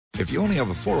If you only have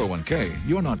a 401k,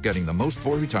 you're not getting the most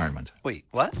for retirement. Wait,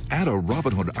 what? Add a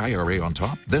Robinhood IRA on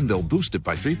top, then they'll boost it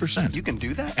by 3%. You can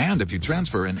do that? And if you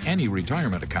transfer in any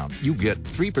retirement account, you get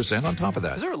 3% on top of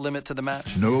that. Is there a limit to the match?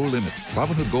 No limit.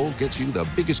 Robinhood Gold gets you the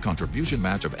biggest contribution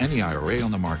match of any IRA on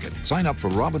the market. Sign up for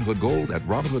Robinhood Gold at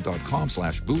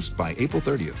Robinhood.com/boost by April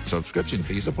 30th. Subscription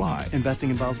fees apply. Investing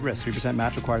involves risk. 3%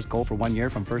 match requires gold for 1 year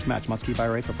from first match. Must keep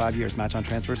IRA for 5 years. Match on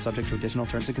transfers subject to additional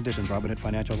terms and conditions. Robinhood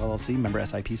Financial LLC, member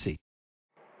SIPC.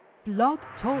 Blog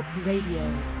Talk Radio.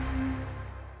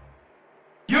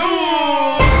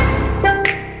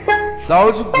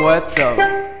 Soulja Boy, so.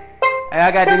 Hey,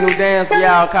 I got this new dance for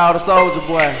y'all called the Soulja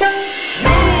Boy.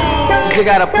 You just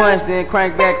gotta punch, then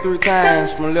crank back 3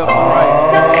 times from left to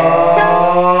right.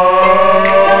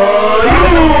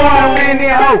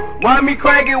 Why me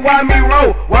crank it, why me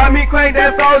roll? Why me crank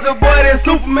that Soulja Boy, that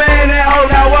Superman, that hoe?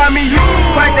 Now why me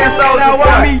crank that soul? Now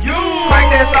why me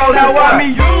crank that soul? Now why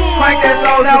me crank that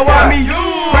soul? Now why me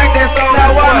crank that soul?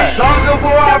 Now why me Soulja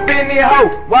Boy up in the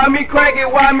hoe? Why me crank it,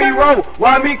 why me roll?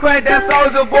 Why me crank that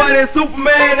Soulja Boy, that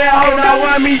Superman, that hoe? Now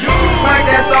why me crank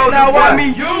that soul? Now why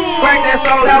me crank that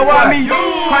soul? Now why me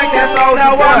crank that soul?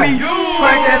 Now why me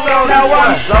crank that soul? Now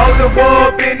why me Soulja Boy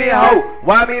up in the hoe?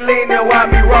 Why me lean and why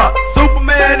me rock?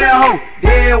 Superman that hoe,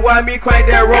 then why me crank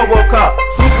that Robocop?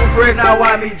 Super Fred, now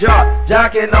why me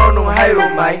jocking on them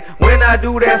haters, man. When I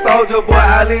do that Soulja Boy,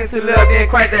 I lean to left, then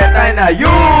crank that thing. Now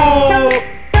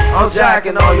I'm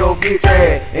jocking on your bitch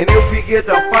ass. And if we get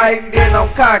to fighting, then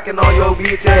I'm cocking on your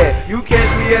bitch ass. You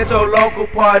catch me at your local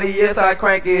party, yes, I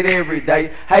crank it every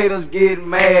day. Haters getting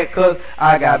mad, cause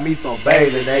I got me some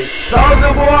baby days.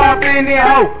 Soulja Boy up in the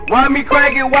hoe. Why me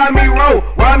crank it, why me roll?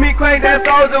 Why me crank that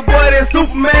Soulja Boy, that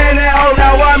Superman, that hoe?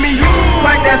 Now why me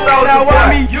crank that soul? Now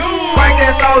why me crank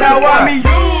that soul? Now why me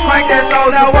crank that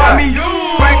soul? Now why me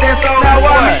crank that soul? Now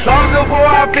why me Soulja Boy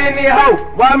up in the hoe?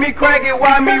 Why me crank it,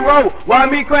 why me roll? Why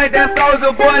me crank that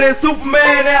Soulja Boy, that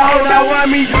Superman, that hoe? Now why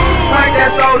me crank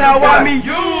that soul? Now why me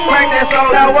crank that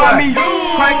soul? Now why me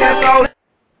crank that soul?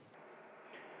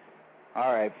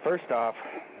 All right, first off,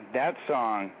 that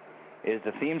song is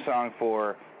the theme song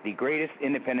for the greatest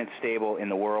independent stable in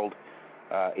the world,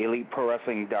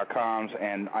 EliteProWrestling.com's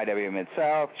and IW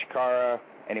Mid-South, Chikara,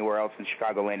 anywhere else in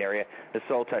Chicagoland area, the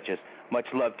Soul Touches. Much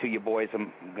love to you boys.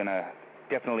 I'm going to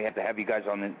definitely have to have you guys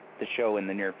on the show in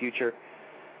the near future.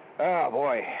 Oh,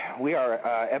 boy. We are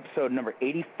episode number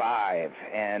 85,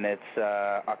 and it's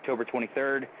October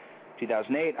 23rd,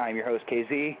 2008. I'm your host, KZ.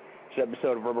 This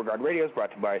episode of Verbal Guard Radio is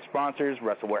brought to you by our sponsors,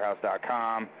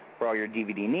 WrestleWarehouse.com for all your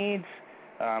DVD needs.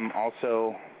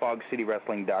 Also,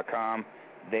 FogCityWrestling.com.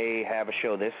 They have a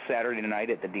show this Saturday night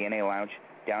at the DNA Lounge,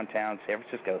 downtown San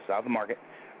Francisco, South of Market.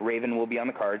 Raven will be on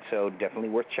the card, so definitely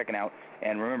worth checking out.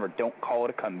 And remember, don't call it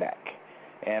a comeback.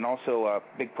 And also,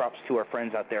 big props to our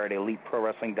friends out there at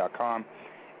EliteProWrestling.com.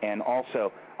 And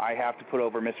also, I have to put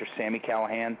over Mr. Sami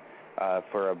Callihan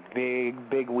for a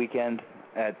big weekend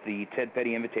at the Ted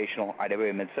Petty Invitational,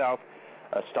 IWA Mid-South.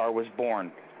 A Star Was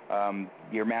Born.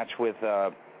 Your match with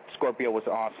Scorpio was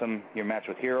awesome. Your match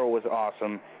with Hero was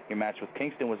awesome. Your match with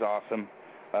Kingston was awesome.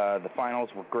 The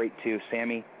finals were great, too.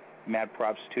 Sammy, mad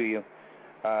props to you.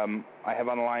 I have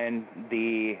on the line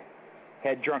the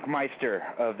head drunk meister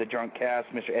of the Drunk Cast,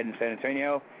 Mr. Ed in San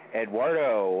Antonio,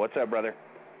 Eduardo. What's up, brother?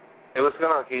 Hey, what's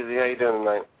going on, KZ? How you doing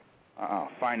tonight?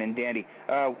 Fine and dandy.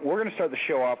 We're going to start the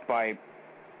show off by,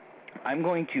 I'm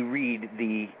going to read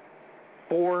the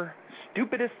 4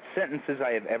 stupidest sentences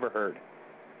I have ever heard.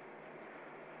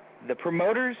 The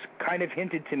promoters kind of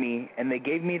hinted to me, and they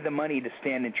gave me the money to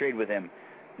stand and trade with him.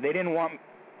 They didn't want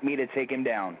me to take him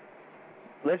down.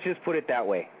 Let's just put it that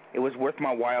way. It was worth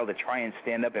my while to try and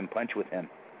stand up and punch with him.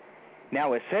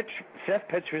 Now, is Seth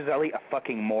Petrozelli a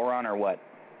fucking moron or what?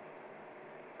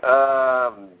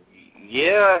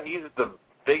 Yeah, he's the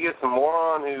biggest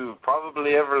moron who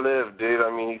probably ever lived, dude. I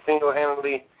mean, he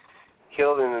single-handedly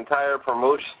killed an entire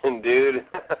promotion, dude.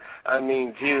 I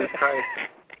mean, Jesus Christ.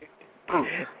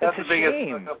 That's the biggest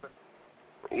shame.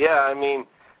 Yeah, I mean,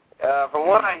 from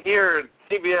what I hear,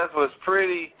 CBS was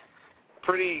pretty,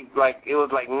 like, it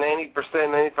was like 90%,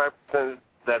 95%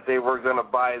 that they were going to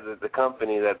buy the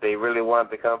company, that they really want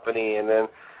the company. And then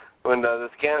when the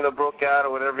scandal broke out,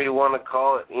 or whatever you want to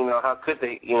call it, you know, how could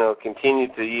they, you know, continue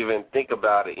to even think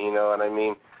about it, you know what I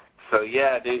mean? So,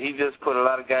 yeah, dude, he just put a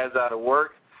lot of guys out of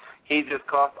work. He just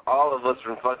cost all of us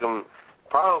from fucking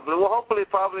hopefully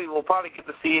we'll probably get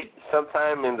to see it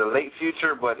sometime in the late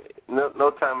future, but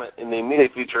no time in the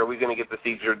immediate future are we going to get to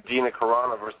see Gina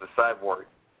Carano versus Cyborg.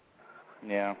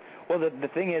 Yeah. Well, the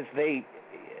thing is,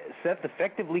 Seth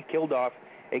effectively killed off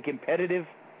a competitive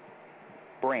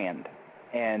brand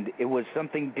and it was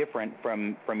something different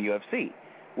from UFC,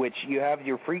 which you have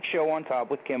your freak show on top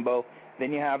with Kimbo,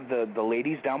 then you have the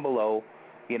ladies down below,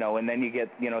 and then you get,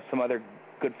 some other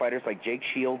good fighters like Jake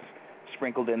Shields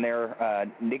sprinkled in there,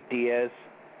 Nick Diaz.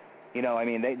 They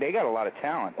got a lot of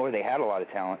talent, or they had a lot of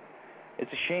talent.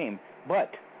 It's a shame,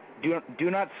 but do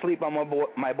not sleep on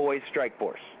my boys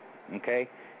Strikeforce, okay?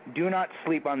 Do not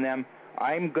sleep on them.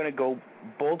 I'm going to go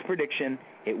bold prediction.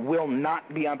 It will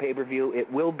not be on pay-per-view.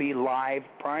 It will be live,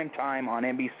 prime time on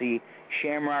NBC,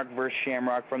 Shamrock versus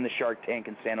Shamrock from the Shark Tank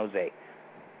in San Jose.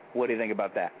 What do you think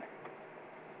about that?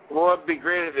 Well, it'd be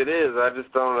great if it is. I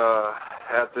just don't,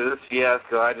 after this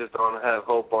fiasco, I just don't have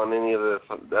hope on any of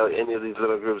these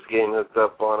little groups getting hooked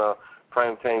up on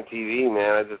primetime TV,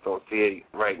 man. I just don't see it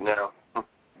right now.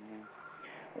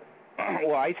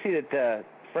 Well, I see that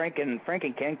Frank and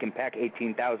Ken can pack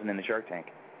 18,000 in the Shark Tank.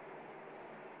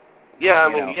 Yeah,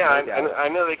 I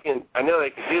know they can. I know they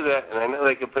can do that, and I know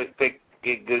they can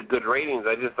get good ratings.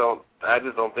 I just don't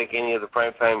think any of the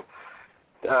primetime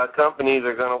companies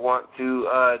are going to want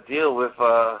to deal with.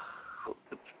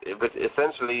 But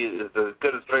essentially, as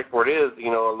good as Strikeforce is, a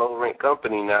low-rent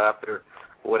company now after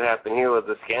what happened here with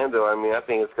the scandal. I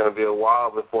think it's going to be a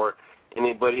while before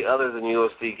anybody other than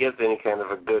UFC gets any kind of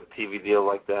a good TV deal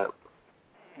like that.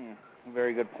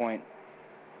 Very good point.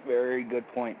 Very good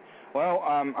point. Well,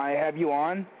 I have you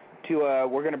on to,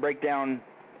 we're going to break down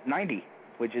 90,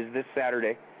 which is this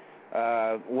Saturday.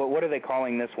 What are they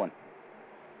calling this one?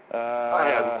 I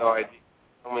have no idea.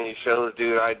 So many shows,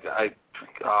 dude. I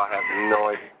have no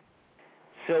idea.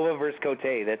 Silva versus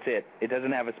Cote, that's it. It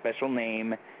doesn't have a special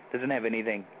name. It doesn't have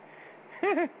anything.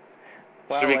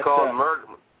 Well,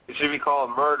 it should be called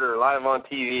Murder live on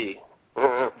TV.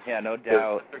 Yeah, no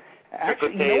doubt.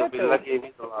 Actually,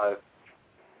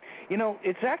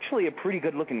 it's actually a pretty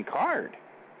good-looking card.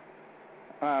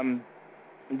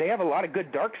 They have a lot of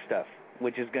good dark stuff,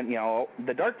 which is good.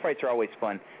 The dark fights are always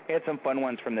fun. They had some fun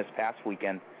ones from this past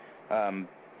weekend.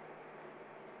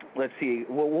 Let's see.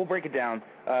 We'll break it down.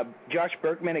 Josh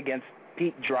Berkman against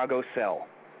Pete Drago Sell.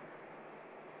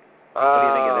 What do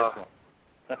you think of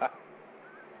this one?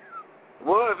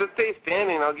 Well, if it stays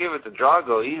standing, I'll give it to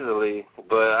Drago easily.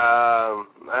 But I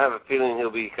have a feeling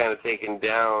he'll be kind of taken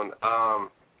down.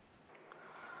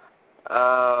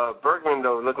 Berkman,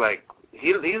 though, looked like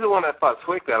he's the one that fought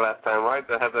Swick that last time, right?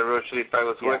 That had the real shitty fight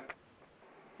with Swick?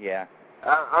 Yeah.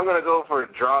 I'm going to go for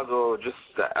Drago just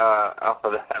off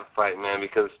of that fight, man,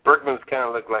 because Berkman's kind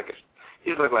of looked like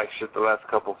shit the last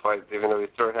couple fights, even though he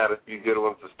had a few good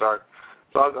ones to start.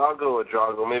 So I'll go with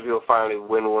Drago. Maybe he'll finally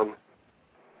win one.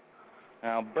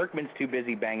 Berkman's too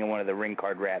busy banging one of the ring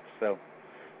card rats, so,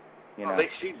 He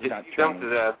dumped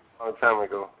his ass a long time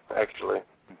ago, actually.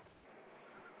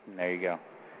 There you go.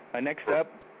 Next up,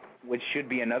 which should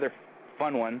be another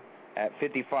fun one, at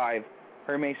 55,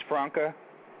 Hermes Franca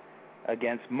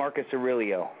against Marcus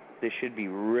Aurelio. This should be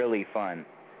really fun.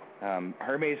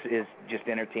 Hermes is just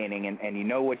entertaining, and you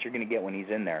know what you're going to get when he's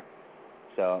in there.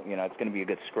 So, it's going to be a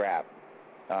good scrap.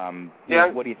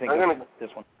 What do you think of this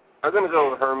one? I'm going to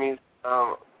go with Hermes.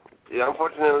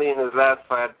 Unfortunately, in his last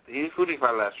fight, who did he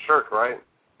fight last? Shirk, right?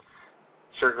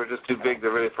 Shirk was just too big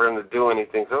for him to do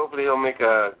anything. So hopefully he'll make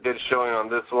a good showing on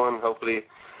this one. Hopefully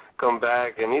come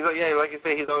back. And he's like you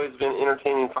say, he's always been an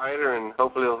entertaining fighter, and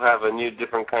hopefully he'll have a new,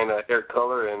 different kind of hair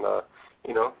color and,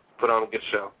 put on a good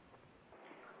show.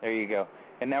 There you go.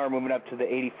 And now we're moving up to the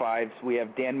 85s. We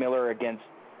have Dan Miller against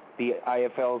the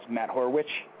IFL's Matt Horwich.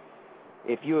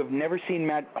 If you have never seen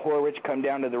Matt Horwich come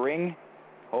down to the ring,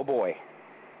 oh boy.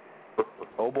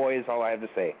 Oh boy is all I have to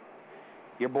say.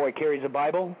 Your boy carries a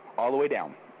Bible all the way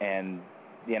down. And,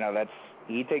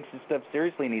 he takes his stuff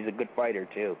seriously, and he's a good fighter,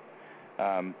 too.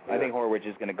 I think Horwich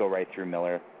is going to go right through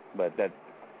Miller, but that's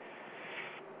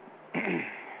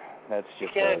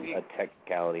just a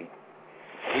technicality.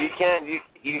 You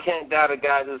can't doubt a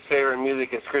guy whose favorite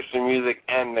music is Christian music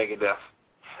and Megadeth.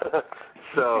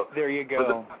 So there you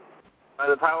go. By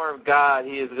the power of God,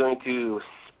 he is going to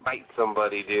spite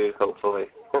somebody, dude, hopefully.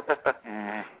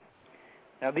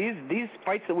 Now, these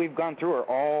fights that we've gone through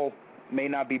may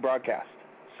not be broadcast.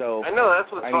 So I know,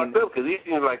 that's what's fucked up, because these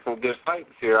seem like some good fights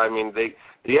here.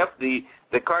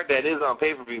 The card that is on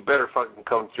pay-per-view better fucking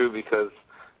come through, because,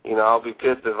 I'll be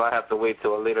pissed if I have to wait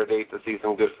till a later date to see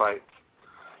some good fights.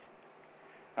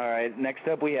 All right, next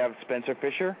up we have Spencer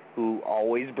Fisher, who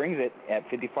always brings it at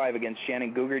 55 against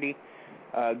Shannon Gugerty.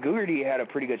 Gugerty had a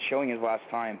pretty good showing his last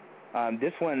time.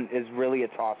 This one is really a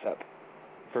toss-up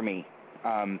for me.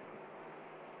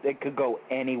 It could go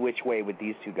any which way with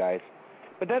these two guys.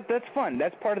 But that's fun.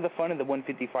 That's part of the fun of the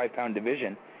 155-pound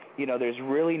division. There's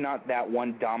really not that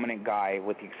one dominant guy,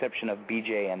 with the exception of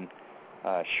BJ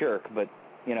Shirk, but,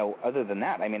 other than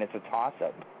that, I mean, it's a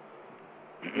toss-up.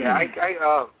 Yeah,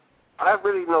 I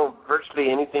really know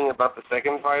virtually anything about the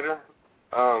second fighter,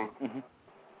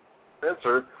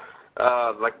 Spencer. But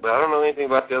I don't know anything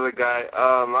about the other guy.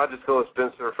 I'll just go with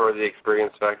Spencer for the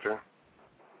experience factor.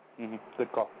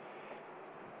 Good call.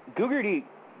 Gugarty,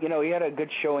 he had a good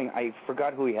showing. I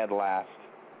forgot who he had last.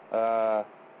 God,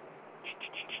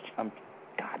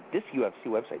 this UFC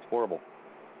website's horrible.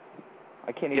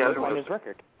 I can't even find his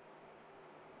record.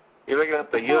 You're looking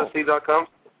at the UFC.com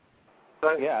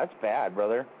site? Yeah, that's bad,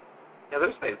 brother. Yeah,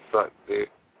 their site sucks, dude.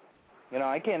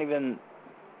 I can't even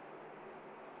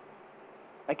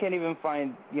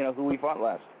find, who he fought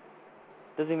last.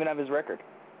 Doesn't even have his record.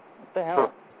 What the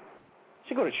hell?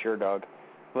 Should go to SureDog.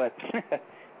 But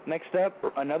next up,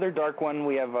 another dark one.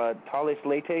 We have Thales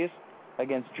Leites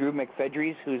against Drew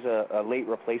McFedries, who's a late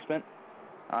replacement.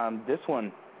 This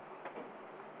one,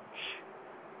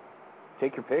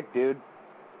 take your pick, dude.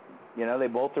 They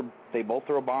both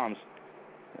throw bombs.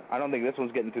 I don't think this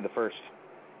one's getting through the first.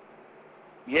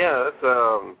 Yeah, that's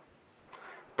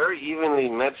very evenly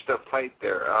matched up fight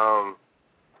there.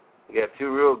 You got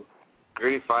two real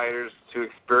gritty fighters, two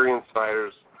experienced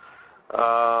fighters.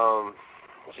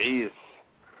 Jeez.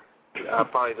 I'll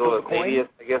probably go with Ladius,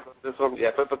 I guess, on this one.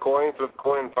 Yeah, flip a coin,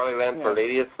 probably land for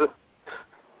Ladius.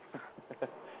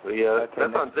 Yeah,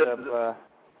 that's on this.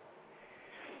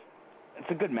 It's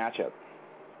a good matchup.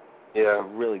 Yeah.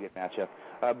 It's a really good matchup.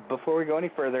 Before we go any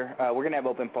further, we're going to have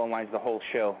open phone lines the whole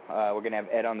show. We're going to have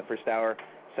Ed on the first hour.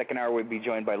 Second hour, we'll be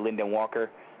joined by Lyndon Walker.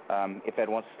 If Ed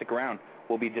wants to stick around,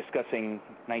 we'll be discussing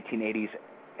 1980s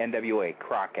NWA,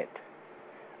 Crockett.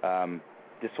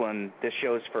 This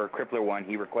show is for Crippler One.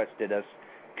 He requested us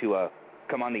to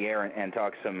come on the air and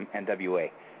talk some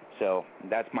NWA. So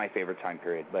that's my favorite time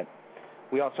period. But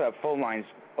we also have phone lines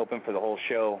open for the whole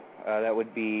show. That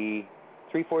would be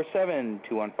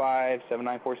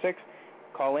 347-215-7946.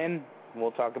 Call in.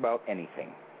 We'll talk about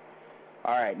anything.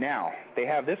 All right, now, they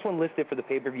have this one listed for the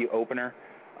pay-per-view opener.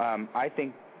 I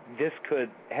think this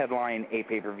could headline a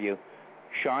pay-per-view.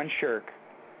 Sean Shirk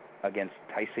against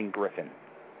Tyson Griffin.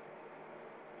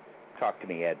 Talk to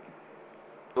me, Ed.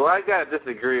 Well, I got to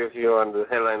disagree with you on the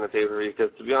headline of the pay-per-view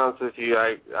because, to be honest with you,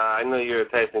 I know you're a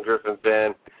Tyson Griffin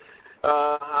fan.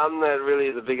 I'm not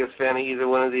really the biggest fan of either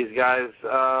one of these guys.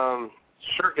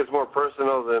 Shirk is more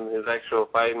personal than his actual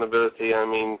fighting ability. I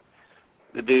mean,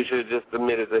 the dude should have just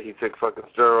admitted that he took fucking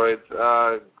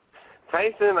steroids.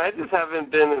 Tyson, I just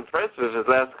haven't been impressed with his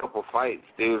last couple fights,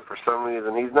 dude, for some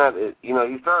reason. He's not,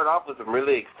 he started off with some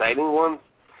really exciting ones,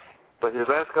 but his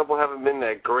last couple haven't been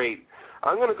that great.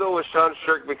 I'm going to go with Sean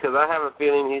Shirk because I have a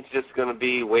feeling he's just going to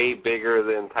be way bigger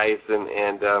than Tyson,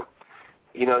 and,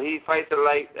 he fights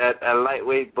at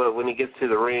lightweight, but when he gets to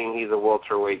the ring, he's a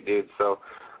welterweight dude, so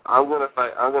I'm going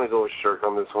to go with Shirk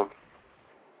on this one.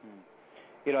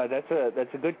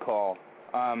 That's a good call.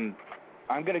 I'm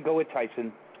going to go with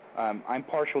Tyson. I'm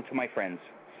partial to my friends.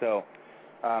 So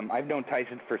I've known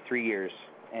Tyson for 3 years,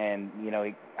 and,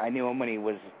 I knew him when he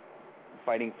was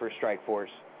fighting for Strikeforce.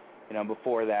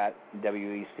 Before that,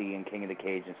 WEC and King of the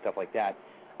Cage and stuff like that.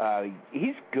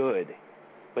 He's good.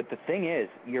 But the thing is,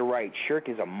 you're right, Shirk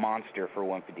is a monster for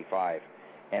 155,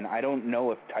 and I don't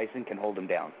know if Tyson can hold him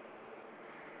down.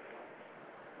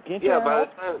 Yeah, by the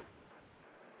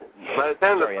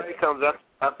time the fight comes up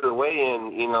after the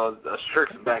weigh-in,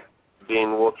 Shirk's back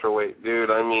being welterweight, dude.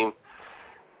 I mean,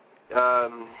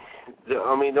 the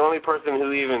only person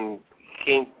who even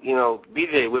came,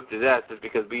 BJ whipped his ass just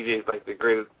because BJ is like the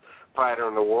greatest fighter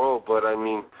in the world. But I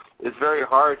mean, it's very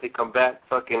hard to combat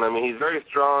he's very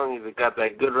strong. He's got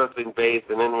that good wrestling base,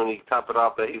 and then when you top it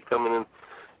off, that he's coming in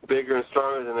bigger and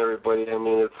stronger than everybody. I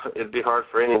mean, it'd be hard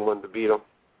for anyone to beat him,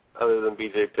 other than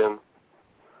BJ Penn.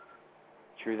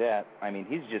 True that. I mean,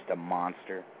 he's just a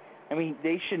monster. I mean,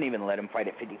 they shouldn't even let him fight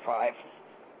at 55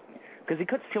 because he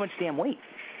cuts too much damn weight.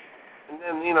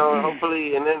 And then,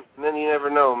 hopefully, and then you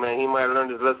never know, man. He might have learned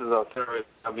his lessons on steroids.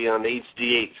 I'll be on the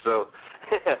HGH, so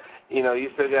you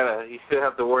still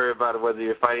have to worry about whether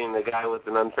you're fighting the guy with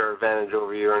an unfair advantage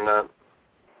over you or not.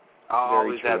 I will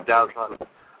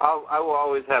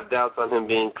always have doubts on him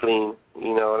being clean.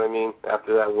 You know what I mean?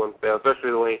 After that one fail,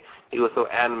 especially the way he was so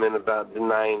adamant about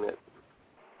denying it.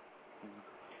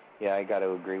 Yeah, I got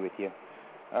to agree with you.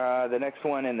 The next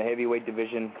one in the heavyweight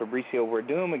division, Fabricio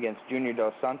Werdum against Junior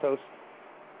Dos Santos.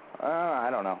 I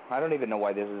don't know. I don't even know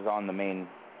why this is on the main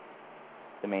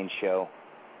show.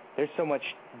 There's so much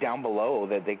down below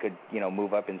that they could,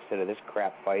 move up instead of this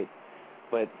crap fight.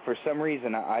 But for some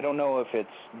reason, I don't know if it's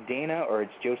Dana or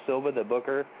it's Joe Silva, the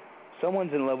booker.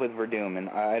 Someone's in love with Werdum, and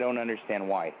I don't understand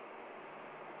why.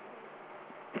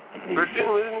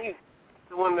 Verdun, isn't he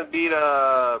the one that beat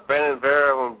Brandon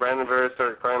Vera when Brandon Vera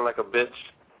started crying like a bitch?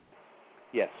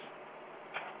 Yes.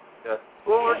 Yeah.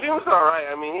 Well, Verdun's all right.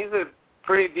 I mean, he's a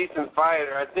pretty decent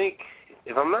fighter. I think,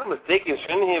 if I'm not mistaken,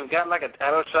 shouldn't he have got like a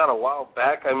title shot a while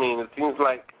back? I mean, it seems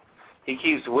like he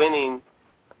keeps winning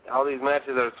all these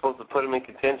matches that are supposed to put him in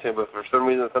contention, but for some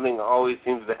reason something always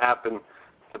seems to happen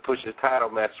to push his title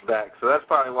match back. So that's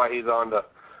probably why he's on the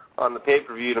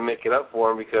pay-per-view to make it up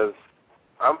for him, because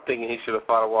I'm thinking he should have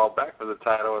fought a while back for the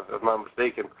title, if I'm not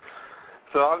mistaken.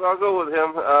 So I'll go with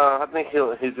him. I think he's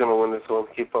going to win this one,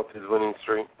 keep up his winning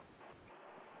streak.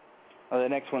 The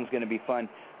next one's going to be fun.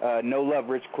 No Love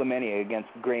Rich Clemente against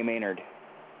Gray Maynard,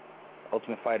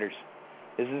 Ultimate Fighters.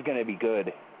 This is going to be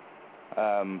good.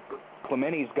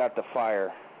 Clemente's got the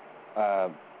fire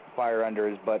under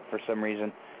his butt for some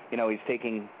reason. You know, he's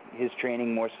taking his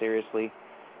training more seriously.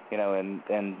 You know,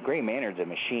 and Gray Maynard's a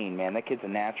machine, man. That kid's a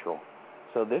natural.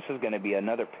 So this is going to be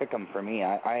another pick'em for me.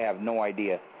 I have no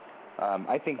idea.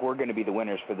 I think we're going to be the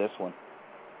winners for this one.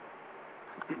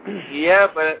 Yeah,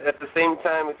 but at the same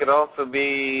time, it could also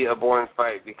be a boring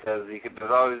fight because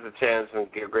there's always a chance to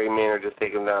get Gray Maynard, just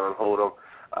take him down and hold him.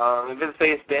 If it's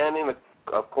face standing,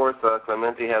 of course,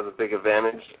 Clemente has a big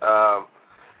advantage.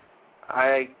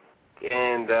 If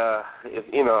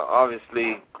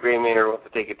obviously Gray Maynard wants to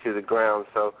take it to the ground.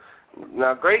 So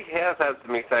now Gray has had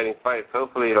some exciting fights.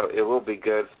 Hopefully it will be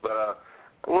good. But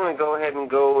I'm going to go ahead and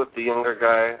go with the younger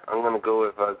guy. I'm going to go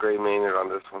with Gray Maynard on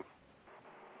this one.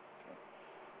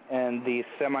 And the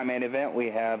semi-main event, we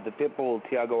have the Pitbull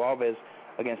Thiago Alves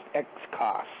against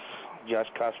ex-Koss, Josh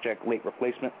Koscheck, late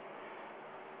replacement.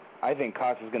 I think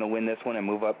Koss is going to win this one and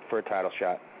move up for a title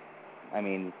shot. I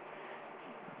mean,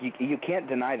 you can't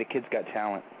deny the kid's got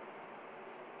talent.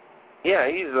 Yeah,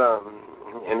 he's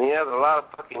and he has a lot of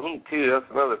fucking heat too.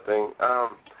 That's another thing.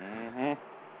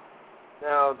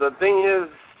 Now the thing is,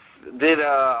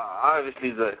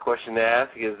 obviously the question to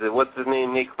ask is, what's his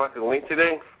name make fucking weight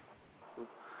today?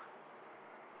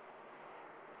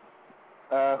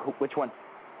 Which one?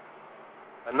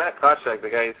 Not Koscheck, the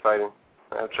guy he's fighting.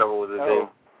 I have trouble with his name.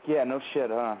 Yeah, no shit,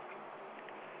 huh?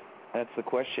 That's the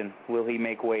question. Will he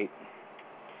make weight?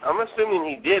 I'm assuming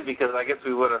he did, because I guess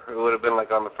it would have been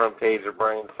like on the front page of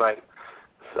Brian's site.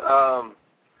 So,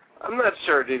 I'm not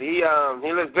sure. Did he?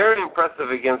 He looked very impressive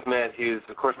against Matt Hughes.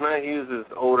 Of course, Matt Hughes is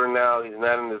older now. He's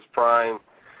not in his prime.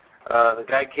 The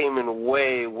guy came in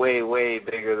way, way, way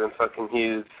bigger than fucking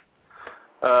Hughes.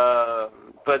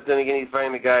 But then again, he's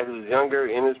fighting a guy who's younger,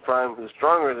 in his prime, who's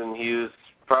stronger than Hughes,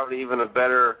 probably even a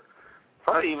better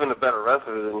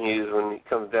wrestler than Hughes when it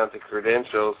comes down to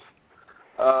credentials.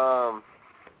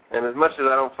 And as much as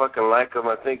I don't fucking like him,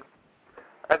 I think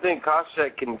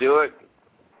Koscheck can do it,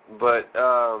 but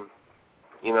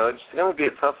it's going to be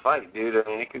a tough fight, dude. I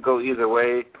mean, it could go either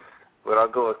way, but I'll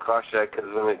go with Koscheck because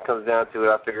when it comes down to it,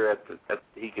 I figure that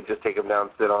he could just take him down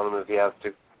and sit on him if he has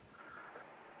to.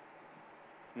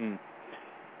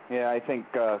 Yeah, I think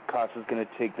Koss is going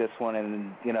to take this one,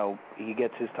 and he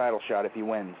gets his title shot if he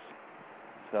wins.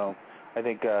 So I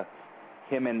think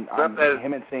him and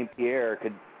St. Pierre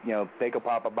could, they could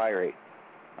pop a buy rate.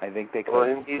 I think they could.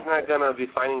 Well, he's not going to be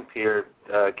fighting Pierre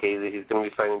Casey. He's going to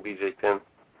be fighting BJ Penn.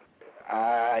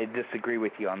 I disagree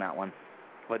with you on that one,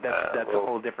 but that's a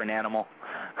whole different animal.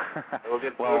 We'll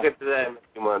get to that in a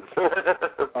few months.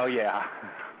 Oh yeah.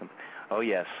 Oh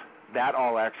yes. That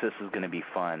All Access is going to be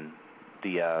fun.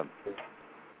 The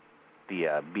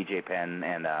BJ Penn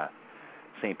and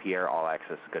St. Pierre All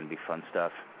Access is going to be fun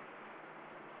stuff.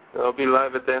 I'll be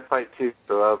live at that fight too,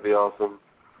 so that'll be awesome.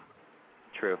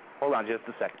 True. Hold on just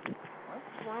a second.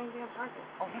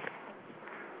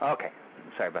 Okay.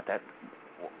 Sorry about that.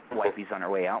 Wifey's on her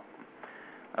way out.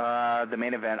 The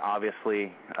main event,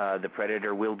 obviously, the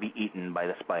Predator will be eaten by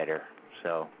the Spider.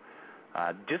 So,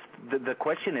 just the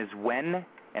question is when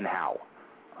and how.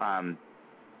 I'm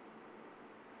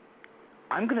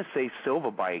going to say Silva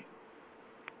by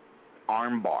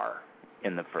armbar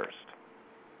in the first.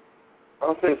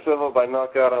 I'll say Silva by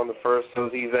knockout on the first, so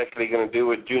he's actually going to do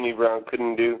what Junie Brown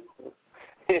couldn't do.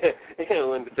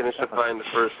 When to finish the fight in the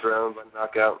first round by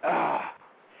knockout.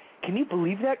 Can you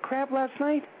believe that crap last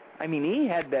night? I mean, he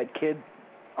had that kid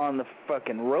on the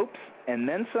fucking ropes, and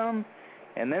then some,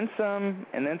 and then some,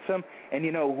 and then some. And,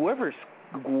 whoever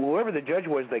the judge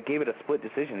was that gave it a split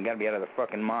decision got to be out of their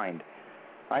fucking mind.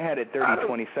 I had it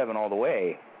 30-27 all the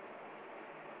way.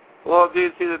 Well,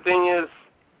 dude, see, the thing is,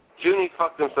 Junie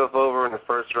fucked himself over in the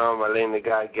first round by letting the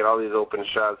guy get all these open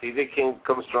shots. He did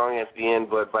come strong at the end,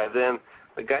 but by then,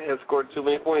 the guy had scored too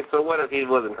many points. So what if he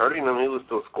wasn't hurting him? He was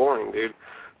still scoring, dude.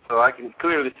 So I can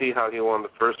clearly see how he won the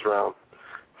first round.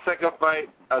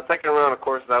 second round, of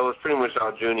course, that was pretty much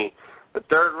all Junie. The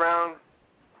third round,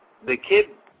 the kid,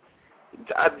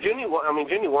 Junie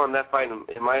won that fight,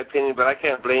 in my opinion, but I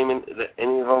can't blame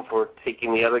any of them for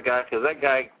taking the other guy, because that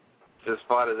guy just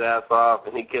fought his ass off,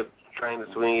 and he kept trying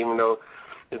to swing, even though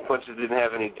his punches didn't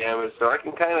have any damage. So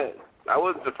I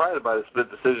wasn't surprised by the split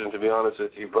decision, to be honest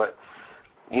with you, but,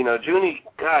 you know, Junie,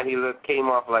 God, he came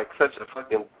off like such a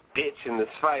fucking bitch in this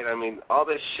fight. I mean, all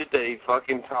this shit that he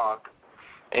fucking talked,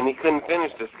 and he couldn't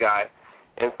finish this guy.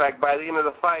 In fact, by the end of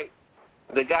the fight,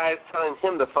 the guy is telling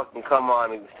him to fucking come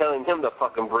on and telling him to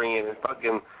fucking bring it and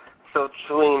fucking so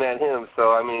swinging at him.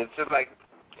 So, I mean, it's just like,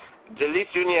 at least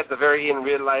Junie at the very end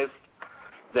realized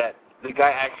that the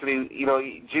guy actually, you know,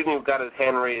 Junie got his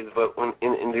hand raised, but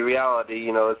in the reality,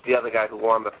 you know, it's the other guy who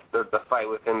won the fight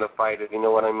within the fight, if you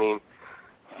know what I mean.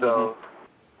 So,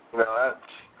 you know,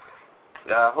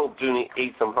 I hope Junie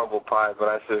ate some humble pie, but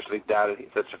I seriously doubt it. He's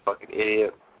such a fucking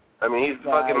idiot. I mean,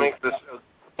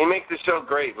 he makes the show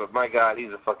great, but my God,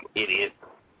 he's a fucking idiot.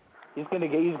 He's gonna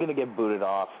get booted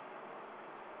off.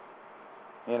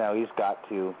 You know, he's got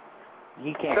to.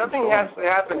 He can't. Something has to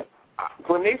happen.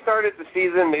 When they started the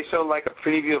season, they showed like a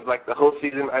preview of like the whole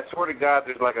season. I swear to God,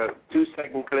 there's like a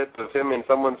 2-second clip of him in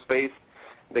someone's face.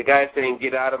 The guy saying,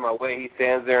 "Get out of my way." He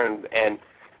stands there and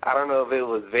I don't know if it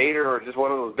was Vader or just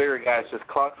one of those bigger guys just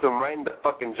clocks him right in the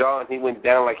fucking jaw, and he went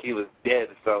down like he was dead.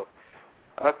 So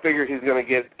I figured he's going to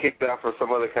get kicked out for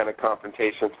some other kind of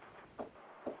confrontation.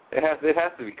 It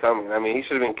has to be coming. I mean, he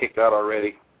should have been kicked out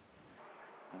already.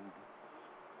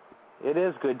 It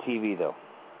is good TV, though.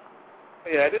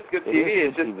 Yeah, it is good TV.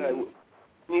 It's just that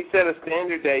when you set a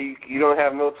standard that you don't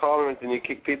have no tolerance and you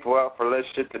kick people out for less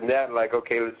shit than that, like,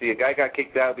 okay, let's see, a guy got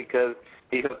kicked out because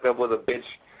he hooked up with a bitch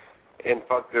and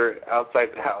fucked her outside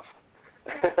the house.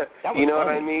 You know funny. what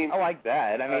I mean? I like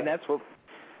that. I mean, that's what...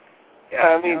 Yeah,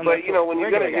 I mean, but, you know, when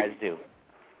you're going to... guys do.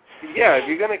 Yeah, if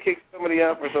you're going to kick somebody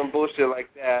out for some bullshit like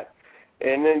that,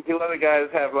 and then two other guys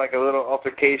have, like, a little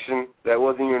altercation that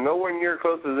wasn't even nowhere near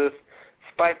close to this,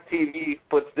 Spike TV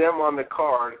puts them on the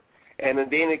card, and then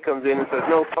Dana comes in and says,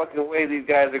 no fucking way these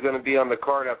guys are going to be on the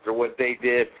card after what they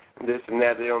did, and this and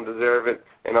that, they don't deserve it,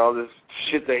 and all this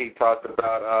shit that he talked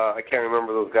about. I can't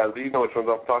remember those guys, but you know which ones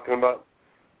I'm talking about.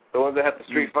 The ones that had the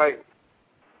street fight.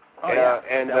 Oh, yeah.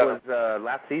 And that was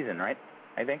last season, right?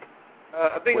 I think?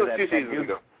 I think it was 2 seasons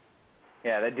ago.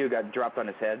 Yeah, that dude got dropped on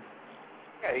his head.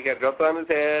 Yeah, he got dropped on his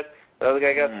head. The other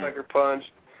guy got sucker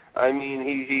punched. I mean,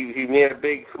 he made a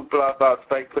big hoopla about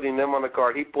Spike putting them on the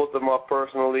card. He pulled them off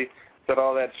personally, said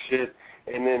all that shit,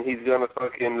 and then he's going to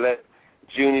fucking let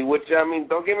Junie, which, I mean,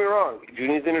 don't get me wrong.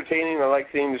 Junie's entertaining. I like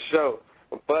seeing the show.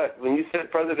 But when you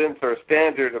set precedents or a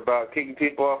standard about kicking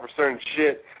people off for certain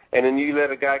shit, and then you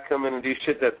let a guy come in and do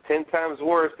shit that's 10 times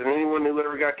worse than anyone who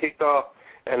ever got kicked off,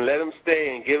 and let him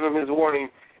stay and give him his warning,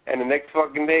 and the next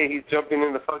fucking day he's jumping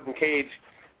in the fucking cage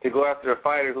to go after a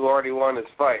fighter who already won his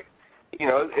fight. You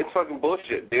know, it's fucking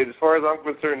bullshit, dude. As far as I'm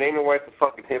concerned, Dana White's a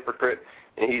fucking hypocrite,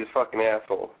 and he's a fucking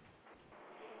asshole.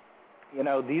 You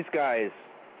know, these guys,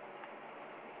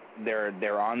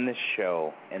 they're on this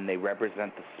show, and they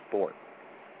represent the sport.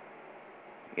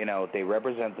 You know, they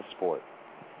represent the sport.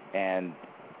 And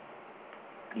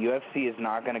UFC is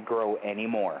not going to grow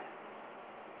anymore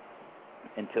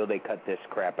until they cut this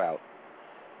crap out.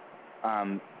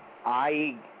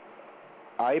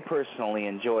 I personally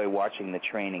enjoy watching the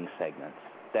training segments.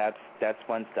 That's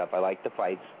fun stuff. I like the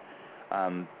fights.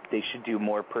 They should do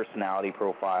more personality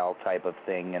profile type of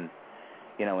thing, and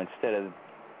you know, instead of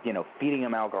feeding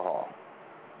them alcohol.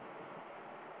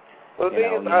 Well, the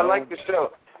thing is, I like the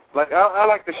show. Like I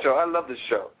like the show. I love the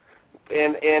show.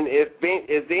 And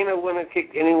if Dana wouldn't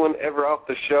kick anyone ever off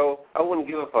the show, I wouldn't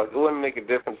give a fuck. It wouldn't make a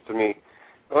difference to me.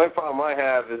 The only problem I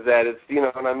have is that it's, you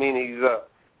know what I mean,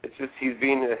 he's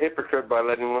being a hypocrite by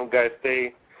letting one guy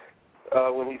stay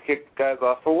when he kicked guys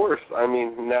off for worse. I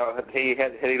mean, now, had he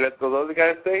let those other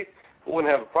guys stay, I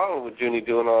wouldn't have a problem with Junie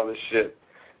doing all this shit.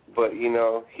 But, you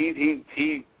know, he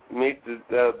made this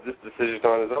decision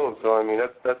on his own. So, I mean,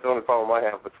 that's the only problem I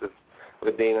have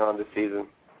with Dana on this season.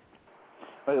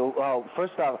 Well,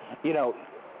 first off, you know,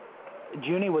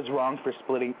 Junie was wrong for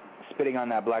spitting on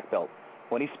that black belt.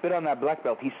 When he spit on that black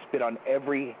belt, he spit on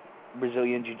every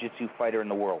Brazilian Jiu-Jitsu fighter in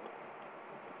the world.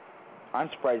 I'm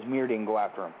surprised Mir didn't go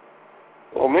after him.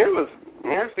 Well, Mir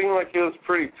seemed like he was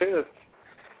pretty pissed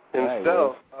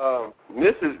himself.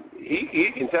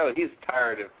 You can tell he's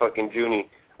tired of fucking Junie.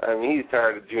 I mean, he's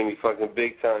tired of Junie fucking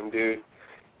big time, dude.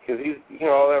 Because he's, you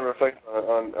know, all that reflects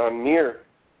on Mir.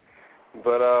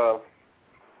 But, I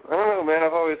don't know, man.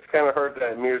 I've always kind of heard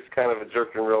that Mir's kind of a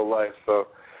jerk in real life, so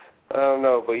I don't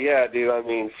know. But, yeah, dude, I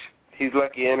mean, he's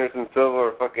lucky Anderson Silva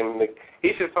or fucking like,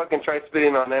 he should fucking try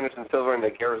spitting on Anderson Silva and the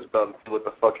Garris belt and see what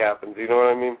the fuck happens. You know what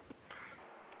I mean?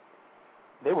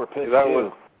 They were pissed that too.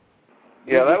 Was,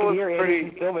 yeah, that was hear pretty.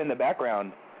 Anderson Silva in the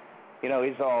background. You know,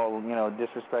 he's all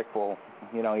disrespectful.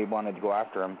 You know, he wanted to go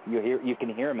after him. You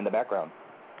can hear him in the background.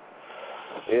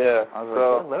 Yeah. I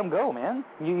was like, let him go, man.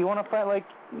 You want to fight like,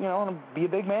 want to be a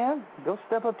big man? Go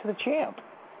step up to the champ.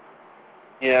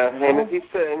 Yeah, and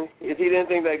if he didn't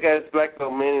think that guy's black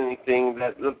belt meant anything,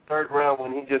 that the third round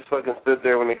when he just fucking stood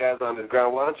there when the guy's on his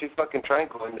ground, why don't you fucking try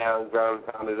going down and ground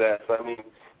on his ass? I mean,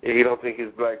 if you don't think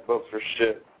his black belt's for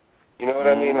shit. You know what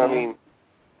I mean? I mean,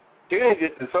 Junior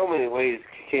just in so many ways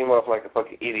came off like a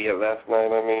fucking idiot last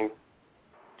night. I mean,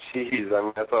 jeez, I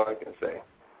mean, that's all I can say.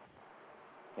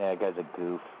 Yeah, that guy's a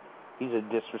goof. He's a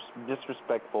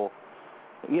disrespectful.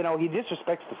 He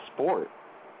disrespects the sport.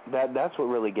 That's what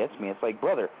really gets me. It's like,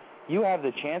 brother, you have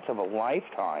the chance of a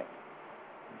lifetime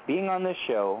being on this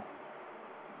show,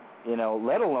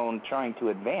 let alone trying to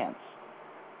advance.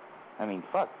 I mean,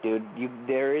 fuck, dude,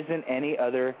 there isn't any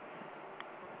other.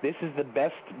 This is the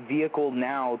best vehicle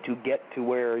now to get to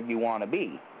where you want to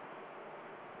be.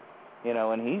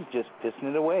 And he's just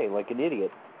pissing it away like an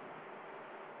idiot.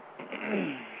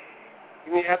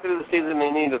 After the season, they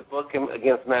need to book him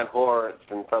against Matt Horace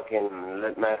and fucking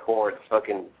let Matt Horace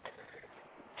fucking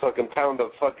pound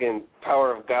the fucking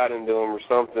power of God into him or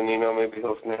something. Maybe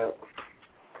he'll snap.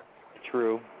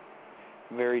 True,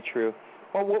 very true.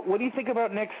 Well, what do you think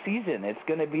about next season? It's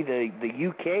going to be the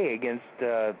UK against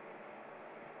the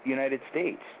United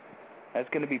States. That's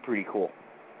going to be pretty cool.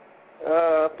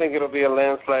 I think it'll be a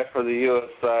landslide for the U.S.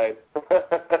 side.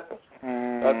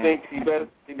 I think the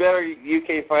better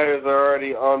UK fighters are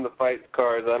already on the fight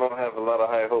cards. I don't have a lot of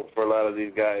high hope for a lot of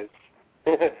these guys.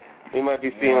 We might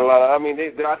be seeing a lot of. I mean, I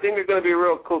think they're going to be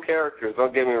real cool characters.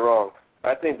 Don't get me wrong.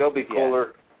 I think they'll be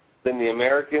cooler than the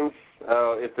Americans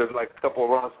if there's like a couple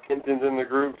of Ross Kintons in the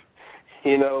group,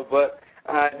 But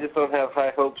I just don't have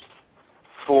high hopes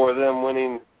for them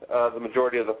winning the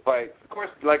majority of the fights. Of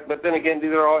course, but then again,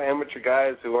 these are all amateur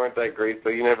guys who aren't that great, so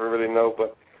you never really know.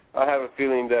 But I have a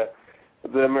feeling that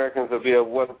the Americans will be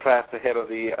one class ahead of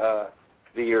the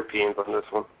Europeans on this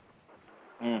one.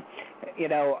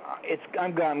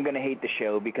 I'm going to hate the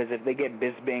show because if they get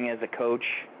Bisping as a coach,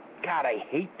 God, I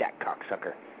hate that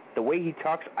cocksucker. The way he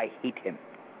talks, I hate him.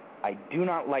 I do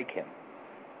not like him.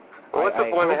 Well, what's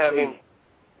the point of having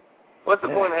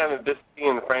Bisping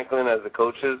and Franklin as the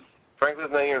coaches?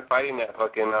 Franklin's not even fighting that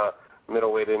fucking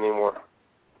middleweight anymore.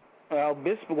 Well,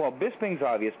 Bisping's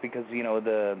obvious because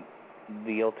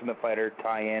the Ultimate Fighter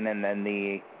tie-in and then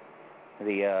the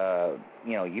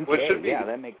UK. Yeah,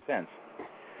 that makes sense.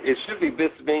 It should be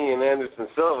Bisping and Anderson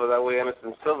Silva. That way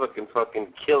Anderson Silva can fucking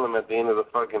kill him at the end of the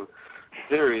fucking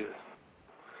series.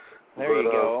 There you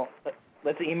go.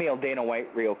 Let's email Dana White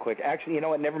real quick. Actually, you know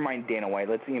what? Never mind Dana White.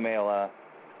 Let's email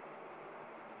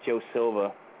Joe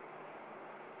Silva.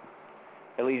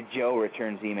 At least Joe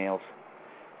returns emails.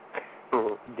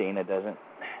 Dana doesn't.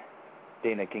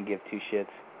 Dana can give two shits.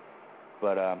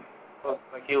 But,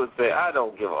 like he would say, I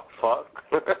don't give a fuck.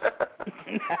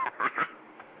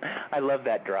 I love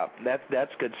that drop.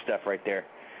 That's good stuff right there.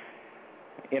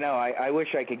 I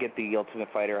wish I could get the Ultimate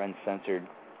Fighter uncensored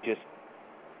just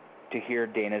to hear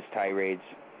Dana's tirades.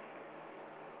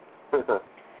 I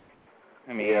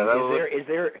mean,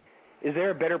 is there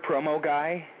a better promo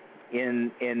guy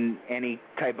in any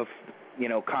type of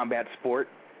combat sport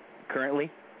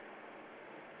currently?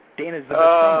 Dana's the best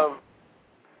promo.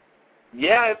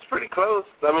 Yeah, it's pretty close.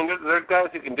 I mean, there are guys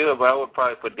who can do it, but I would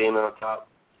probably put Dana on top.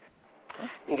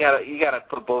 You gotta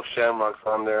put both Shamrocks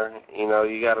on there. You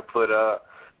gotta put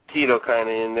Tito kind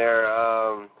of in there.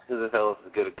 Who the hell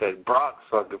is good at cutting? Brock's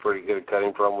fucking pretty good at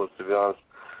cutting promos, to be honest.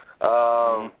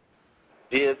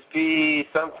 DSP,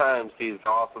 sometimes he's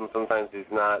awesome, sometimes he's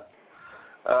not.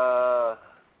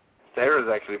 Sarah's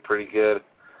actually pretty good.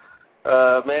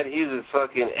 Matt Hughes is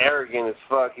fucking arrogant as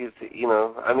fuck. He's,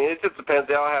 I mean, it just depends.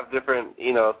 They all have different,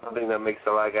 something that makes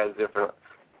a lot of guys different,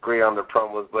 agree on their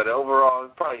promos. But overall,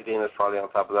 Dana's probably on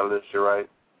top of that list. You're right.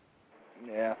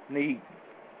 Yeah.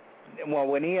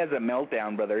 When he has a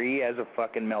meltdown, brother, he has a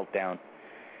fucking meltdown.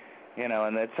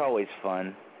 And that's always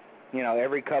fun.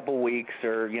 Every couple weeks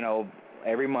or,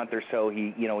 every month or so,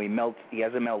 he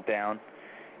has a meltdown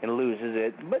and loses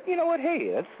it. But you know what?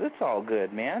 Hey, that's all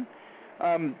good, man.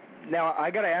 Now, I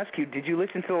got to ask you, did you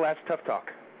listen to the last Tough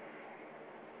Talk?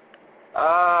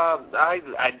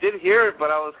 I did hear it, but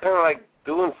I was kind of like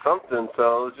doing something,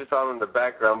 so it was just on in the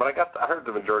background. But I heard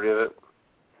the majority of it.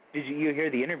 Did you hear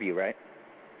the interview, right?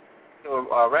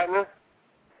 Ratner?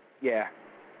 Yeah.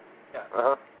 Yeah.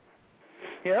 Uh-huh.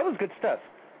 Yeah, that was good stuff.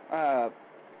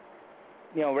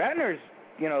 Ratner's,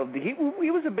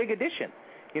 he was a big addition,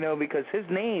 because his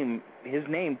name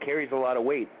carries a lot of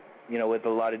weight, with a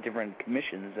lot of different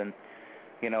commissions, and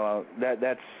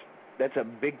that's a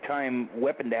big time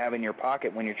weapon to have in your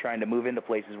pocket when you're trying to move into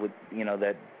places with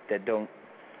that don't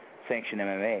sanction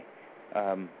MMA.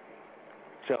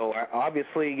 So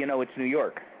obviously, it's New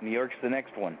York. New York's the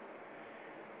next one.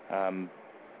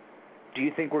 Do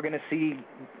you think we're going to see,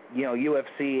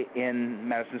 UFC in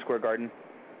Madison Square Garden?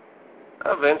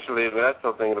 Eventually, but I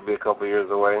still think it'll be a couple years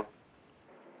away.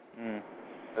 I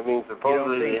mean,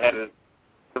 supposedly they had it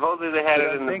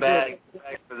in the bag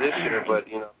for this year, but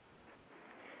it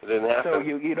didn't happen. So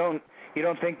you don't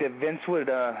think that Vince would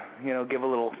give a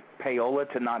little payola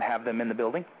to not have them in the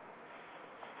building?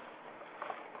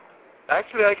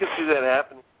 Actually, I could see that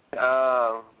happening.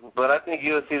 But I think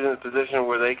UFC is in a position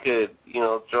where they could,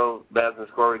 throw Madison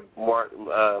Square more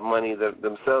money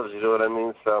themselves. You know what I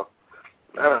mean? So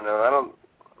I don't know.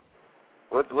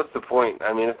 What's the point?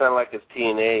 I mean, it's not like it's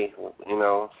TNA.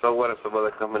 So what if some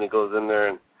other company goes in there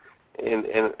and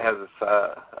has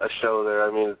a show there?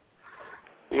 I mean,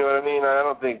 you know what I mean? I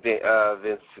don't think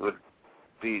Vince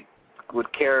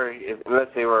would care unless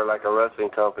they were like a wrestling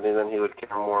company. Then he would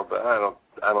care more. But I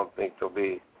don't think there'll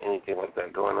be anything like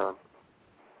that going on.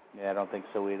 Yeah, I don't think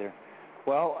so either.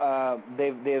 Well,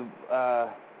 they've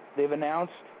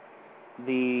announced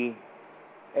the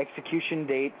execution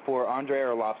date for Andrei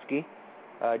Arlovsky,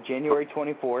 January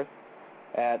 24th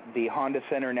at the Honda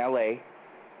Center in L.A.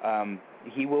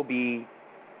 He will be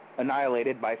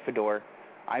annihilated by Fedor.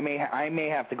 I may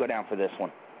have to go down for this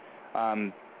one.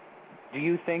 Do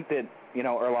you think that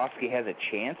Arlovsky has a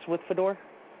chance with Fedor?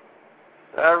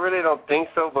 I really don't think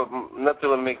so, but nothing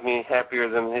would make me happier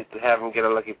than to have him get a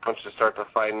lucky punch to start the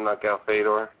fight and knock out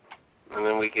Fedor. And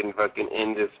then we can fucking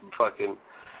end this fucking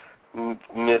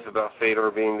myth about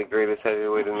Fedor being the greatest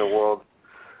heavyweight in the world.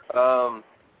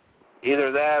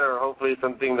 Either that or hopefully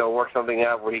they'll work something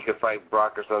out where he could fight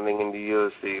Brock or something in the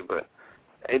UFC, but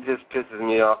it just pisses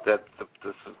me off that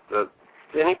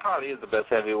and he probably is the best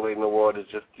heavyweight in the world. It's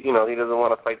just, he doesn't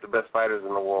want to fight the best fighters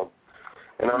in the world.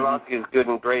 And Arlovsky is good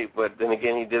and great, but then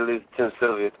again, he did lose to Tim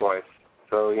Sylvia twice.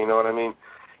 So, you know what I mean?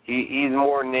 He's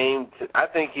more named. I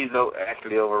think he's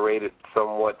actually overrated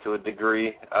somewhat to a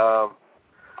degree.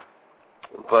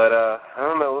 But I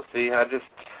don't know. We'll see. I'm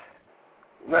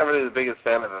not really the biggest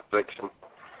fan of Affliction.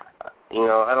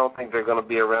 I don't think they're going to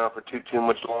be around for too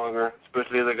much longer,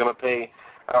 especially if they're going to pay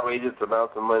outrageous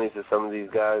amounts of money to some of these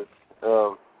guys.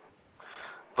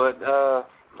 But I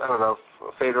don't know.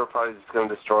 Fedor probably just going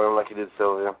to destroy him like he did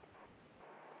Sylvia.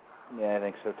 Yeah, I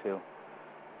think so too.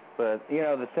 But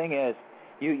the thing is,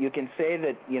 you can say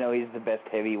that he's the best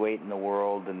heavyweight in the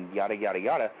world and yada yada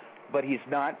yada, but he's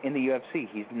not in the UFC.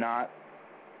 He's not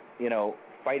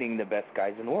fighting the best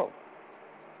guys in the world.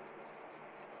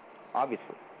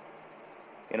 Obviously,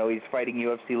 he's fighting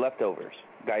UFC leftovers,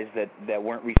 guys that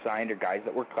weren't re-signed or guys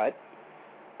that were cut.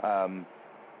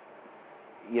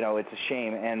 It's a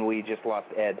shame, and we just lost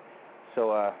Ed.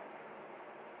 So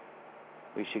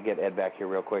we should get Ed back here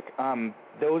real quick.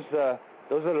 Those that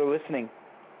are listening,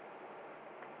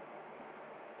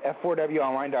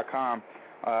 F4WOnline.com.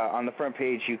 On the front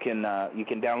page, you can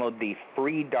download the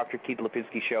free Dr. Keith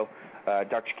Lipinski show.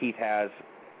 Dr. Keith has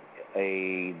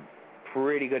a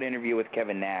pretty good interview with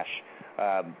Kevin Nash.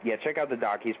 Check out the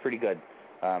doc. He's pretty good.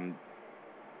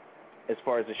 As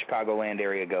far as the Chicagoland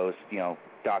area goes,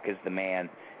 Doc is the man.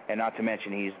 And not to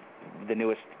mention, he's the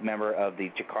newest member of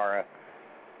the Chikara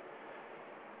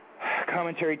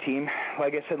commentary team.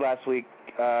 Like I said last week,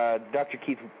 Dr.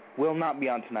 Keith will not be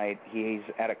on tonight. He's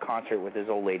at a concert with his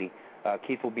old lady.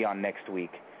 Keith will be on next week.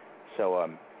 So,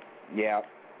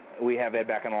 we have Ed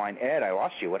back on the line. Ed, I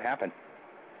lost you. What happened?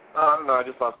 I don't know. I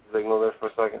just lost the signal there for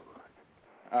a second.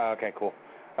 Okay, cool.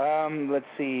 Let's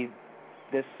see.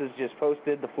 This is just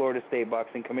posted. The Florida State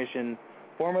Boxing Commission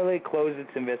formally closed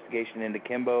its investigation into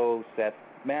Kimbo-Seth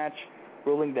match,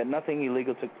 ruling that nothing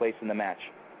illegal took place in the match.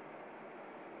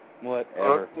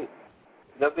 Whatever. Well,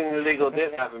 nothing illegal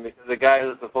did happen because the guy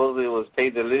who supposedly was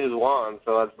paid to lose won,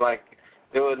 so it's like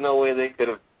there was no way they could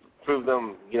have proved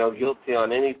them, guilty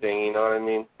on anything, you know what I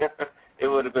mean? It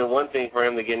would have been one thing for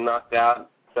him to get knocked out,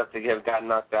 Seth to have gotten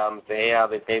knocked out and say, hey, how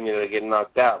they paid me to get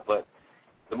knocked out, but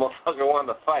the motherfucker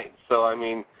wanted to fight, so I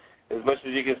mean, as much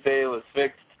as you can say it was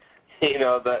fixed,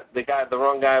 the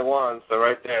wrong guy won, so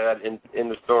right there, that in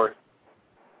the story.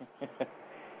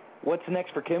 What's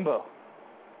next for Kimbo?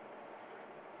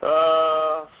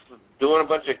 Doing a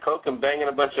bunch of coke and banging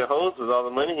a bunch of hoes with all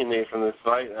the money he made from this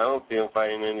fight. I don't see him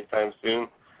fighting anytime soon.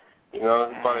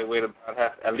 He'll probably wait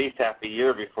about at least half a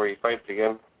year before he fights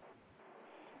again.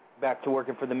 Back to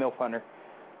working for the MILF Hunter.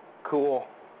 Cool.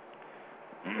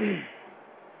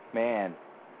 Man,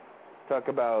 talk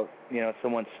about,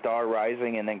 someone's star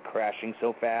rising and then crashing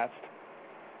so fast.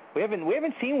 We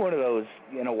haven't seen one of those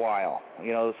in a while.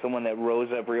 Someone that rose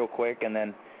up real quick and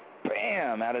then,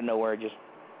 bam, out of nowhere just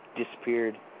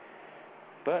disappeared.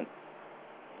 But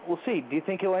we'll see. Do you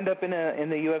think he'll end up in the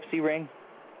UFC ring?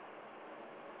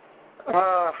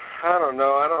 I don't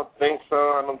know. I don't think so.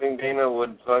 I don't think Dana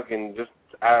would fucking just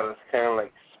out of kind of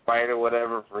like spite or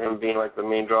whatever for him being like the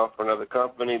main draw for another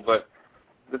company. But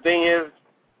the thing is,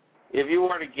 if you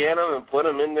were to get him and put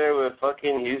him in there with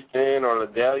fucking Houston or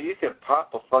Liddell, you could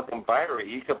pop a fucking buy rate.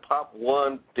 You could pop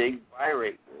one big buy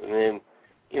rate. And then,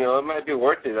 it might be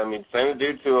worth it. I mean, send a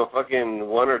dude to a fucking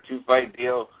 1 or 2 fight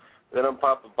deal, let him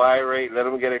pop a buy rate, let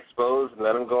him get exposed, and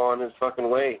let him go on his fucking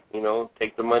way.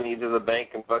 Take the money to the bank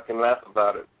and fucking laugh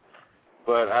about it.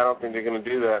 But I don't think they're going to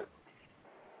do that.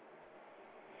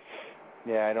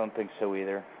 Yeah, I don't think so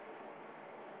either.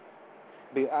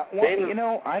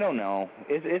 I don't know.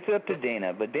 It's up to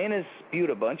Dana, but Dana's spewed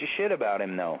a bunch of shit about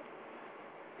him, though.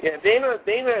 Yeah, Dana,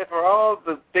 for all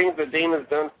the things that Dana's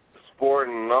done for the sport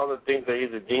and all the things that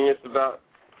he's a genius about,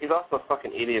 he's also a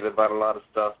fucking idiot about a lot of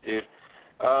stuff, dude.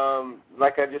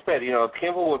 Like I just said,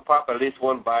 Kimball would pop at least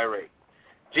one buy rate.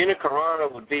 Gina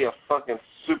Carano would be a fucking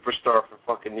superstar for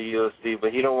fucking the UFC,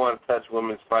 but he don't want to touch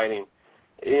women's fighting.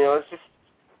 It's just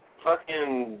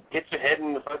fucking get your head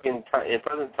in the fucking in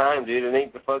present time, dude. It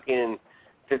ain't the fucking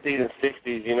 50s and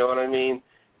 60s, you know what I mean?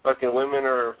 Fucking women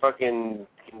are fucking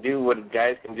can do what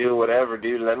guys can do, whatever,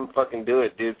 dude. Let them fucking do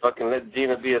it, dude. Fucking let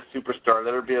Gina be a superstar.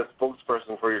 Let her be a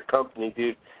spokesperson for your company,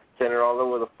 dude. Send her all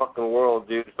over the fucking world,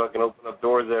 dude. Fucking open up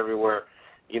doors everywhere.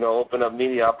 Open up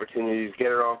media opportunities. Get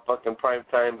her on fucking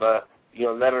primetime,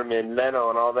 Letterman, Leno,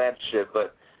 and all that shit.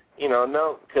 But,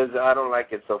 no, because I don't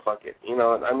like it, so fuck it.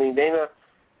 I mean, Dana,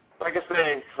 like I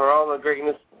say, for all the great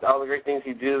things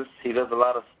he does a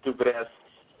lot of stupid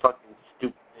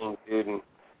things, dude, and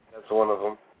that's one of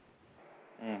them.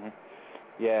 Mhm.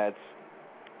 Yeah,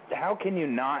 how can you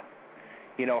not,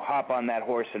 hop on that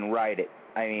horse and ride it?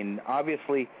 I mean,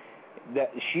 obviously,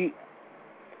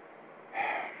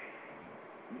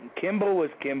 Kimbo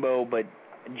was Kimbo, but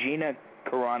Gina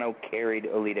Carano carried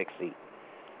Elite XC.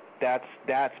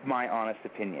 That's my honest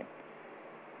opinion.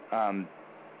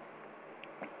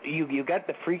 You got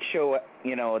the freak show,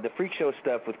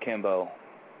 stuff with Kimbo,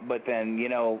 but then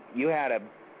you had a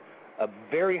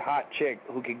very hot chick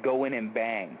who could go in and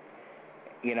bang,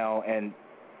 and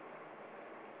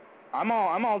I'm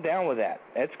all down with that.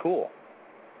 That's cool.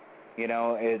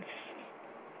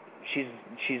 She's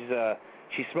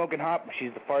smoking hot, but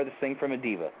she's the farthest thing from a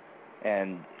diva,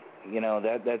 and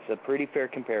that's a pretty fair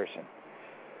comparison.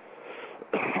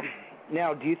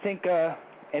 Now, do you think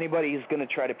anybody's going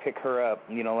to try to pick her up?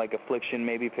 Like Affliction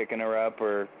maybe picking her up,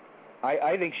 or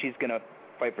I think she's going to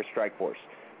fight for Strikeforce,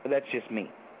 but that's just me.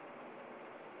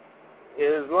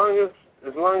 As long as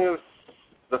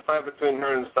the fight between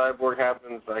her and Cyborg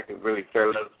happens, I could really care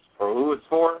less for who it's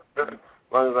for, as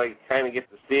long as I kind of get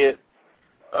to see it.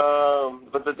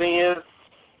 But the thing is,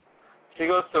 if she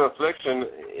goes to Affliction,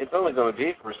 it's only going to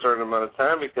be for a certain amount of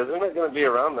time because they're not going to be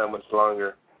around that much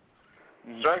longer.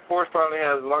 Mm-hmm. Strikeforce probably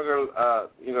has a longer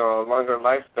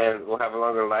lifespan. Will have a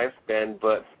longer lifespan,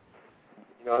 but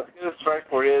as good as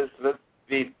Strikeforce is, let's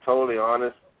be totally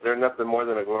honest, they're nothing more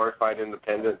than a glorified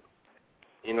independent.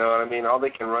 You know what I mean? All they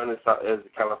can run is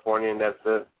California, and that's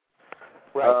it.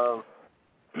 Right.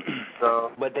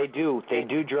 But they do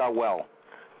draw well.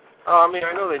 Oh, I mean,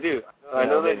 I know they do. I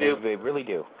know they do. They really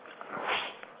do.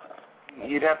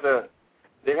 They'd have to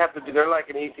do. They're like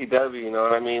an ECW, you know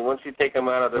what I mean? Once you take them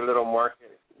out of their little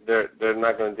market, they're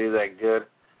not going to do that good.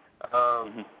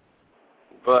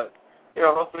 But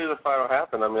hopefully the fight will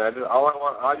happen. I mean, I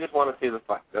just want to see the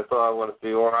fight. That's all I want to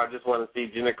see. Or I just want to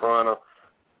see Gina Carano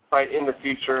fight in the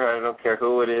future. I don't care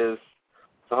who it is.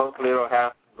 So hopefully it'll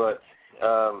happen. But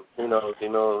who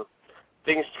knows?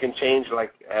 Things can change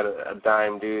like at a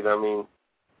dime, dude. I mean,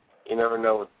 you never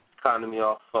know with the economy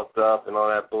all fucked up and all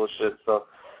that bullshit. So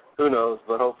who knows?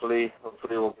 But hopefully we'll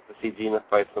get to see Gina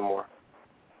fight some more.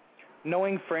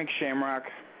 Knowing Frank Shamrock,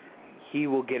 he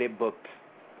will get it booked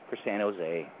for San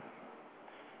Jose.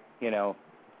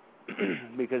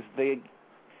 Because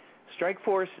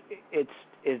Strikeforce,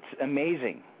 it's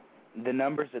amazing the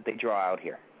numbers that they draw out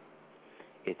here.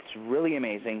 It's really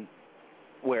amazing.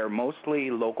 Where mostly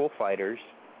local fighters,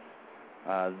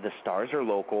 the stars are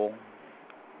local,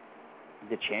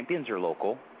 the champions are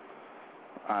local.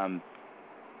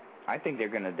 I think they're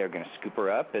gonna scoop her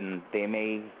up, and they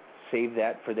may save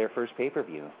that for their first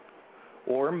pay-per-view,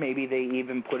 or maybe they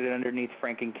even put it underneath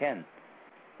Frank and Ken.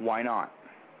 why not?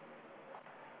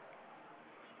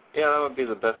 Yeah, that would be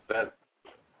the best bet.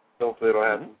 Hopefully it'll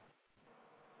happen.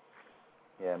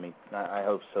 Yeah, I mean, I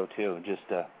hope so too, just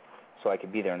so I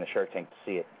could be there in the Shark Tank to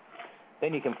see it.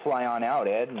 Then you can fly on out,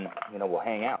 Ed, and, we'll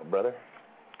hang out, brother.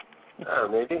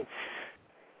 Maybe.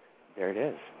 There it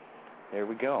is. There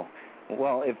we go.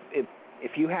 Well,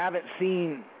 if you haven't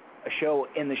seen a show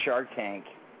in the Shark Tank,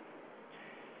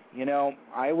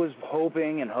 I was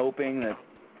hoping that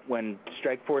when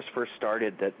Strikeforce first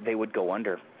started that they would go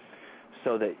under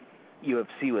so that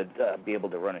UFC would be able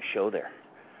to run a show there.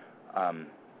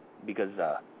 Because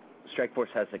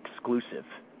Strikeforce has exclusive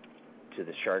to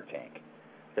the Shark Tank.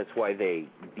 That's why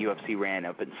UFC ran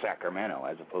up in Sacramento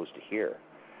as opposed to here.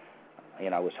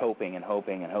 I was hoping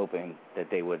that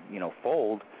they would,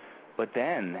 fold. But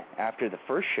then, after the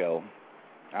first show,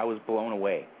 I was blown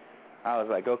away. I was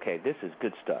like, okay, this is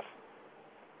good stuff.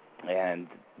 And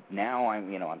now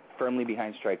I'm firmly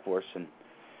behind Strikeforce, and,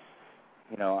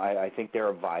 I think they're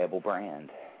a viable brand.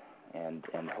 And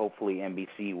hopefully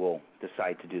NBC will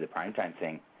decide to do the primetime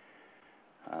thing.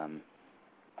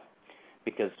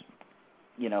 Because,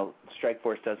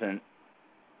 Strikeforce doesn't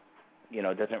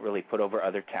really put over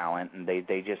other talent, and they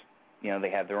just, they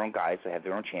have their own guys, they have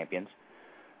their own champions.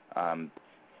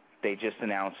 They just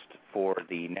announced for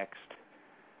the next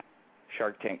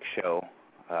Shark Tank show,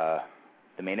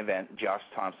 the main event, Josh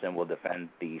Thompson will defend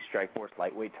the Strikeforce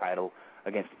lightweight title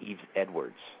against Yves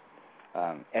Edwards.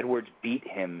 Edwards beat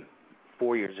him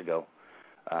 4 years ago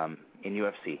in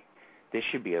UFC. This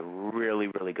should be a really,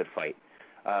 really good fight.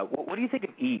 What do you think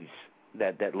of Yves,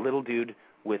 that little dude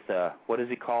with, what does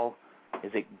he call?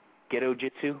 Is it Gedo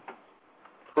Jitsu?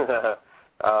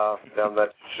 I'm not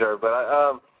sure.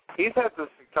 But he's had some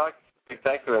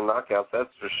spectacular knockouts, that's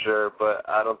for sure. But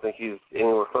I don't think he's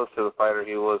anywhere close to the fighter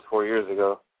he was 4 years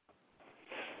ago.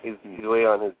 He's way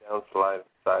on his downslide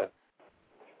side.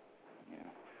 Yeah.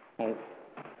 Well,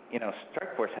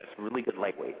 Strikeforce has really good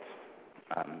lightweights.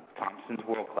 Thompson's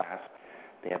world class.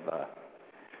 They have,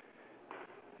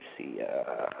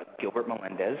 Gilbert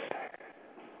Melendez,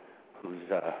 who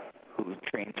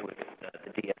trains with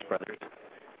the Diaz brothers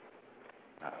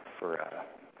for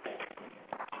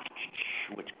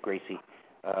Gracie.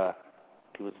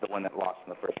 He was the one that lost in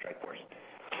the first Strikeforce.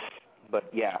 But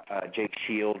yeah, Jake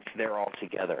Shields, they're all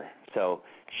together. So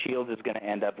Shields is going to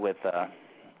end up with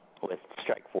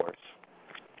Strikeforce,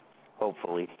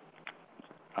 hopefully,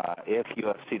 if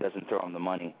UFC doesn't throw him the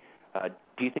money.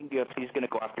 Do you think UFC is going to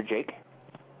go after Jake?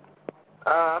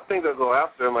 I think they'll go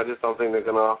after him. I just don't think they're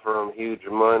going to offer him huge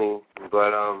money.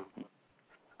 But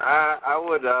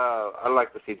I'd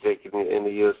like to see Jake in the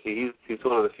UFC. He's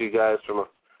one of the few guys from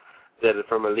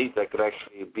Elite that could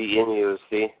actually be in the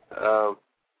UFC.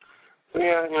 So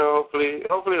yeah,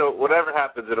 hopefully whatever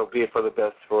happens, it'll be for the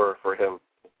best for him.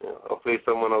 Hopefully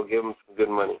someone will give him some good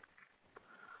money.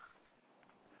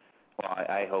 Well,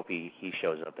 I hope he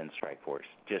shows up in Strikeforce.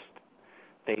 Just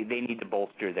they need to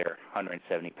bolster their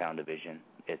 170-pound division.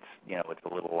 It's it's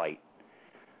a little light.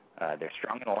 They're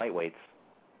strong in the lightweights.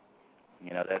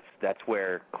 That's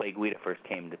where Clay Guida first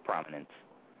came to prominence.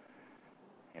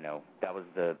 That was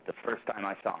the first time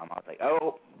I saw him. I was like,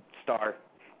 oh, star.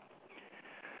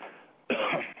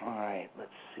 All right,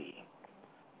 let's see.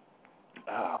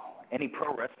 Oh, any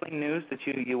pro wrestling news that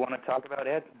you want to talk about,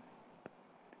 Ed?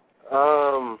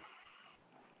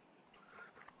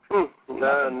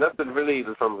 Nothing really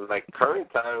from current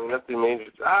time. Nothing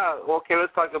major. Okay.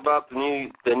 Let's talk about the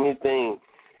new thing.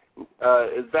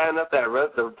 It's bad enough that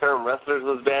the term wrestlers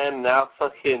was banned. Now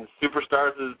fucking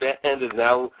superstars is banned, and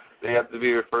now they have to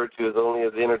be referred to as only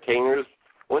as entertainers.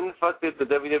 When the fuck did the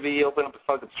WWE open up a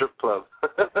fucking strip club?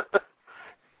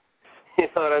 You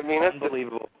know what I mean? That's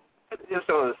unbelievable. It's just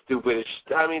some of the stupidest.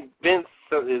 I mean, Vince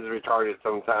is retarded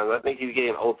sometimes. I think he's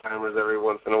getting old timers every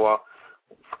once in a while.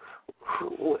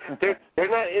 They're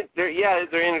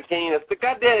entertaining us. But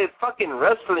goddamn, it's fucking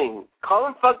wrestling. Call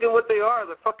them fucking what they are.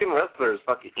 They're fucking wrestlers,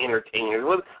 fucking entertainers.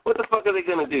 What the fuck are they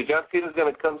gonna do? John Cena's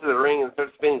gonna come to the ring and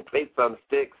start spinning plates on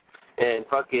sticks, and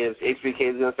fucking HBK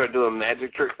is gonna start doing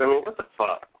magic tricks. I mean, what the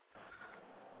fuck?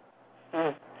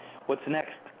 What's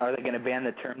next? Are they gonna ban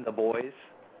the term "the boys"?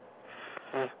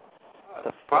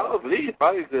 Probably.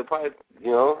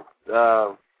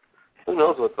 Who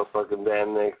knows what they'll fucking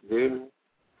ban next, dude?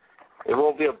 It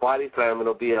won't be a body slam.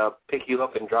 It'll be a pick you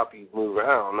up and drop you move. I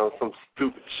don't know, some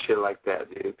stupid shit like that,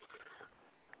 dude.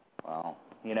 Well,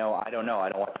 I don't know. I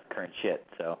don't watch the current shit,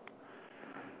 so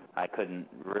I couldn't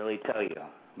really tell you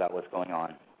about what's going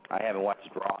on. I haven't watched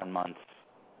Raw in months.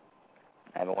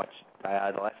 I haven't watched the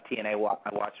last TNA I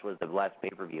watched was the last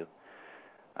pay-per-view.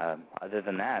 Other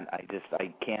than that,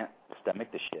 I can't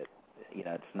stomach the shit.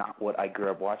 it's not what I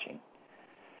grew up watching.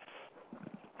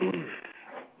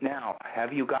 Now,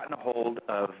 have you gotten a hold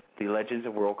of the Legends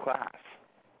of World Class?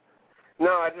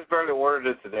 No, I just barely ordered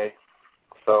it today.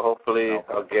 So hopefully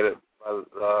I'll get it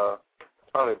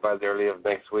probably by the early of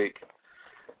next week.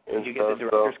 Did you get the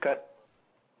director's cut?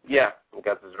 Yeah, I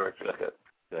got the director's cut.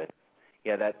 Good.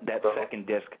 Yeah, that second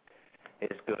disc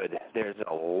is good. There's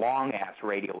a long-ass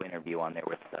radio interview on there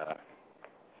with,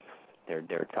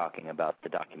 they're talking about the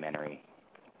documentary.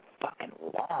 Fucking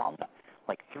long.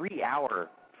 Like 3-hour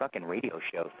fucking radio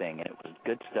show thing, and it was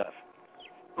good stuff.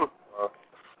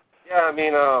 Yeah, I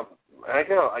mean, I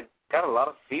got a lot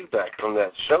of feedback from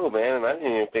that show, man, and I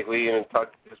didn't even think we even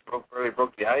really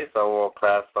broke the ice on World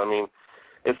Class. I mean,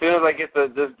 as soon as I get this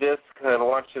disc and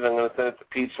watch it, I'm going to send it to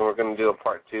Peach, and we're going to do a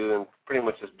part 2 and pretty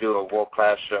much just do a World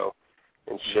Class show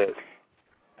and shit.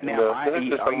 Now,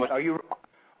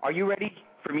 are you ready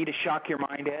for me to shock your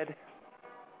mind, Ed?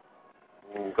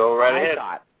 Go right ahead.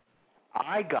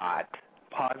 I got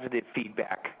positive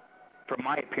feedback from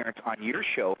my appearance on your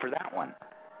show for that one.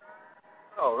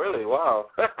 Oh, really? Wow.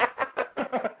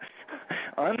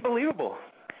 Unbelievable.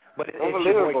 But it's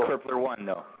your boy Kerpler 1,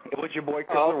 though. It was your boy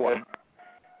Kerpler 1.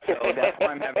 So that's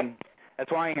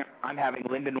why I'm having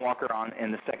Lyndon Walker on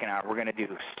in the second hour. We're going to do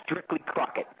Strictly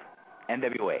Crockett,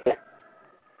 NWA.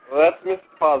 Well, that's Mr.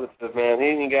 Positive, man. He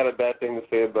ain't got a bad thing to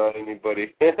say about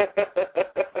anybody.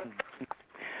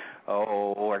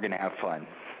 Oh, we're going to have fun.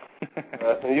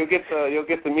 And you'll get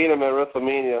to meet him at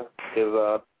WrestleMania,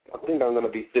 because I think I'm going to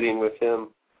be sitting with him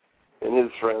and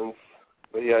his friends.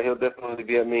 But yeah, he'll definitely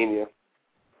be at Mania.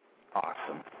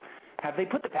 Awesome. Have they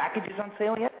put the packages on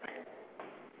sale yet?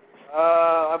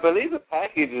 I believe the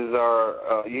packages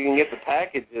are, you can get the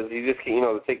packages, you just can't,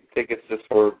 the tickets just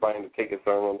for buying the tickets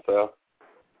aren't on sale.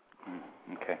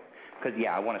 Okay. Because,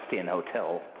 yeah, I want to stay in a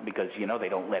hotel because, they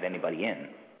don't let anybody in.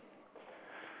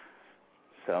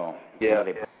 So, yeah,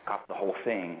 they block off the whole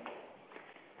thing.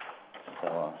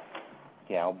 So,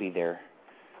 yeah, I'll be there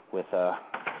with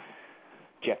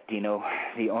Jeff Dino,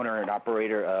 the owner and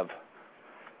operator of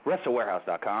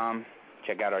WrestleWarehouse.com.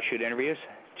 Check out our shoot interviews.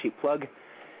 Cheap plug.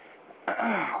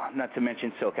 Not to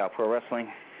mention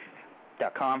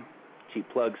SoCalProWrestling.com. Cheap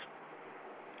plugs.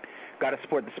 Got to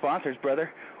support the sponsors, brother,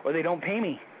 or they don't pay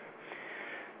me.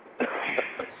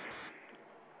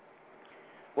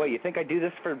 What, you think I do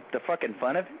this for the fucking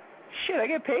fun of it? Shit, I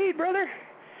get paid, brother.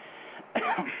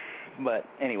 But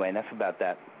anyway, enough about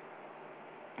that.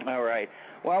 All right.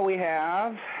 Well, we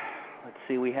have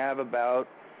about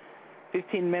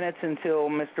 15 minutes until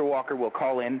Mr. Walker will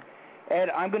call in. Ed,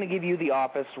 I'm going to give you the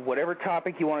office. Whatever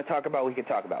topic you want to talk about, we can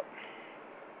talk about.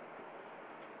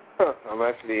 I'm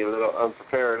actually a little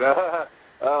unprepared. It's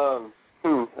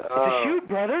a shoot,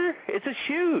 brother. It's a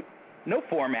shoot. No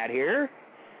format here.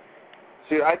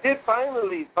 Shoot, I did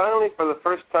finally, for the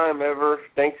first time ever,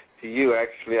 thanks to you,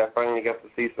 actually, I finally got to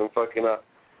see some fucking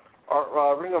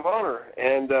Ring of Honor.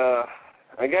 And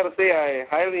I got to say, I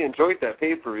highly enjoyed that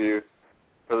pay-per-view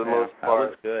for the most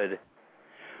part. That was good.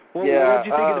 Well, what did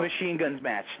you think of the Machine Guns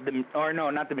match? No,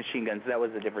 not the Machine Guns. That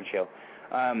was a different show.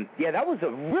 Yeah, that was a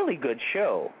really good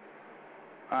show.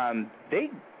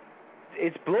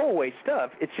 It's blow-away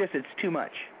stuff. It's just it's too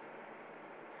much.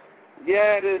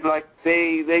 Yeah, it is. Like,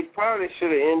 they probably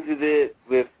should have ended it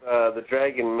with the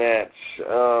Dragon match.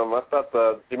 I thought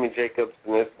the Jimmy Jacobs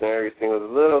and this and everything was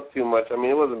a little too much. I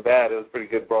mean, it wasn't bad. It was a pretty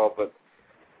good brawl, but,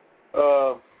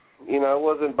 it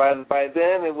wasn't, by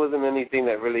then, it wasn't anything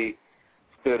that really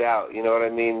stood out, you know what I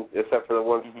mean, except for the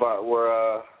one spot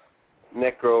where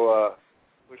Necro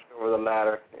pushed over the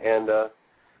ladder. And that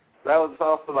was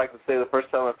also, like to say, the first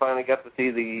time I finally got to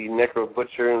see the Necro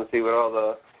Butcher and see what all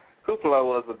the hoopla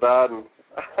was about. And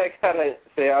I gotta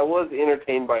say, I was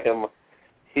entertained by him.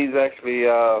 He's actually,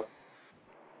 I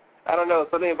don't know,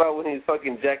 something about when he's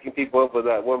fucking jacking people up with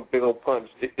that one big old punch,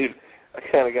 dude. I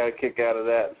kind of got a kick out of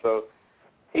that. So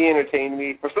he entertained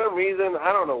me. For some reason,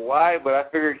 I don't know why, but I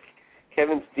figured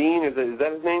Kevin Steen, is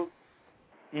that his name?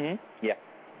 Mm-hmm. Yeah.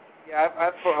 Yeah,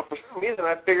 for some reason,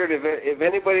 I figured if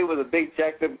anybody was a big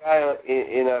jacked up guy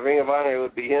in Ring of Honor, it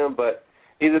would be him. But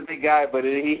he's a big guy, but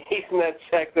he's not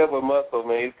jacked up with muscle,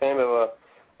 man. He's kind of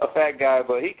a fat guy,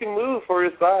 but he can move for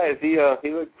his size. He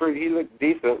looked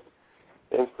decent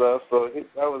and stuff. So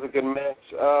that was a good match.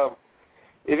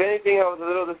 If anything, I was a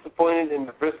little disappointed in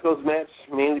the Briscoes match,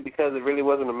 mainly because it really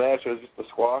wasn't a match; it was just a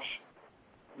squash.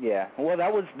 Yeah, well,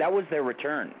 that was their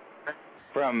return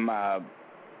from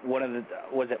one of the,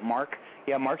 was it Mark?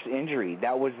 Yeah, Mark's injury.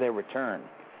 That was their return.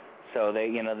 So they,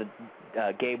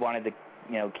 Gabe wanted to,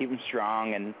 keep him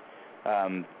strong, and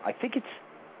I think is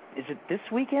it this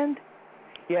weekend?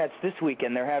 Yeah, it's this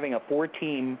weekend. They're having a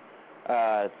 4-team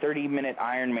 30-minute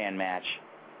Iron Man match,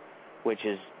 which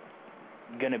is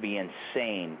going to be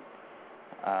insane.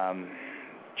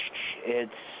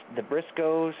 It's the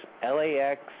Briscoes,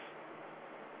 LAX,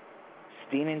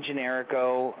 Steen and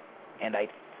Generico, and I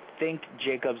think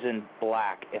Jacobs and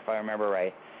Black, if I remember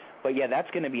right. But yeah,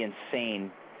 that's going to be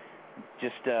insane.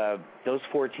 Just those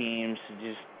 4 teams,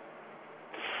 just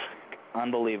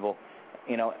unbelievable.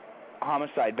 You know,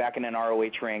 Homicide back in an ROH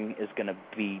ring is going to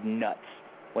be nuts.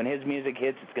 When his music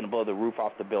hits, it's going to blow the roof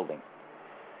off the building.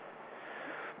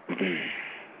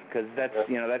 Because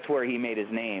that's where he made his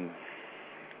name.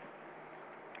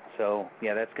 So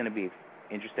yeah, that's going to be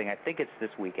interesting. I think it's this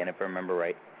weekend, if I remember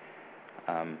right.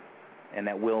 And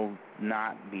that will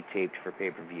not be taped for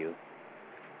pay-per-view.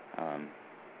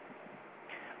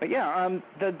 But yeah,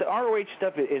 the ROH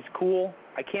stuff is cool.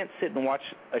 I can't sit and watch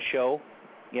a show.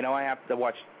 You know, I have to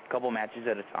watch a couple matches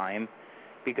at a time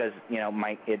because, you know,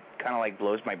 it kind of like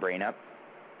blows my brain up.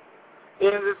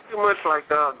 Yeah, it's too much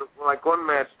like one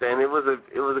match. Then it was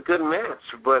a good match,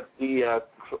 but the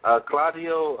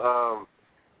Claudio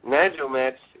Nigel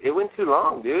match, it went too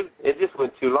long, dude. It just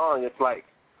went too long. It's like,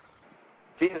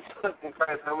 Jesus fucking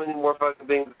Christ, how many more fucking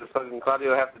things does fucking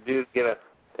Claudio have to do to get a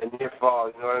near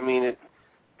fall? You know what I mean? It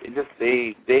just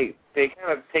they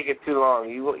kind of take it too long.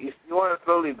 You want to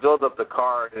slowly build up the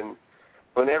card, and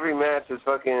when every match is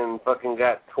fucking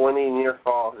got 20 near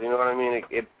falls, you know what I mean?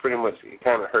 It pretty much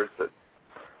kind of hurts it.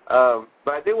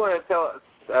 But I did want to tell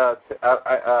a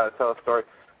story.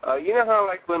 You know how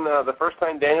like when the first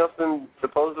time Danielson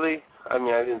supposedly, I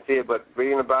mean I didn't see it, but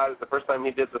reading about it, the first time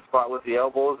he did the spot with the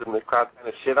elbows and the crowd kind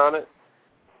of shit on it.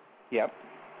 Yep.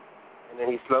 And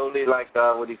then he slowly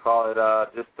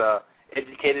just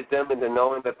educated them into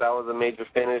knowing that was a major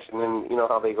finish, and then you know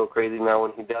how they go crazy now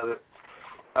when he does it.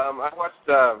 I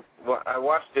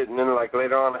watched it, and then like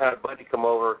later on I had a buddy come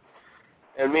over,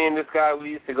 and me and this guy, we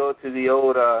used to go to the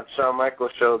old Shawn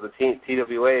Michaels show, the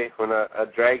TWA, when a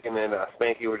Dragon and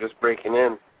Spanky were just breaking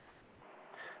in.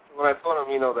 When I told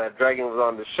him, you know, that Dragon was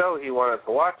on the show, he wanted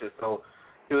to watch it, so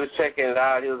he was checking it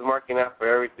out. He was marking out for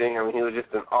everything. I mean, he was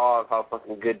just in awe of how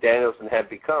fucking good Danielson had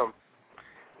become.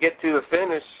 Get to the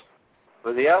finish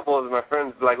with the elbows, and my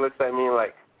friend like looks at me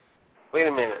like, wait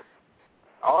a minute,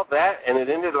 all that, and it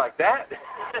ended like that?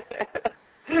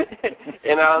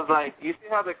 And I was like, you see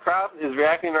how the crowd is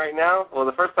reacting right now? Well,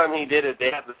 the first time he did it,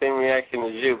 they had the same reaction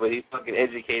as you, but he fucking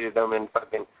educated them and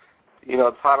fucking, you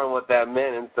know, taught them what that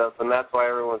meant and stuff, and that's why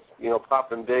everyone's, you know,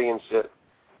 popping big and shit.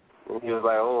 And he was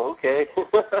like, oh, okay.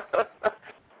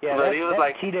 Yeah, but he was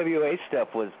like, TWA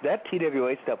stuff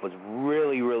was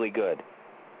really, really good.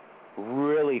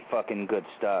 Really fucking good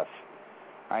stuff.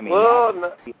 I mean, well,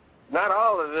 not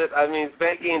all of it. I mean,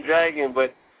 Spanky and Dragon,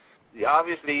 but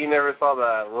obviously you never saw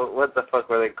the, what the fuck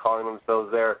were they calling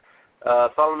themselves there?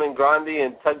 Solomon Grundy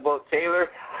and Tugboat Taylor.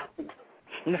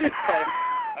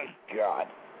 God.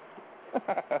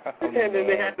 And then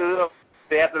they had the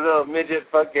little midget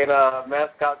fucking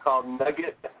mascot called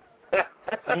Nugget.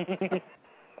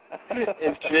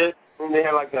 And shit. And they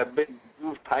had like a big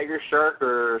tiger shark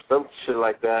or some shit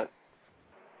like that.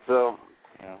 So,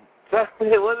 yeah.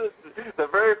 It wasn't the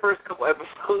very first couple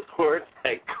episodes were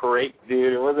like great,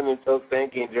 dude. It wasn't until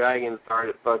Spanky and Dragon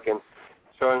started fucking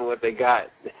showing what they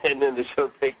got, and then the show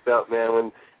picked up,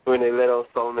 man. When they let old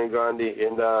Solomon Grundy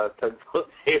and Tugboat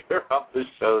Taylor off the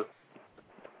show.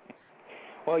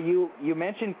 Well, you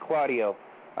mentioned Claudio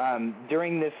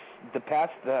during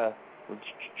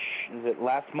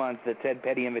last month, the Ted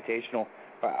Petty Invitational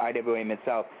by IWA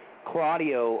Mid-South.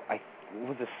 Claudio,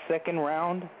 was a second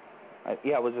round.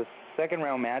 It was a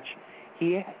second-round match.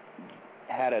 He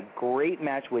had a great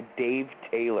match with Dave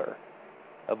Taylor,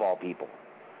 of all people.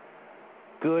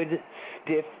 Good,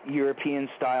 stiff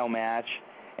European-style match.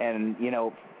 And, you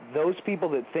know, those people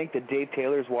that think that Dave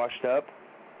Taylor's washed up,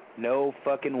 no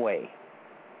fucking way.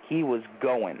 He was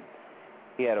going.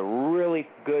 He had a really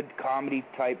good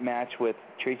comedy-type match with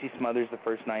Tracy Smothers the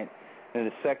first night. And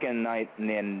the second night, and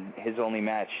then his only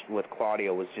match with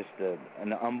Claudio was just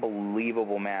an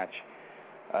unbelievable match.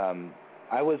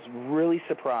 I was really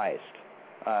surprised.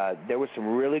 There was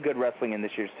some really good wrestling in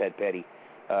this year's Ted Petty.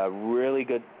 Really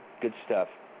good stuff.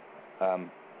 I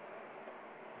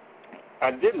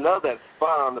did love that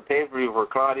spot on the pay-per-view where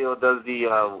Claudio does the,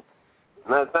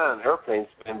 not an airplane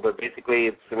spin, but basically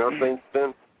it's an airplane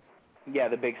spin. Yeah,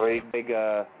 the big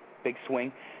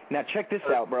swing. Now check this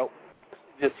out, bro.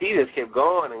 He just kept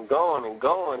going and going and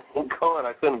going and going.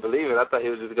 I couldn't believe it. I thought he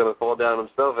was just going to fall down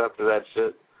himself after that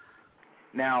shit.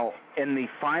 Now, in the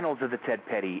finals of the Ted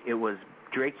Petty, it was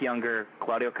Drake Younger,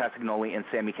 Claudio Castagnoli, and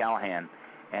Sami Callihan.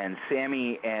 And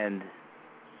Sammy and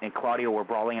Claudio were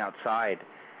brawling outside.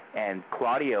 and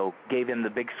Claudio gave him the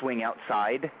big swing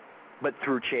outside, but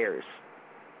through chairs.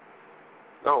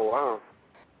 Oh, wow.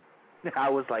 I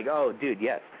was like, oh, dude,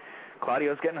 yes.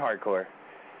 Claudio's getting hardcore.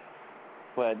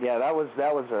 But, yeah, that was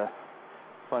a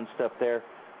fun stuff there.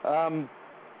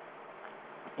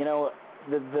 You know,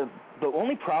 the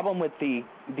only problem with the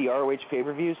ROH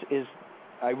pay-per-views is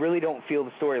I really don't feel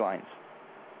the storylines.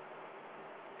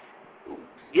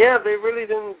 Yeah, they really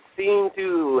didn't seem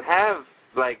to have,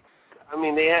 like, I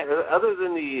mean, they had, other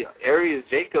than the Arias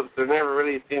Jacobs, there never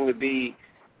really seemed to be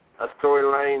a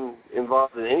storyline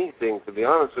involved in anything, to be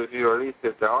honest with you, or at least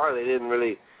if there are, they didn't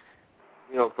really,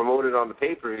 you know, promote it on the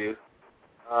pay-per-view.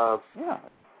 Yeah.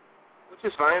 Which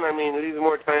is fine. I mean, it needs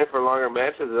more time for longer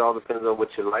matches. It all depends on what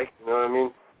you like, you know what I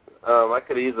mean? I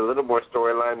could have used a little more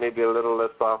storyline, maybe a little less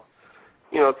off,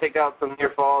 you know, take out some near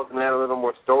falls and add a little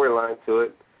more storyline to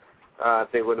it. I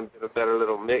think it would have been a better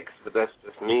little mix, but that's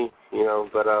just me, you know.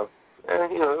 But,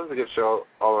 you know, it was a good show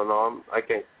all in all. I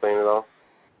can't complain at all.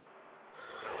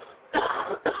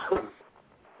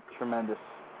 Tremendous.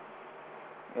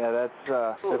 Yeah, that's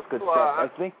good Well, stuff. I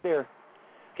think they're...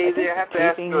 KZ, I have to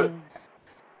ask you.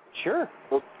 Sure.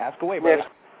 Ask away, brother.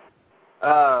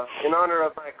 Yeah. In honor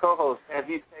of my co-host, have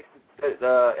you texted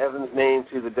Evan's name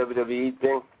to the WWE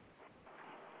thing?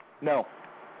 No.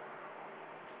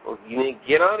 Well, you need to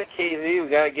get on it, KZ. We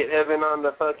got to get Evan on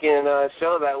the fucking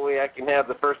show. That way I can have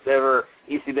the first ever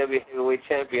ECW heavyweight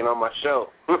champion on my show.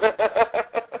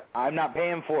 I'm not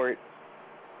paying for it.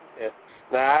 Yeah.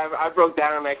 Nah, I broke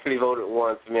down and actually voted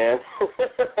once, man.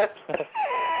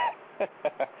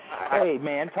 Hey,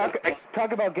 man,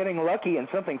 talk about getting lucky and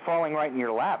something falling right in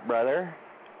your lap, brother.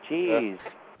 Jeez.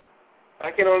 I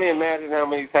can only imagine how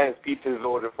many times Pete has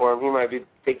voted for him. He might be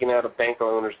taking out a bank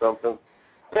loan or something.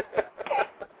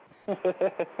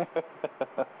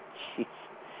 Jeez.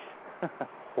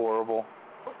 Horrible.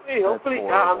 Hopefully,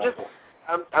 horrible.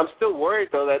 I'm still worried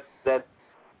though that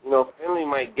you know, Finley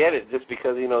might get it just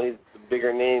because, you know, he's a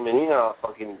bigger name and you know how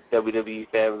fucking WWE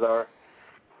fans are.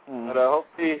 But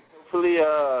hopefully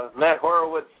Matt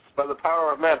Horowitz, by the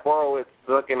power of Matt Horowitz,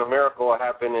 fucking a miracle will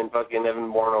happen and fucking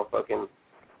Evan Bourne will fucking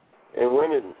and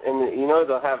win it. And you know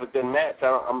they'll have a good match.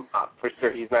 I'm for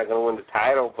sure he's not going to win the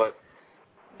title, but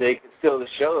they can steal the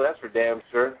show. That's for damn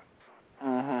sure.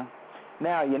 Mhm.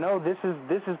 Now you know this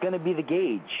is going to be the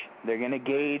gauge. They're going to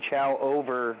gauge how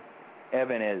over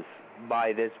Evan is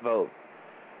by this vote.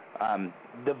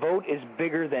 The vote is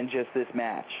bigger than just this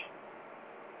match.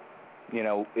 You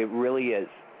know, it really is.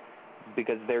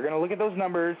 Because they're going to look at those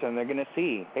numbers and they're going to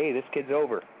see, hey, this kid's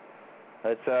over.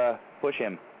 Let's push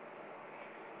him.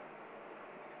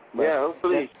 But yeah,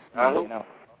 hopefully. I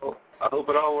hope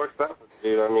it all works out,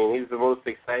 dude. I mean, he's the most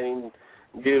exciting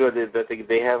dude that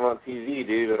they have on TV,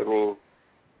 dude. I mean,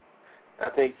 I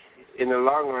think in the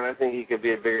long run, I think he could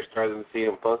be a bigger star than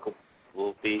CM Punk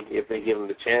will be if they give him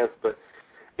the chance. But,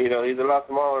 you know, he's a lot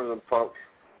smaller than Punk.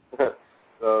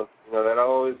 So, you know, that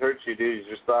always hurts you, dude, is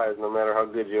your size, no matter how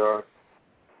good you are.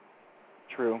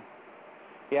 True.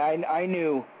 Yeah, I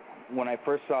knew when I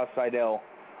first saw Seidel,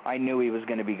 I knew he was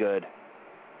going to be good.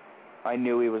 I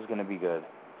knew he was going to be good.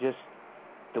 Just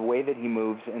the way that he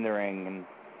moves in the ring, and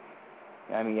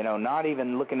I mean, you know, not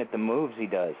even looking at the moves he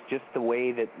does, just the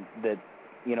way that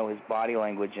you know, his body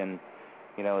language and,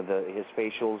 you know, his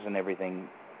facials and everything,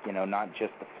 you know, not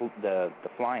just the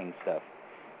flying stuff.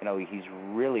 You know, he's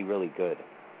really, really good.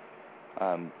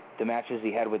 The matches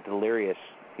he had with Delirious,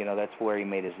 you know, that's where he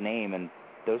made his name, and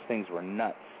those things were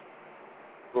nuts.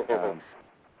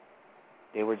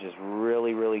 They were just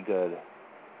really, really good.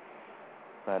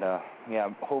 But, yeah,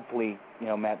 hopefully, you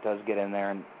know, Matt does get in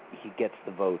there and he gets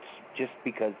the votes, just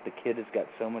because the kid has got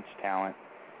so much talent,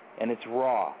 and it's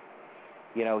raw.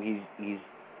 You know, he's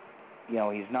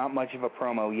not much of a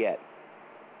promo yet.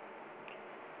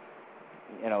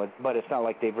 You know, but it's not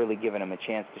like they've really given him a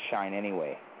chance to shine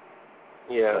anyway.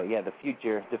 Yeah. But yeah, the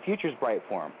future's bright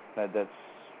for him. That's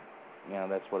you know,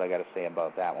 that's what I got to say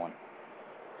about that one.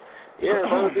 Yeah, as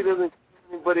long as he doesn't get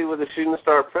anybody with a shooting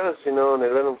star press, you know, and they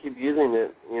let him keep using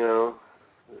it, you know,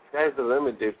 the sky's the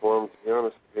limit, dude, for him, to be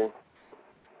honest with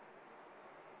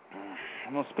you.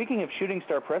 Well, speaking of shooting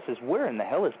star presses, where in the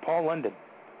hell is Paul London?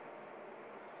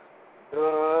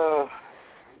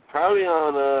 Probably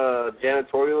on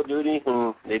janitorial duty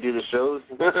when they do the shows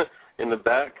in the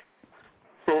back.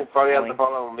 Probably have to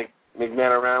follow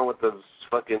McMahon around with the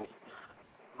fucking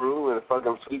broom and a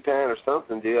fucking sweet pan or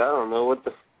something, dude. I don't know what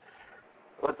the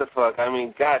fuck. I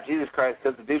mean, God, Jesus Christ,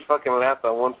 because the dude fucking laughed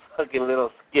on one fucking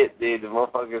little skit, dude. The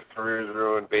motherfucker's career is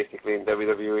ruined basically in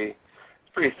WWE.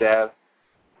 It's pretty sad.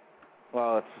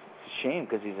 Well, it's a shame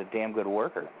because he's a damn good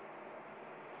worker.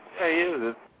 Yeah, he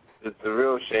is. it's a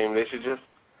real shame. They should just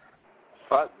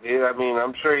fuck, dude. I mean,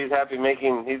 I'm sure he's happy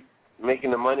making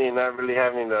the money and not really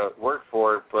having to work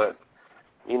for it. But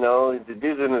you know, the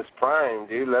dude's in his prime,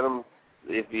 dude. Let him,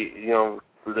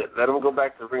 let him go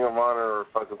back to Ring of Honor or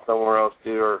fucking somewhere else,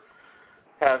 dude, or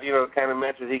have kind of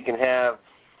matches he can have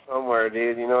somewhere,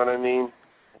 dude. You know what I mean?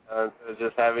 Instead of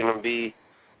just having him be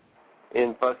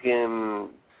in fucking,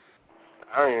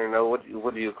 I don't even know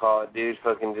what do you call it, dude?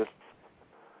 Fucking just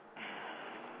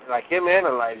like him and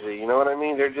Elijah. You know what I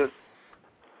mean? They're just.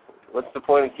 What's the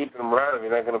point of keeping them around if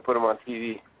you're not going to put them on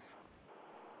TV?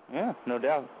 Yeah, no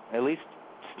doubt. At least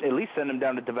send them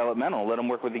down to developmental. Let them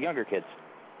work with the younger kids.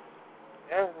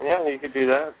 Yeah, you could do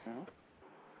that.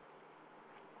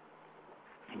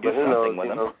 Do something with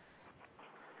them.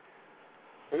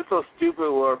 It's so stupid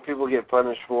what people get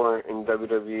punished for in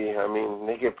WWE. I mean,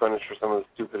 they get punished for some of the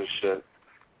stupidest shit.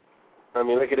 I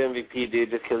mean, look at MVP, dude,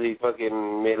 just because he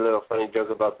fucking made a little funny joke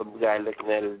about some guy looking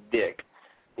at his dick.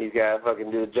 He's got to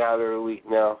fucking do a job every week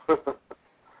now.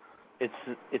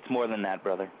 It's more than that,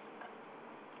 brother.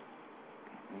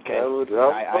 Okay.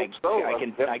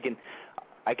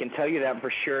 I can tell you that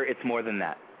for sure. It's more than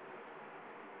that.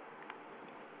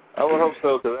 I would hope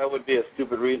so, because that would be a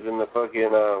stupid reason to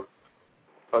fucking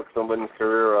fuck somebody's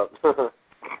career up.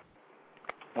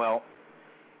 Well,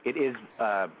 it is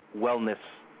wellness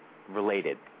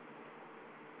related.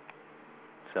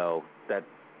 So that.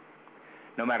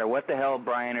 No matter what the hell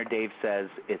Brian or Dave says,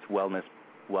 it's wellness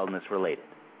related.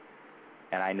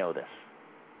 And I know this.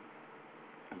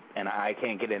 And I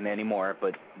can't get in any more,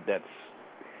 but that's...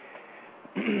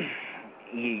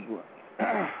 he's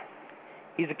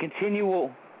a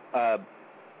continual,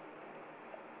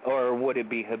 or would it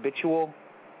be habitual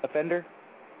offender?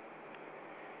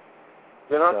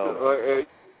 Well,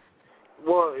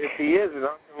 if he is, then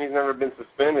how come he's never been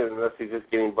suspended unless he's just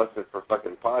getting busted for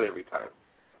fucking pot every time?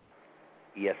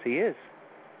 Yes, he is.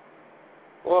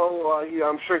 Well,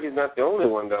 I'm sure he's not the only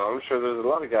one, though. I'm sure there's a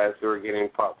lot of guys who are getting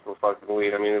popped for fucking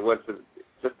weed. I mean, it's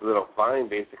just a little fine,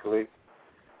 basically.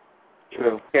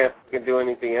 True. Can't do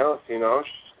anything else, you know.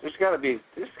 There's got to be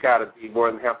more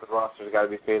than half the roster's got to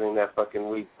be failing that fucking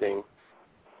weed thing.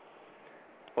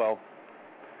 Well,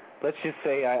 let's just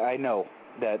say I know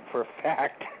that for a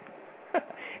fact.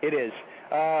 It is.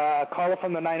 Caller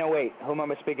from the 908. Whom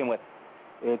am I speaking with?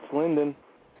 It's Lyndon.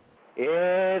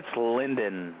 It's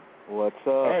Lyndon. What's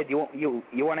up? Hey, you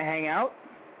want to hang out?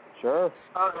 Sure.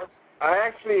 I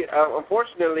actually,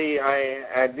 unfortunately,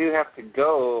 I do have to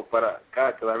go, but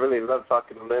God, because I really love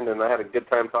talking to Lyndon. I had a good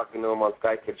time talking to him on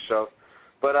Sky Kids show.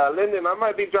 But Lyndon, I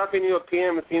might be dropping you a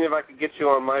PM and seeing if I could get you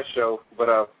on my show. But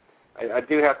I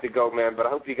do have to go, man. But I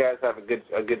hope you guys have a good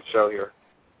show here.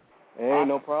 Hey,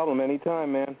 no problem.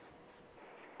 Anytime, man.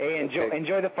 Hey,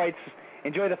 enjoy the fights.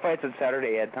 Enjoy the fights on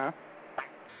Saturday, Ed, huh?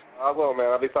 I will, man.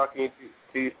 I'll be talking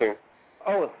to you soon.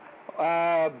 Oh,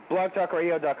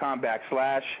 blogtalkradio.com /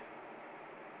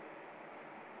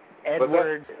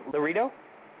 Edward Laredo.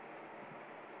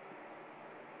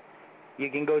 You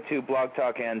can go to Blog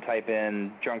Talk and type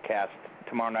in Drunkcast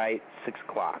tomorrow night, 6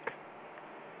 o'clock.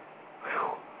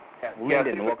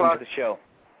 Lyndon, welcome to the show.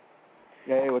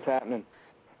 Hey, what's happening?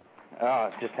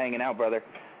 Just hanging out, brother.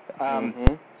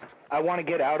 I want to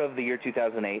get out of the year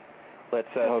 2008. Let's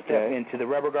step into the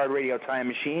Rubber Guard Radio time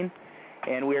machine,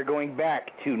 and we are going back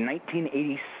to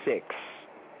 1986.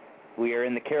 We are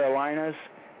in the Carolinas,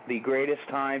 the greatest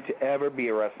time to ever be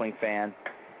a wrestling fan.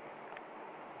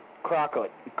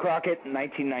 Crockett,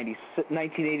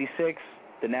 1986,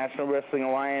 the National Wrestling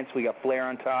Alliance. We got Flair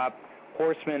on top,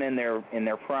 Horsemen in their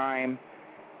prime.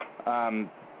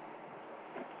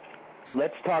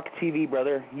 Let's talk TV,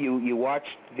 brother. You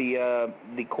watched the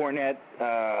Cornette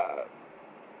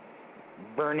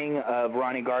burning of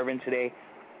Ronnie Garvin today.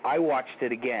 I watched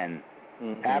it again.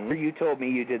 After you told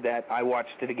me you did that, I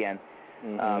watched it again.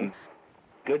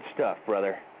 Good stuff,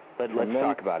 brother. Let's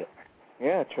talk about it.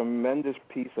 Yeah, tremendous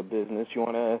piece of business.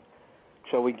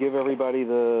 Shall we give everybody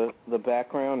the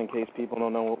background in case people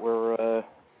don't know what we're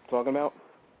talking about?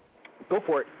 Go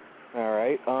for it. All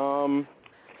right.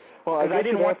 Well, I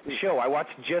didn't watch the show. I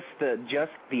watched just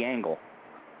the angle.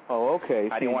 Oh, okay.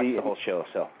 I didn't watch the whole show.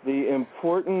 So the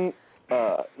important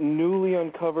newly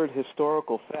uncovered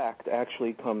historical fact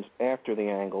actually comes after the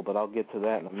angle, but I'll get to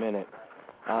that in a minute.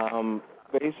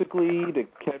 Basically, to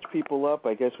catch people up,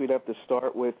 I guess we'd have to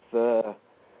start with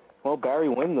Barry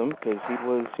Windham, because he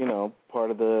was,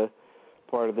 part of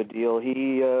the deal.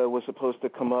 He was supposed to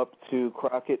come up to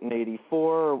Crockett in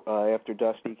 '84 after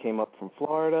Dusty came up from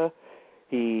Florida.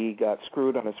 He got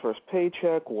screwed on his first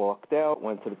paycheck, walked out,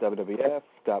 went to the WWF,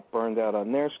 got burned out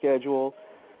on their schedule,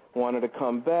 wanted to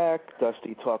come back.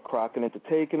 Dusty talked Crockett into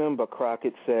taking him, but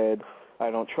Crockett said, I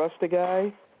don't trust the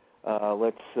guy.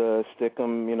 Let's stick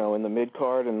him, in the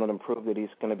mid-card and let him prove that he's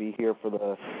going to be here for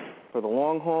the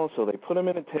long haul. So they put him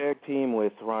in a tag team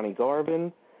with Ronnie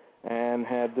Garvin and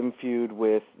had them feud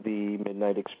with the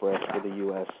Midnight Express for the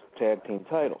U.S. tag team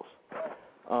titles.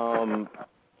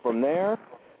 From there,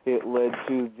 it led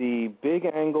to the big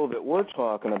angle that we're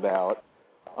talking about,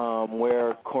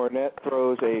 where Cornette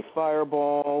throws a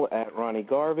fireball at Ronnie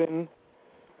Garvin,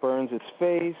 burns his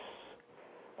face,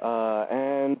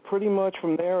 and pretty much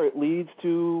from there it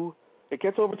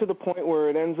gets over to the point where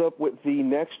it ends up with the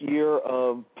next year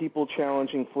of people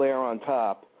challenging Flair on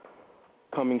top,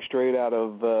 coming straight out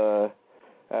of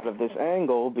this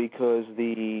angle, because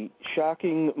the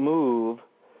shocking move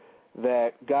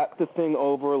that got the thing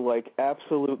over like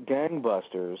absolute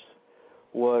gangbusters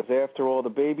was after all the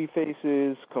baby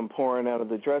faces come pouring out of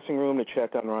the dressing room to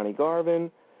check on Ronnie Garvin.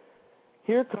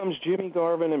 Here comes Jimmy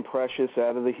Garvin and Precious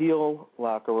out of the heel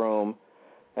locker room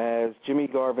as Jimmy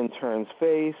Garvin turns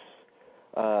face,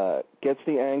 gets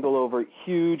the angle over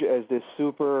huge as this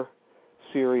super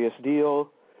serious deal,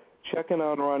 checking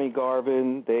on Ronnie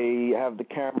Garvin. They have the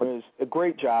cameras, a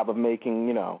great job of making,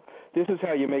 this is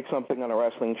how you make something on a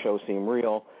wrestling show seem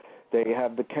real. They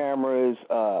have the cameras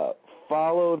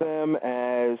follow them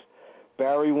as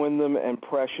Barry Windham and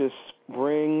Precious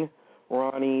bring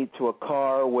Ronnie to a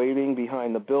car waiting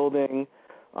behind the building.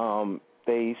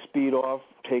 They speed off,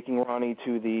 taking Ronnie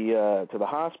to the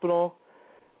hospital,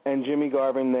 and Jimmy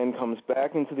Garvin then comes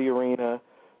back into the arena,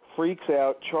 freaks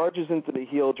out, charges into the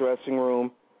heel dressing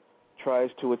room, tries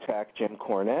to attack Jim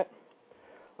Cornette.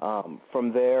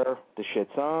 From there, the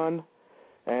shit's on,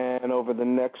 and over the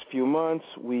next few months,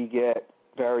 we get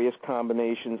various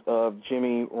combinations of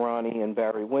Jimmy, Ronnie, and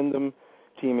Barry Windham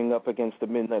teaming up against the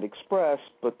Midnight Express,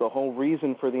 but the whole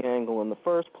reason for the angle in the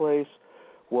first place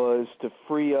was to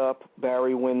free up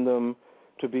Barry Windham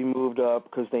to be moved up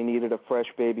because they needed a fresh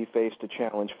baby face to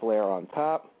challenge Flair on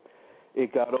top.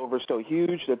 It got over so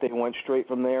huge that they went straight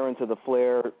from there into the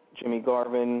Flair-Jimmy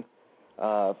Garvin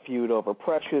feud over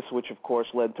Precious, which of course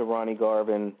led to Ronnie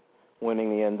Garvin winning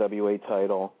the NWA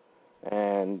title,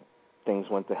 and things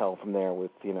went to hell from there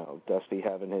with, Dusty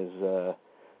having his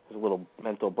little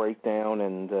mental breakdown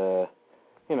and, the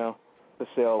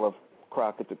sale of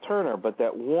Crockett to Turner. But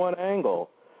that one angle,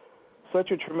 such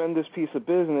a tremendous piece of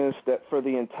business that for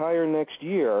the entire next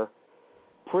year,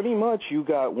 pretty much you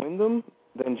got Windham,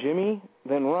 then Jimmy,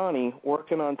 then Ronnie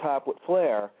working on top with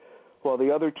Flair, while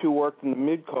the other two worked in the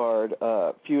mid-card,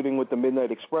 feuding with the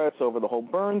Midnight Express over the whole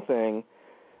Burn thing.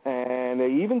 And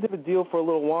they even did a deal for a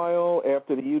little while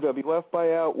after the UWF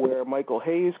buyout where Michael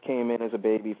Hayes came in as a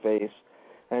babyface,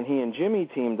 and he and Jimmy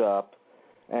teamed up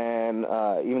and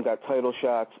even got title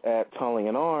shots at Tully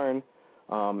and Arn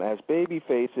as baby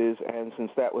faces. And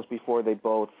since that was before they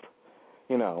both,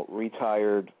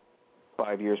 retired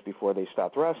 5 years before they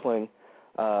stopped wrestling,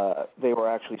 they were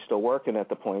actually still working at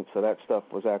the point, so that stuff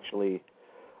was actually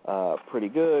pretty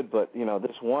good. But,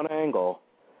 this one angle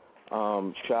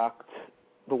shocked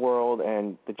the world,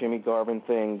 and the Jimmy Garvin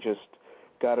thing just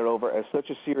got it over as such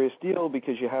a serious deal,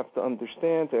 because you have to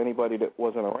understand, to anybody that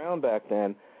wasn't around back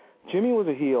then, Jimmy was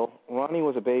a heel, Ronnie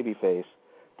was a babyface.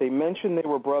 They mentioned they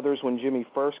were brothers when Jimmy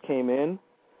first came in,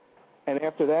 and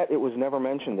after that it was never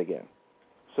mentioned again.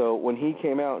 So when he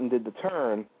came out and did the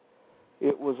turn,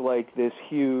 it was like this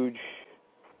huge,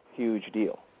 huge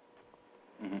deal.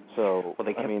 Mm-hmm. So, well,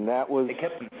 they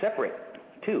kept them separate,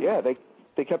 too. Yeah, they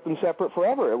kept them separate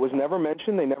forever. It was never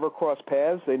mentioned. They never crossed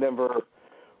paths. They never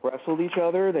wrestled each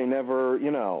other. They never,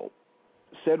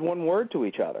 said one word to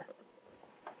each other.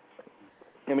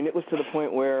 I mean, it was to the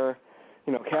point where,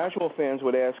 casual fans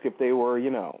would ask if they were,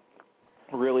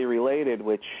 really related,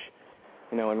 which,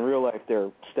 in real life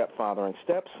they're stepfather and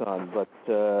stepson. But,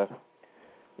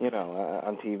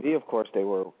 on TV, of course, they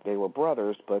were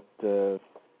brothers. But,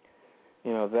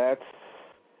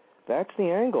 that's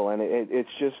the angle, and it's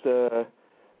just a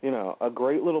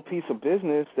great little piece of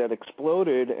business that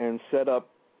exploded and set up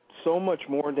so much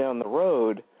more down the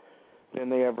road than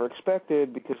they ever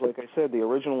expected, because, like I said, the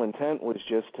original intent was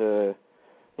just to,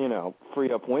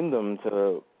 free up Windham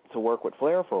to work with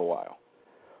Flair for a while.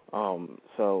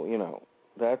 So,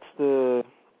 that's the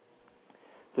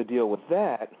deal with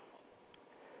that.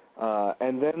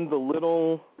 And then the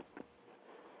little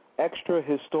extra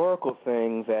historical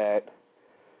thing that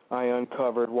I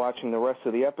uncovered watching the rest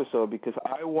of the episode, because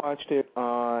I watched it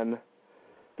on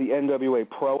the NWA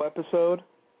Pro episode,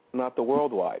 not the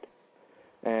Worldwide.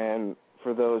 And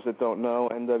for those that don't know,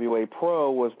 NWA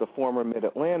Pro was the former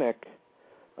Mid-Atlantic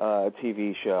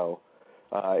TV show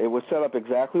It was set up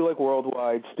exactly like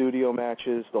Worldwide, studio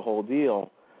matches, the whole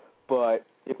deal, but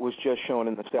it was just shown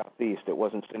in the Southeast. It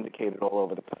wasn't syndicated all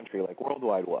over the country like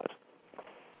Worldwide was.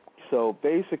 So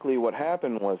basically what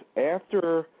happened was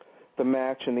after the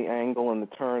match and the angle and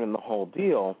the turn and the whole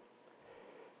deal,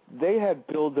 they had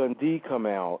Bill Dundee come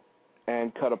out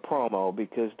and cut a promo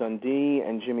because Dundee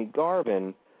and Jimmy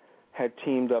Garvin had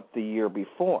teamed up the year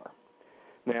before.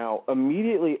 Now,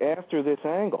 immediately after this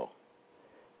angle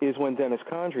is when Dennis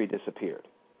Condrey disappeared,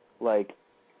 like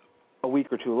a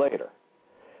week or two later.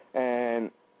 And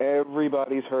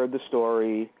everybody's heard the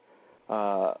story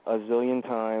a zillion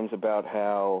times about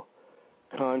how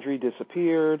Condrey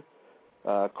disappeared.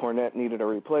 Cornette needed a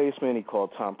replacement. He called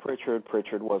Tom Pritchard.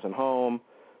 Pritchard wasn't home.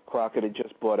 Crockett had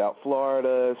just bought out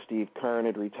Florida. Steve Keirn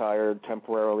had retired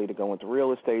temporarily to go into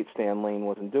real estate. Stan Lane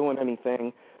wasn't doing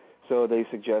anything. So they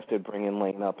suggested bringing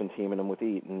Lane up and teaming him with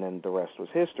Eaton, and the rest was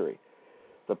history.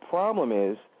 The problem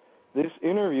is this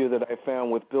interview that I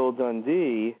found with Bill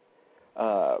Dundee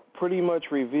pretty much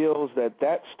reveals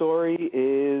that story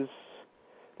is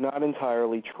not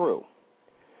entirely true,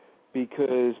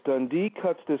 because Dundee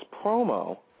cuts this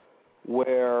promo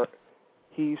where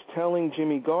he's telling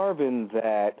Jimmy Garvin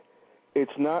that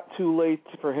it's not too late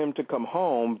for him to come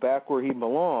home back where he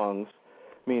belongs,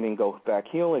 meaning go back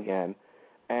heel again,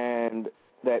 and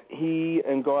that he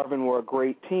and Garvin were a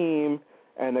great team,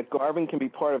 and that Garvin can be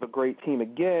part of a great team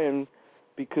again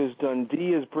because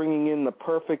Dundee is bringing in the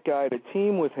perfect guy to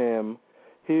team with him,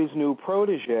 his new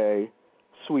protege,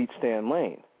 Sweet Stan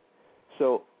Lane.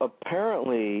 So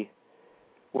apparently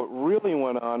what really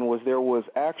went on was there was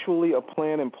actually a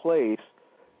plan in place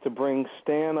to bring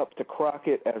Stan up to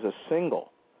Crockett as a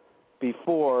single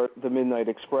before the Midnight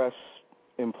Express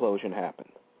implosion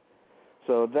happened.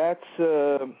 So that's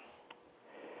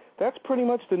pretty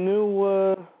much the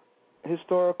new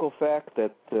historical fact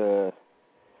that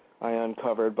I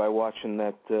uncovered by watching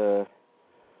that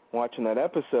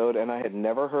episode, and I had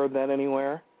never heard that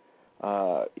anywhere.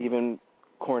 Even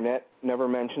Cornette never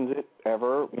mentions it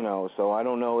ever, so I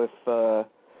don't know if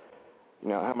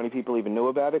how many people even knew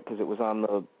about it because it was on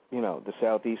the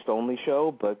Southeast only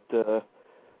show, but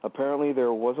apparently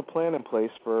there was a plan in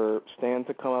place for Stan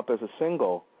to come up as a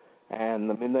single, and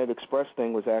the Midnight Express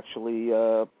thing was actually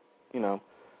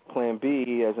plan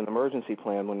B as an emergency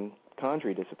plan when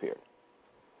Condrey disappeared.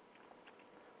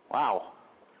 Wow.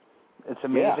 It's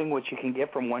amazing what you can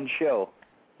get from one show.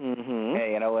 Mm-hmm.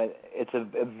 Hey, it's a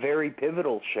very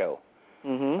pivotal show.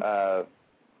 Mm-hmm.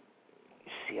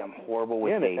 See, I'm horrible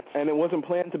with dates. And it wasn't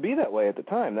planned to be that way at the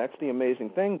time. That's the amazing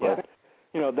thing. But,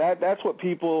 that's what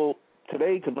people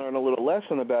today could learn a little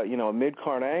lesson about, a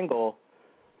mid-card angle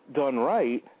done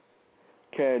right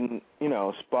can,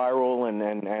 spiral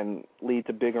and lead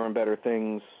to bigger and better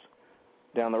things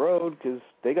down the road because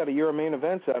they got a year of main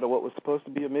events out of what was supposed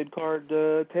to be a mid-card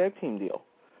tag team deal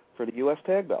for the U.S.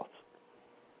 tag belts.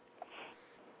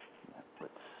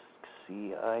 Let's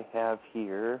see, I have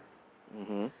here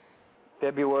mm-hmm.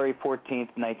 February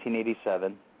 14th,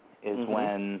 1987 is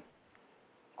mm-hmm.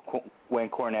 when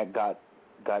Cornette got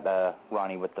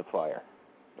Ronnie with the Fire.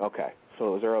 Okay, so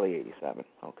it was early 87.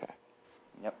 Okay.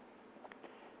 Yep.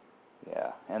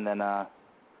 Yeah, and then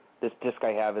this disc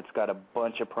I have, it's got a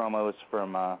bunch of promos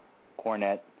from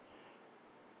Cornette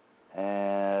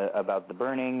about the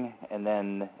burning, and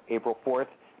then April 4th,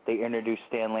 they introduced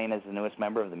Stan Lane as the newest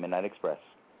member of the Midnight Express.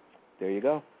 There you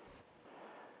go.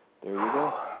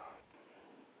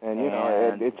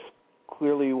 And, it's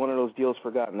clearly one of those deals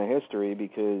forgotten in history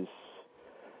because,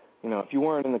 if you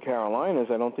weren't in the Carolinas,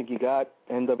 I don't think you got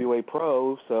NWA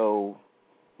Pro, so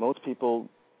most people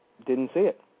didn't see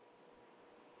it.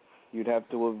 You'd have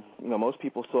to have, most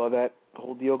people saw that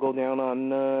whole deal go down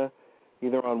on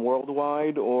either on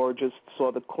Worldwide or just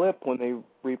saw the clip when they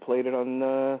replayed it on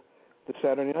the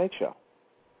Saturday Night Show.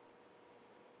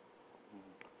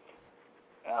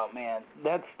 Oh, man,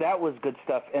 that was good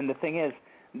stuff. And the thing is,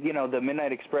 the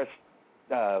Midnight Express,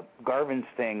 Garvin's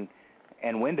thing,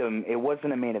 and Wyndham, it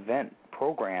wasn't a main event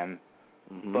program,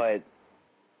 mm-hmm. but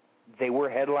they were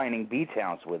headlining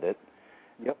B-Towns with it.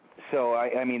 Yep. So,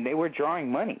 I mean, they were drawing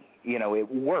money.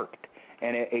 It worked.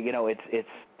 And, it's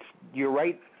you're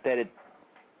right that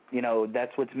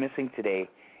that's what's missing today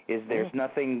is there's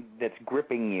nothing that's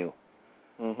gripping you.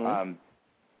 Mm-hmm.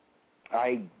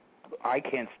 I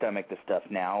can't stomach the stuff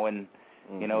now, and,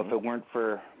 mm-hmm. if it weren't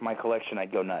for my collection,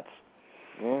 I'd go nuts.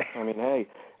 Yeah, I mean, hey,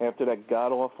 after that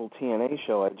god-awful TNA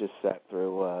show I just sat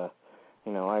through,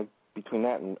 between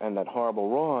that and that horrible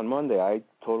Raw on Monday, I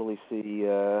totally see,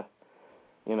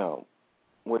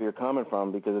 where you're coming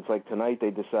from, because it's like tonight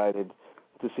they decided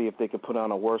to see if they could put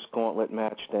on a worse gauntlet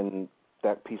match than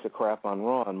that piece of crap on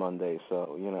Raw on Monday.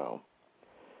 So,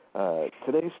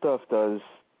 today's stuff does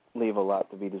leave a lot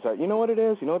to be desired. You know what it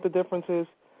is? You know what the difference is?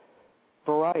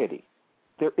 Variety.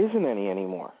 There isn't any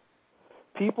anymore.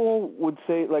 People would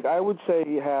say, like I would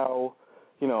say how,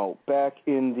 back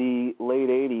in the late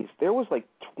 80s, there was like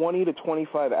 20 to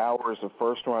 25 hours of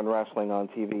first-run wrestling on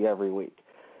TV every week.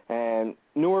 And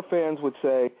newer fans would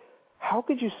say, how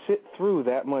could you sit through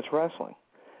that much wrestling?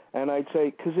 And I'd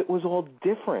say, because it was all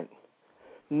different.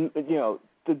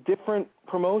 The different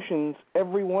promotions,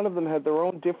 every one of them had their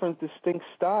own different, distinct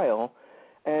style.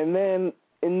 And then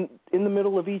in the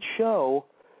middle of each show,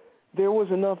 there was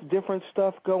enough different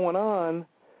stuff going on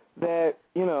that,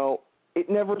 it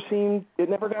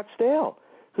never got stale.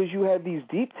 Because you had these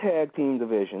deep tag team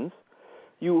divisions.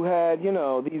 You had,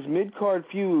 these mid-card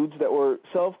feuds that were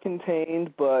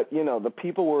self-contained, but, the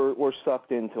people were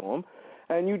sucked into them.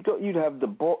 And you'd have the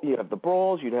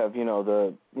brawls, you'd have,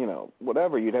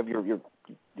 whatever.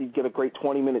 You'd get a great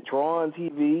 20-minute draw on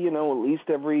TV, at least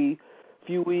every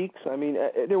few weeks. I mean,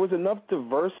 there was enough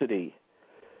diversity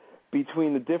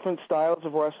between the different styles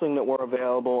of wrestling that were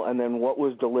available and then what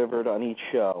was delivered on each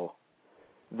show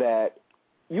that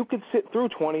you could sit through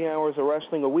 20 hours of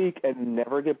wrestling a week and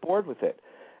never get bored with it.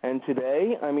 And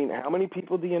today, I mean, how many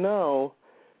people do you know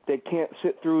that can't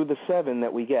sit through the 7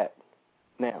 that we get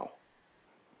now?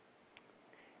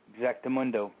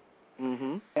 Exactamundo.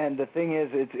 Mm-hmm. And the thing is,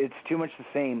 it's too much the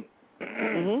same.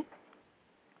 Mm-hmm.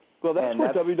 Well, that's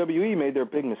where WWE made their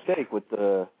big mistake with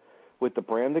the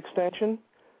brand extension,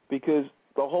 because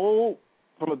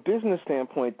from a business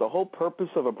standpoint, the whole purpose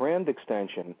of a brand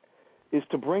extension is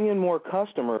to bring in more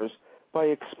customers by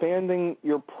expanding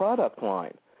your product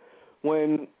line.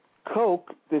 When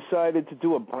Coke decided to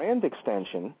do a brand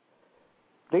extension,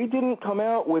 they didn't come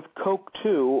out with Coke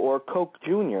 2 or Coke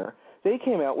Jr. They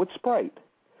came out with Sprite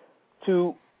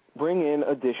to bring in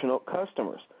additional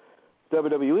customers.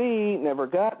 WWE never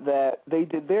got that. They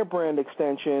did their brand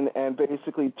extension and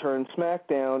basically turned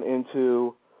SmackDown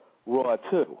into Raw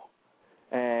 2.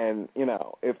 And,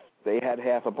 if they had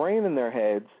half a brain in their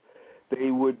heads, they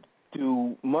would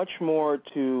do much more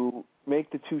to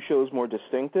make the two shows more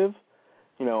distinctive,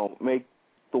 make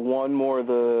the one more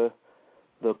the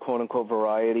quote-unquote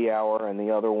variety hour and the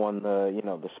other one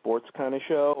the sports kind of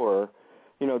show, or,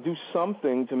 do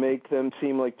something to make them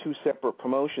seem like two separate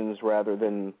promotions rather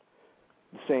than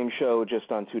the same show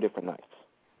just on two different nights.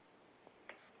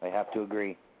 I have to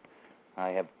agree.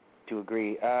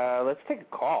 Let's take a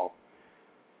call.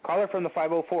 Caller from the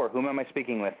 504. Whom am I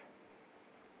speaking with?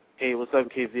 Hey, what's up,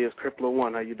 KZ? It's Crippler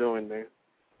One. How you doing, man?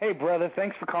 Hey, brother.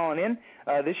 Thanks for calling in.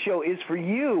 This show is for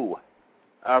you.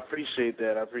 I appreciate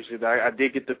that. I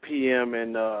did get the PM,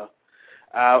 and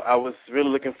I was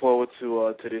really looking forward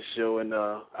to this show, and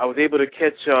I was able to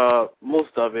catch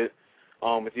most of it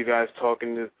with you guys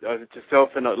talking to yourself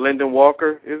and Lyndon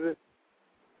Walker, is it?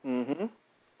 Mm-hmm.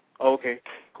 Okay,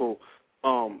 cool.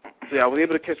 So yeah, I was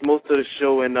able to catch most of the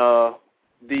show, and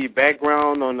the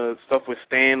background on the stuff with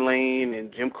Stan Lane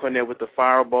and Jim Cornette with the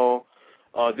fireball,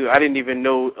 dude, I didn't even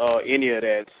know any of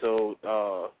that,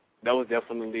 so that was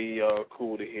definitely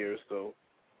cool to hear. So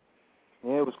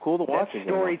yeah, it was cool to watch. That's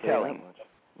storytelling.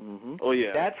 Mm-hmm. Oh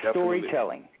yeah, that's definitely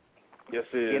storytelling. Yes,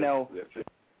 it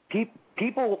is.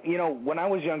 People, when I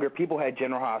was younger, people had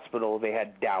General Hospital, they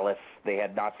had Dallas, they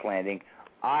had Knots Landing.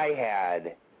 I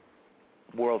had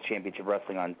World Championship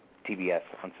Wrestling on TBS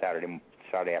on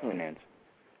Saturday afternoons.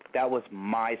 That was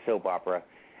my soap opera,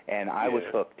 and I was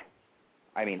hooked.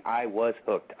 I mean, I was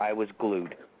hooked. I was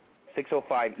glued.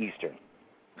 6:05 Eastern.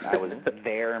 I was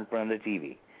there in front of the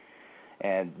TV.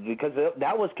 And because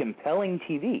that was compelling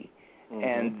TV. Mm-hmm.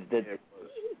 And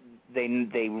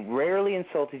they rarely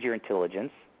insulted your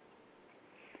intelligence.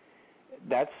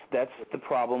 That's the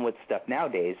problem with stuff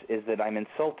nowadays, is that I'm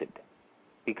insulted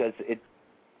because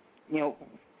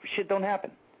shit don't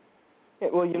happen. Yeah,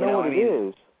 well, you know what it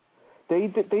is. They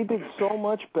did so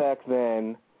much back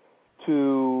then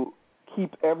to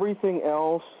keep everything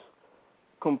else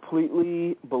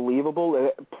completely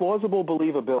believable. Plausible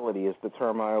believability is the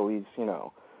term I always,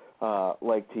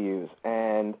 like to use.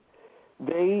 And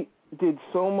they did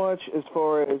so much as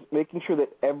far as making sure that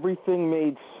everything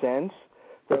made sense,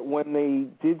 that when they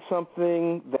did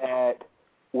something that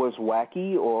was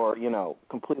wacky or,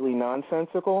 completely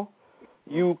nonsensical,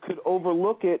 you could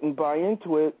overlook it and buy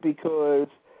into it, because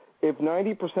if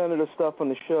 90% of the stuff on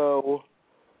the show,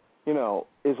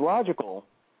 is logical,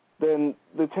 then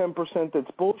the 10% that's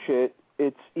bullshit,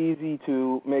 it's easy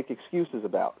to make excuses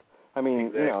about. I mean,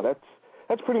 exactly.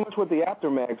 That's pretty much what the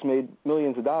Aftermags made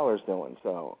millions of dollars doing.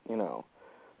 So,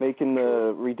 making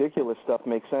the ridiculous stuff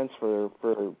make sense for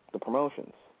the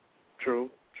promotions. True.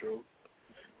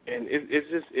 And it's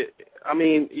just, I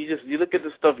mean, you look at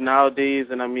the stuff nowadays,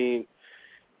 and I mean,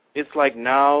 it's like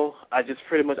now I just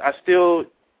pretty much, I still,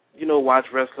 watch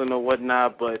wrestling or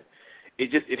whatnot, but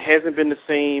it hasn't been the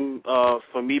same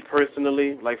for me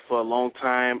personally. Like for a long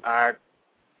time, I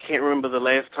can't remember the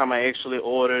last time I actually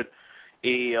ordered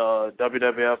a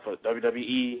WWF or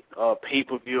WWE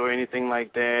pay-per-view or anything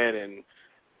like that, and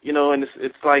and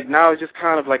it's like now it's just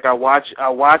kind of like I watch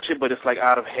it, but it's like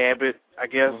out of habit, I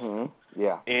guess. Mm-hmm.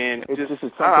 Yeah. And it's just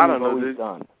something I don't know, always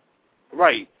done.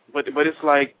 Right, but it's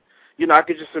like I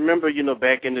could just remember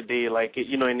back in the day, like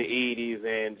in the 80s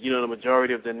and the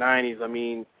majority of the 90s. I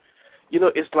mean,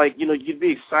 it's like you'd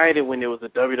be excited when there was a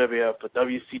WWF or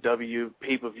WCW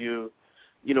pay-per-view,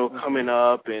 coming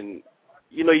up, and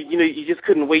you just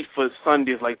couldn't wait for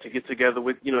Sundays, like, to get together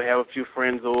with, have a few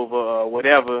friends over or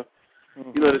whatever,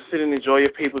 to sit and enjoy your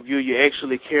pay-per-view. You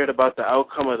actually cared about the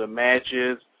outcome of the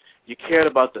matches. You cared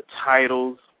about the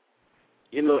titles,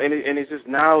 and it's just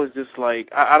now it's just like,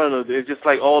 I don't know, it's just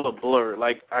like all a blur.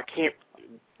 Like, I can't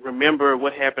remember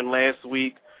what happened last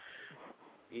week.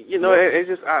 It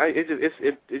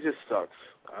just sucks.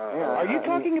 Are you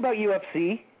talking about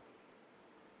UFC?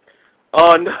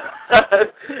 Oh no,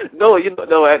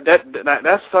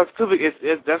 that sucks too.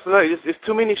 It's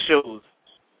too many shows.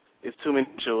 It's too many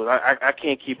shows. I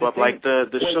can't keep up. Like the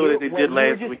show that they did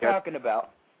last week. Talking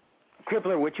about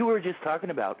Crippler, what you were just talking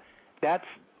about. That's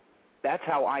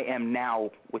how I am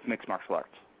now with mixed martial arts.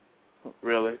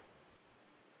 Really?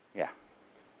 Yeah.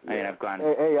 I mean, I've gone.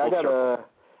 Hey, I got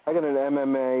an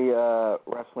MMA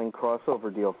wrestling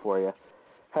crossover deal for you.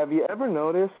 Have you ever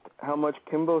noticed how much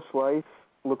Kimbo Slice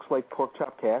looks like Pork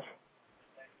Chop Cash?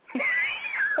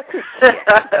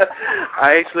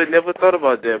 I actually never thought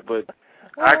about that, but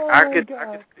I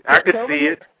could see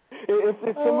it.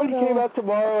 If somebody came out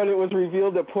tomorrow and it was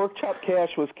revealed that Pork Chop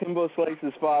Cash was Kimbo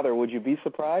Slice's father, would you be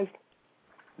surprised?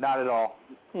 Not at all.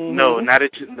 Mm-hmm. No, not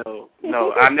that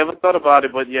no. I never thought about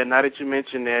it, but yeah, now that you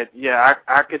mentioned that, yeah,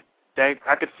 I could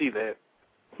see that.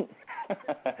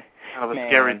 Kind of a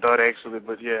scary thought, actually,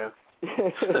 but yeah.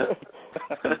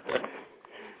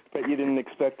 But you didn't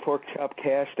expect Pork Chop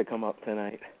Cash to come up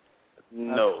tonight.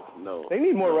 No. They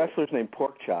need more wrestlers named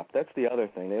Pork Chop. That's the other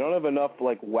thing. They don't have enough,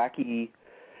 like, wacky...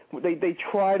 They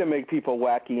try to make people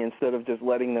wacky instead of just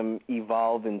letting them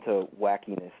evolve into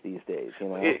wackiness these days,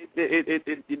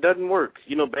 It doesn't work.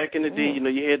 Back in the day,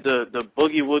 you had the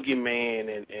Boogie Woogie Man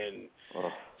and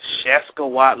Shaska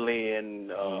Watley and,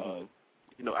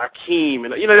 Akeem.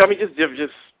 And, I mean,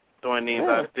 just throwing names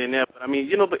out there. But, I mean,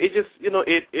 but it just,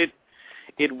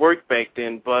 it worked back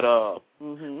then. But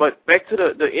but back to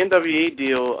the NWA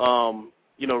deal,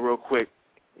 real quick.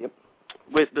 Yep.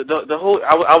 With the whole,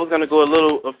 I was gonna go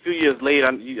a few years late.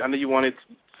 I know you wanted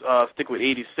to stick with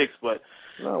 '86, but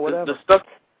the stuff.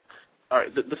 All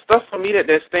right, the stuff for me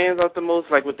that stands out the most,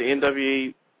 like with the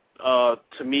NWA,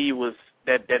 to me was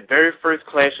that very first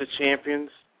Clash of Champions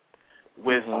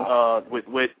with the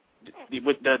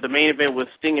main event with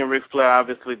Sting and Ric Flair.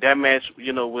 Obviously, that match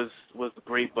was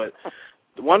great, but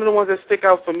one of the ones that stick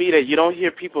out for me that you don't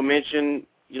hear people mention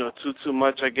too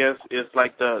much, I guess, is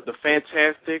like the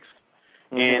Fantastics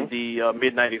and the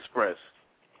Midnight Express.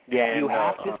 Yeah, and, you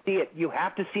have to see it. You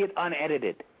have to see it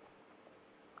unedited.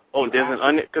 Oh, there's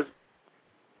an because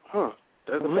the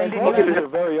Fantastics are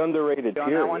very underrated.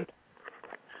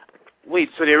 Wait,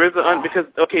 so there is because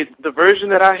the version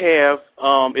that I have,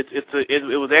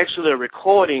 it was actually a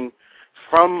recording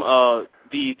from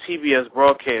the TBS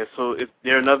broadcast. So is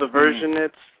there another version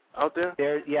that's out there?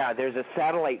 There's a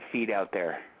satellite feed out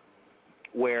there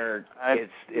where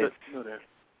it's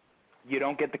you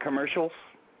don't get the commercials.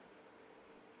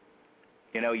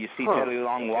 You see Teddy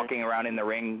Long walking around in the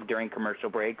ring during commercial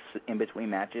breaks in between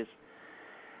matches.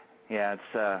 Yeah,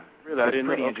 it's really,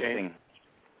 pretty interesting.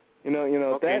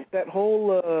 That whole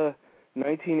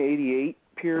 1988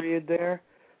 period there,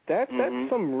 that's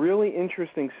some really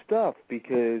interesting stuff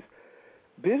because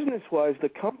business-wise, the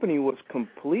company was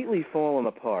completely falling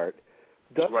apart.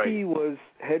 Dusty was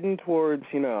heading towards,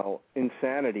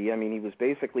 insanity. I mean, he was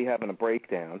basically having a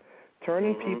breakdown,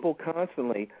 turning people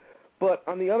constantly. But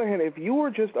on the other hand, if you were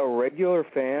just a regular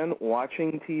fan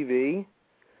watching TV,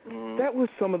 that was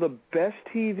some of the best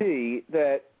TV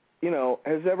that,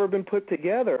 has ever been put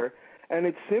together. And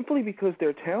it's simply because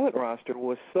their talent roster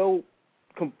was so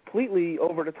completely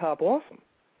over-the-top awesome.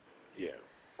 Yeah.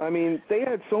 I mean, they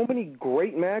had so many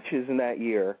great matches in that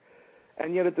year,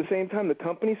 and yet at the same time, the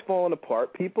company's falling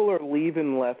apart. People are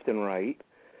leaving left and right.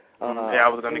 I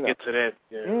was going to get to that.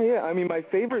 Yeah. I mean, my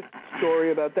favorite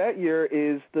story about that year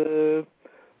is the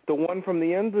one from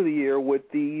the end of the year with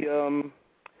the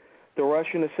the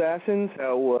Russian Assassins,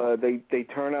 how they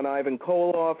turn on Ivan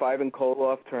Koloff. Ivan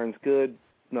Koloff turns good.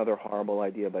 Another horrible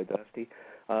idea by Dusty.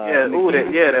 That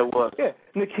was. Yeah,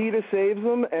 Nikita saves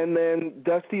them, and then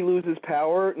Dusty loses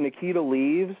power. Nikita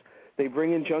leaves. They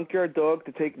bring in Junkyard Dog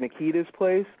to take Nikita's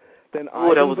place. Then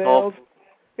Ivan bails.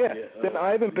 Then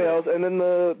Ivan bails, and then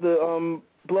the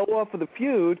blow off of the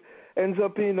feud ends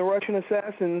up being the Russian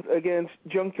Assassins against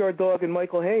Junkyard Dog and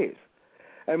Michael Hayes.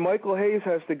 And Michael Hayes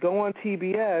has to go on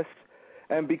TBS,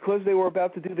 and because they were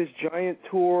about to do this giant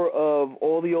tour of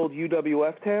all the old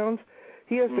UWF towns,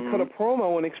 he has to cut a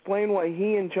promo and explain why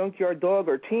he and Junkyard Dog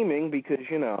are teaming because,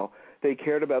 they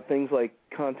cared about things like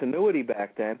continuity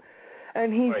back then.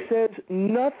 And he says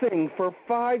nothing for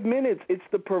 5 minutes. It's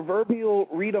the proverbial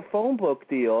read a phone book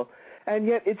deal, and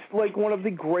yet it's like one of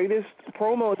the greatest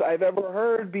promos I've ever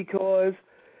heard because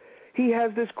he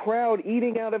has this crowd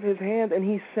eating out of his hand, and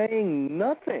he's saying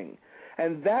nothing.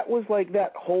 And that was like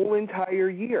that whole entire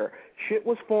year. Shit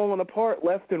was falling apart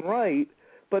left and right,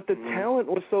 but the talent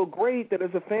was so great that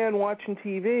as a fan watching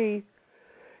TV,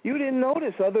 you didn't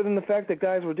notice other than the fact that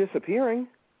guys were disappearing.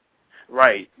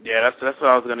 Right. Yeah, that's what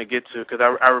I was going to get to because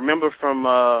I remember from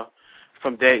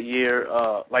that year,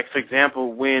 like for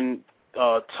example, when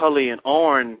Tully and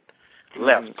Arn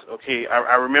left. Okay,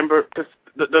 I remember because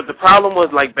the problem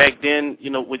was like back then,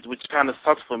 which kind of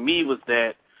sucks for me was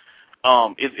that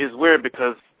it's weird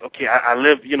because I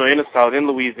live in the South in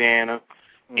Louisiana.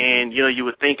 And, you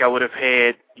would think I would have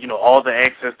had, all the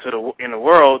access in the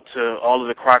world to all of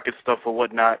the Crockett stuff or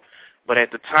whatnot. But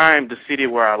at the time, the city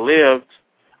where I lived,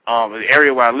 the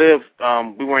area where I lived,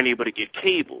 we weren't able to get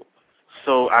cable.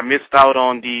 So I missed out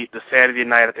on the Saturday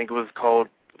night, I think it was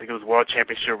World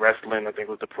Championship Wrestling, I think it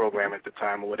was the program at the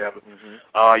time or whatever.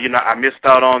 I missed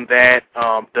out on that.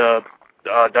 The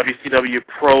WCW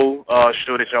Pro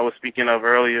show that y'all was speaking of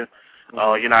earlier.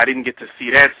 I didn't get to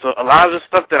see that. So a lot of the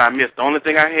stuff that I missed, the only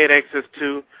thing I had access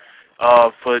to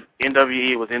for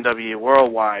NWA was NWA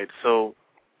Worldwide. So,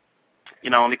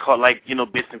 I only caught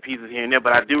bits and pieces here and there.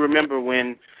 But I do remember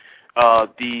when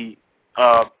the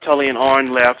Tully and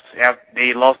Arn left, after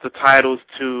they lost the titles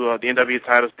to the NWA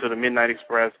titles to the Midnight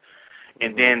Express,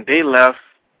 and then they left,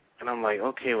 and I'm like,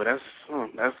 okay, well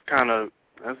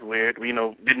that's weird. We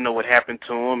didn't know what happened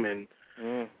to them, and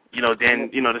then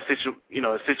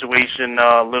the situation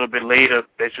a little bit later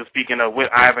that you're speaking of with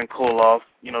Ivan Koloff,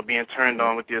 being turned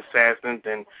on with the Assassins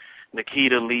and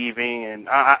Nikita leaving, and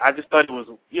I just thought it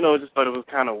was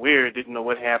kind of weird. Didn't know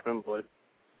what happened, but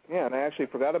yeah, and I actually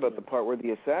forgot about the part where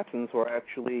the Assassins were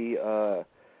actually the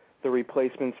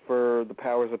replacements for the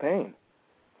Powers of Pain.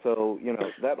 So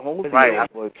that whole deal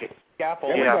was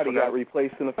everybody got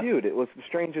replaced in the feud. It was the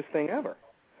strangest thing ever.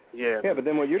 Yeah, but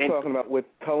then what you're talking about with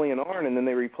Tully and Arn, and then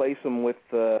they replace them with,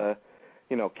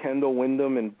 Kendall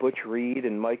Windham and Butch Reed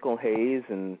and Michael Hayes,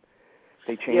 and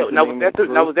they changed the name of the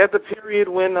group. Now, was that the period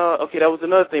when, that was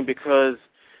another thing, because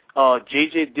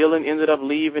J.J. Dillon ended up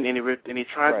leaving, and he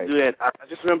tried to do that. I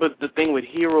just remember the thing with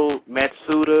Hiro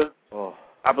Matsuda.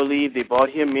 I believe they brought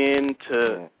him in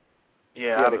to,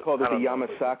 they called it the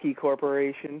Yamasaki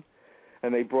Corporation.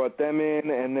 And they brought them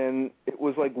in, and then it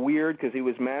was, weird because he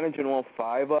was managing all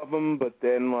 5 of them, but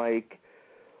then,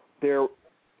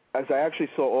 as I actually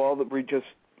saw just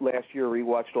last year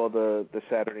rewatched all the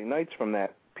Saturday nights from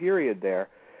that period there,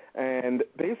 and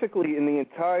basically in the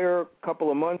entire couple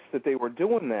of months that they were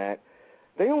doing that,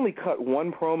 they only cut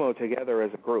one promo together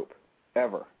as a group,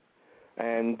 ever.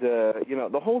 And,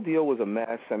 the whole deal was a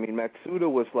mess. I mean, Matsuda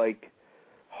was,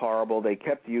 horrible. They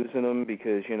kept using him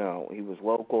because, he was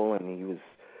local and he was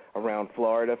around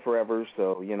Florida forever,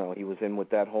 so, he was in with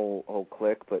that whole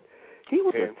clique. But he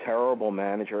was a terrible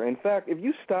manager. In fact, if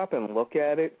you stop and look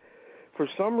at it, for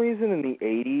some reason in the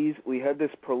 80s, we had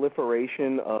this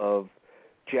proliferation of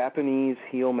Japanese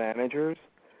heel managers,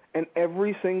 and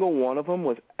every single one of them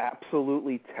was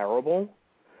absolutely terrible.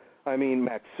 I mean,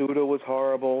 Matsuda was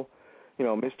horrible.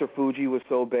 Mr. Fuji was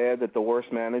so bad that the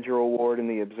Worst Manager Award in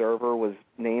The Observer was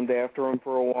named after him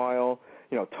for a while.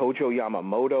 Tojo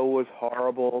Yamamoto was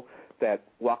horrible. That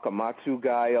Wakamatsu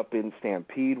guy up in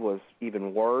Stampede was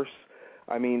even worse.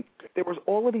 I mean, there was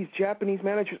all of these Japanese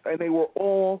managers, and they were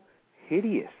all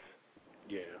hideous.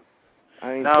 Yeah.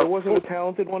 I mean, there wasn't a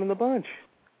talented one in the bunch.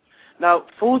 Now,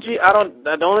 Fuji,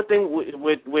 the only thing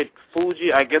with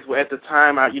Fuji, I guess at the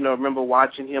time, I remember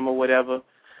watching him or whatever.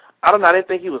 I don't know. I didn't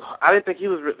think he was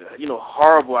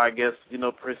horrible. I guess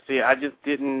per se. I just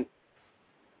didn't.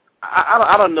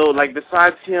 I don't know.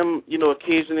 Besides him,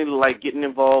 occasionally getting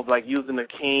involved, using a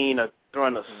cane or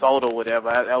throwing a salt or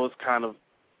whatever. That was kind of,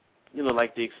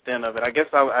 the extent of it. I guess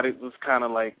I was kind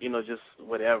of just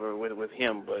whatever with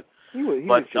him. But he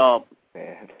was just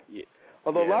bad. Yeah.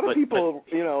 Although a lot of people,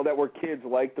 that were kids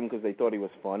liked him because they thought he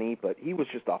was funny, but he was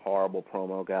just a horrible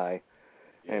promo guy.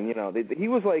 Yeah. And, he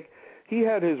was like, he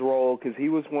had his role because he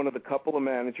was one of the couple of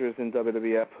managers in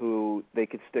WWF who they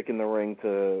could stick in the ring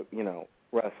to,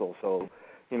 wrestle. So,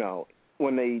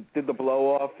 when they did the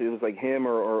blow-off, it was like him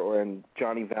and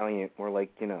Johnny Valiant were like,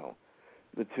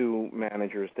 the two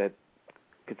managers that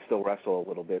could still wrestle a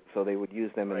little bit, so they would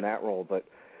use them in that role. But,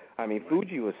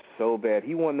 Fuji was so bad.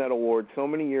 He won that award so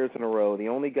many years in a row. The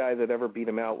only guy that ever beat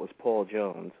him out was Paul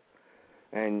Jones.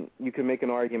 And you can make an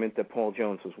argument that Paul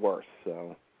Jones was worse.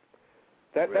 So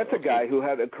that's a guy who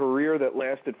had a career that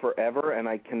lasted forever, and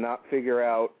I cannot figure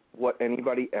out what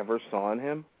anybody ever saw in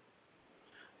him.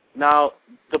 Now,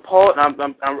 I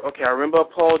remember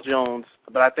Paul Jones,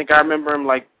 but I think I remember him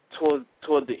like toward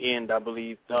the end, I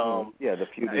believe. The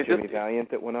feud with Jimmy Valiant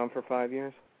that went on for 5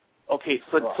 years. Okay,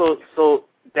 so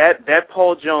that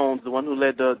Paul Jones, the one who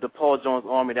led the Paul Jones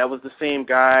Army, that was the same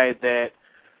guy that.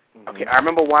 Okay, I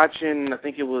remember watching. I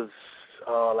think it was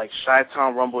like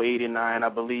Chi-Town Rumble '89, I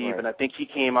believe, and I think he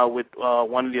came out with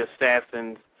one of the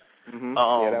assassins. Mm-hmm.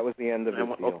 That was the end of his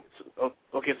deal.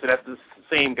 Okay, so that's the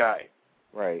same guy.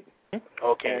 Right.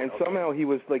 Okay. And somehow he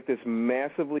was like this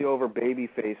massively over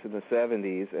babyface in the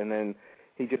 70s, and then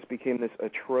he just became this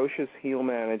atrocious heel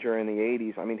manager in the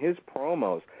 80s. His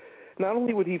promos, not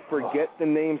only would he forget the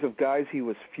names of guys he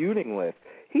was feuding with,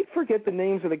 he'd forget the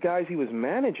names of the guys he was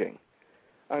managing.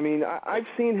 I've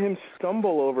seen him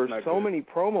stumble over so many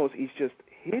promos, he's just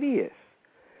hideous.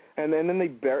 And then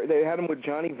they had him with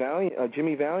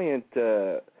Jimmy Valiant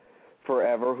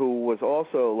forever, who was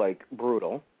also, like,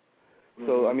 brutal.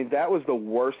 So, that was the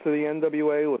worst of the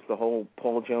NWA, was the whole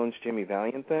Paul Jones, Jimmy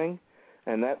Valiant thing.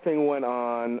 And that thing went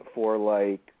on for,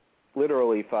 like,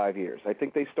 literally 5 years. I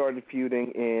think they started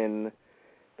feuding in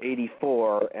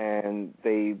 84, and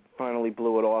they finally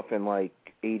blew it off in, like,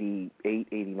 88,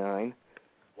 89.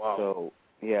 Wow. So,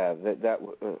 yeah, that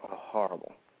was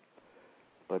horrible.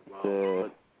 But,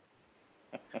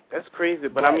 that's crazy.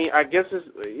 But, I guess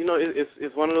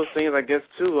it's one of those things, I guess,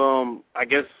 too. I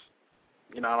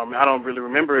don't really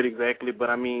remember it exactly, but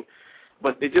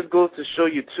but it just goes to show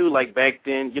you too, like back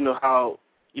then, how,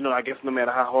 I guess no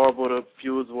matter how horrible the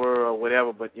feuds were or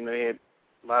whatever, but they had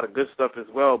a lot of good stuff as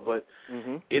well. But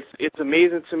it's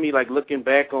amazing to me, like looking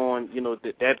back on,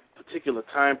 that particular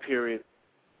time period.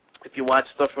 If you watch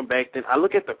stuff from back then, I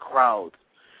look at the crowds,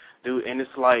 dude, and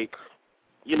it's like,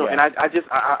 and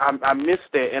I miss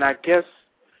that, and I guess,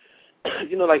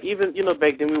 like even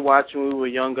back then we watched when we were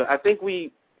younger. I think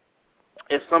we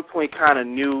at some point kind of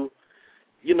knew,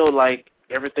 like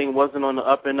everything wasn't on the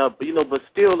up and up, but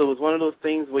still it was one of those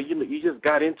things where, you just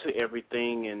got into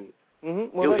everything, and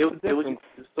it was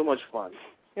so much fun.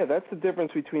 Yeah, that's the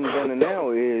difference between then and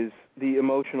now is the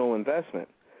emotional investment.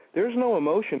 There's no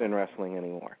emotion in wrestling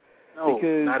anymore. No,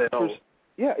 not at all.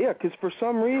 Because for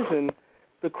some reason,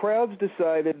 the crowds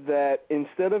decided that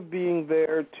instead of being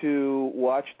there to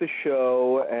watch the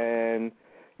show and,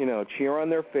 cheer on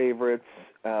their favorites,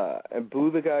 and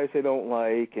boo the guys they don't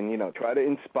like, and, try to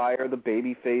inspire the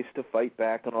babyface to fight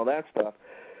back and all that stuff.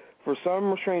 For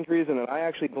some strange reason, and I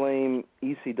actually blame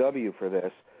ECW for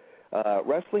this,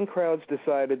 wrestling crowds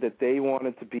decided that they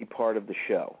wanted to be part of the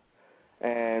show.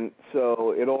 And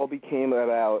so it all became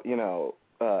about,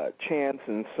 chants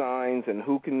and signs and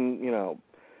who can,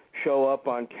 show up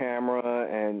on camera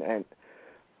and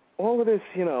all of this,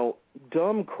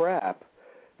 dumb crap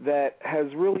that has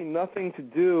really nothing to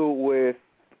do with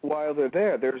while they're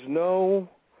there. There's no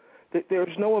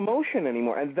emotion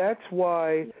anymore, and that's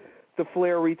why the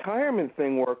Flair retirement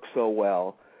thing works so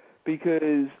well,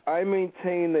 because I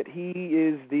maintain that he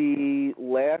is the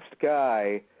last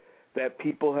guy that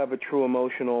people have a true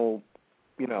emotional,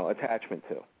 attachment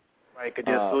to. Right, could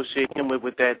you associate him with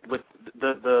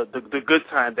the good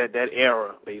time, that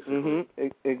era, basically.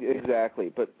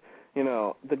 Exactly, but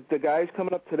the guys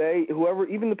coming up today, whoever,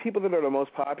 even the people that are the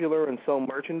most popular and sell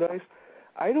merchandise,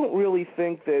 I don't really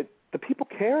think that the people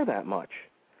care that much.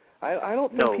 I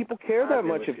don't think people care that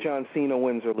much if John Cena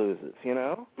wins or loses,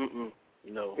 No.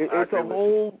 It's a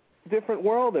whole different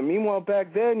world. And meanwhile,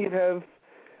 back then, you'd have,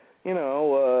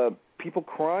 people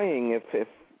crying if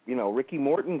Ricky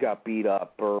Morton got beat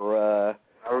up, or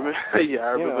I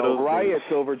remember those riots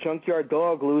over Junkyard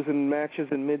Dog losing matches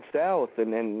in Mid-South,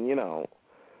 and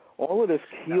all of this,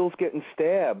 heels getting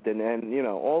stabbed, and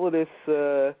all of this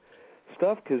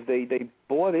stuff, because they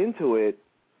bought into it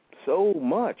so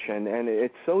much, and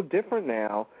it's so different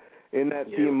now in that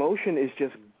the emotion is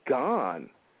just gone.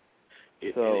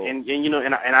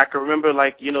 And I can remember,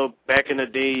 like, back in the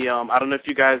day, I don't know if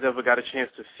you guys ever got a chance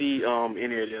to see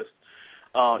any of this.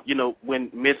 when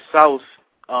Mid-South,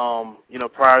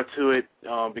 prior to it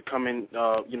becoming,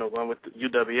 going with the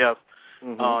UWF,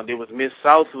 there was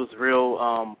Mid-South was real,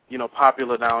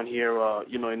 popular down here,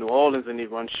 in New Orleans, and they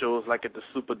run shows like at the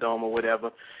Superdome or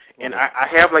whatever. And I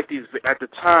have like these, at the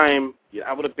time,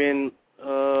 I would have been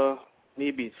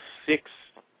maybe 6,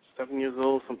 7 years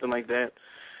old, something like that.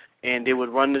 And they would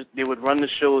run the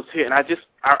shows here. And I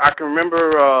can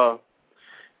remember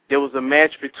there was a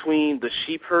match between the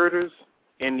Sheep Herders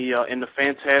and the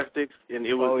Fantastics, and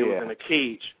it was in a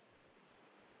cage.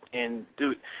 And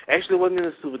dude, actually it wasn't in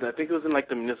the Superdome. I think it was in like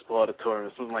the Municipal Auditorium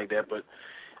or something like that. But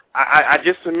I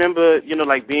just remember,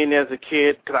 like being there as a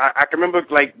kid, because I can remember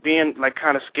like being like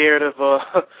kind of scared of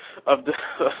the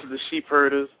Sheep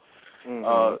Herders. I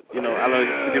know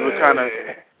they were kind of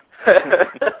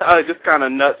just kind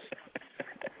of nuts,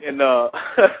 and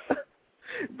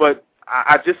but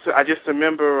I just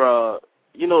remember,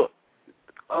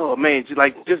 oh man,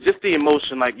 just the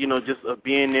emotion, like just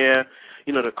being there,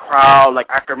 the crowd. Like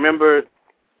I can remember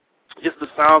just the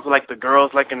sounds of like the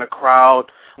girls like in the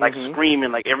crowd, like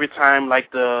screaming, like every time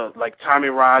like Tommy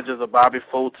Rogers or Bobby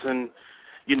Fulton,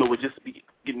 would just be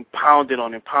getting pounded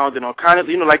on, kind of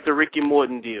like the Ricky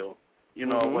Morton deal,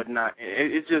 whatnot.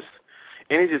 It's just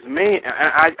man,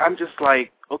 I'm just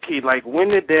like, okay, like when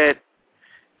did that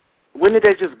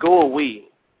just go away,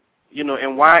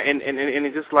 and why? And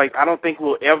it's just like I don't think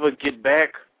we'll ever get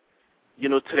back,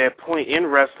 to that point in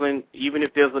wrestling, even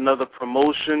if there's another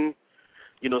promotion,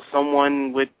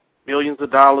 someone with billions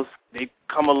of dollars, they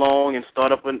come along and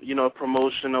start up a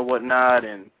promotion or whatnot,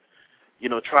 and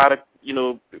try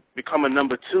to become a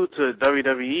number 2 to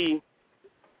WWE.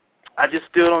 I just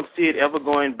still don't see it ever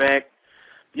going back,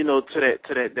 to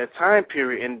that time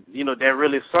period, and that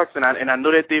really sucks. And I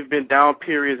know that they've been down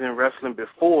periods in wrestling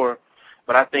before,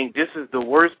 but I think this is the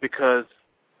worst because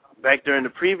back during the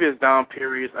previous down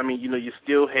periods, I mean, you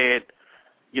still had,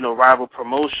 rival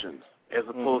promotions as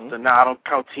opposed to now. I don't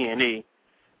count TNA,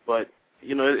 but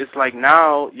it's like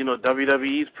now,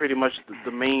 WWE is pretty much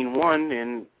the main one,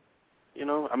 and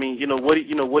I mean, what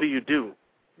do you do?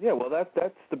 Yeah, well,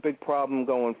 that's the big problem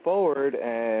going forward,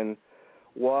 and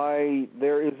why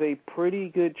there is a pretty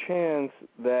good chance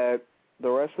that the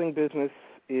wrestling business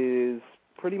is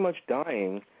pretty much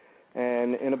dying,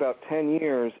 and in about 10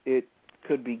 years it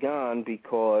could be gone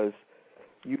because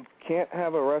you can't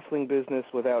have a wrestling business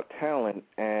without talent,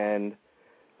 and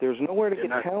there's nowhere to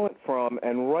get talent from.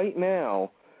 And right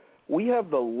now, we have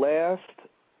the last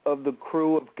of the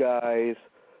crew of guys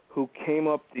who came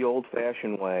up the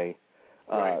old-fashioned way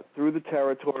through the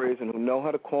territories and who know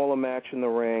how to call a match in the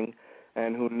ring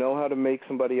and who know how to make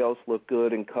somebody else look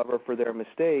good and cover for their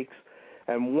mistakes.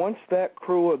 And once that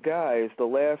crew of guys, the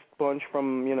last bunch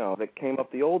from, that came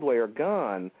up the old way are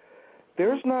gone,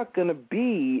 there's not going to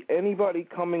be anybody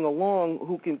coming along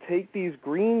who can take these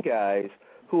green guys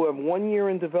who have 1 year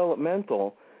in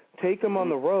developmental, take them on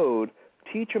the road,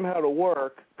 teach them how to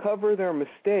work, cover their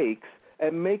mistakes,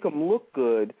 and make them look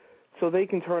good so they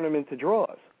can turn them into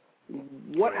draws.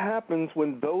 What happens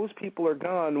when those people are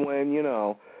gone, when,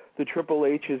 the Triple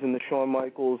H's and the Shawn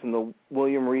Michaels and the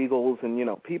William Regals and,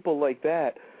 people like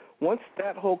that, once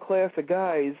that whole class of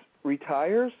guys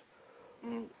retires,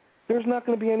 there's not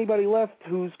going to be anybody left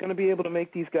who's going to be able to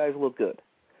make these guys look good.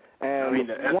 And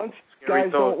once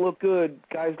guys don't look good,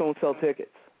 guys don't sell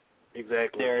tickets.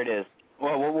 Exactly. There it is.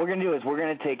 Well, what we're going to do is we're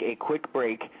going to take a quick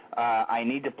break. I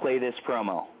need to play this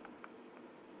promo.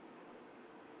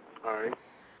 All right.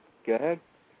 Go ahead.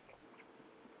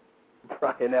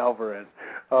 Brian Alvarez.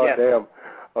 Oh, yes. Damn.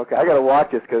 Okay, I got to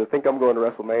watch this because I think I'm going to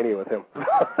WrestleMania with him.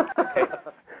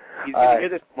 He's going to hear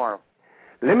this tomorrow.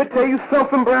 Let me tell you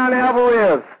something, Brian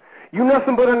Alvarez. You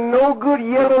nothing but a no-good,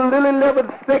 yellow,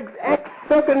 lily-livered,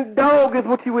 sex-sucking dog is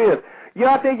what you is. You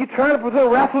out there, you trying to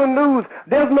present wrestling news.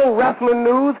 There's no wrestling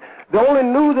news. The only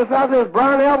news that's out there is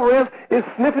Brian Alvarez is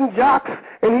sniffing jocks,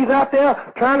 and he's out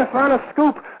there trying to find a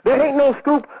scoop. There ain't no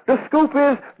scoop. The scoop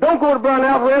is, don't go to Brian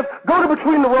Alvarez. Go to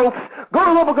Between the Ropes. Go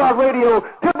to Rubber Guard Radio.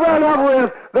 Tell Brian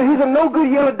Alvarez that he's a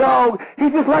no-good yellow dog.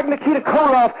 He's just like Nikita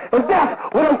Koloff, and that's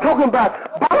what I'm talking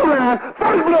about. Bottom line,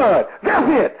 first blood. That's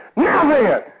it. Now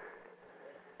then.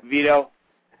 Vito,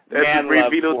 that's man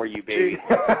love Vito for you, baby.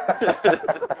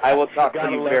 I will talk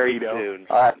to you very soon.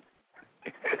 All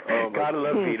right. Gotta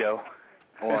love Vito.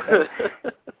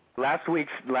 Last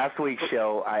week's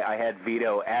show, I had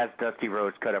Vito as Dusty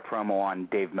Rhodes cut a promo on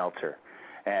Dave Meltzer,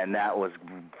 and that was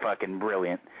fucking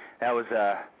brilliant. That was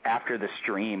after the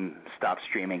stream stopped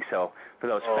streaming, so for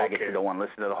those faggots who don't want to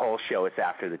listen to the whole show, it's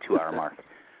after the 2-hour mark.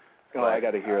 I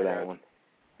got to hear that one.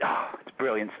 Oh, it's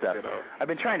brilliant stuff. I've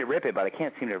been trying to rip it, but I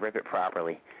can't seem to rip it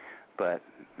properly. but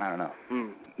I don't know.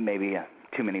 Maybe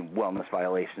too many wellness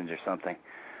violations or something.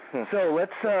 So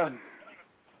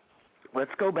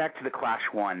let's go back to the Clash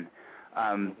 1.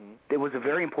 It was a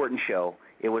very important show.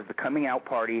 It was the coming out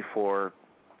party for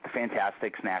the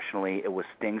Fantastics nationally. It was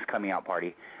Sting's coming out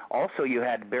party. Also, you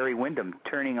had Barry Windham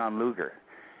turning on Luger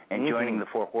and joining the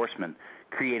Four Horsemen,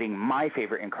 creating my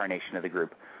favorite incarnation of the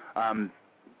group.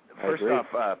 First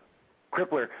off,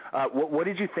 Crippler, what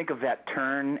did you think of that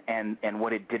turn and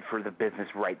what it did for the business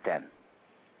right then?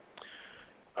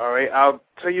 All right, I'll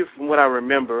tell you from what I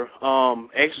remember.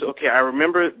 Actually, okay, I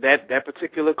remember that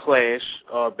particular clash.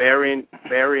 Barry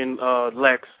and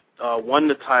Lex won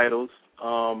the titles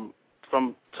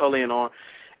from Tully and on,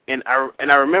 and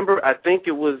I remember. I think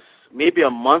it was maybe a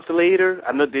month later.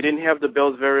 I know they didn't have the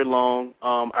belts very long.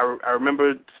 I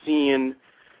remember seeing,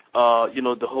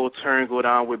 the whole turn go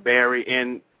down with Barry,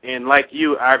 and like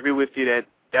you, I agree with you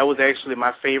that was actually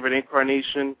my favorite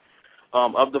incarnation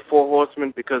of the Four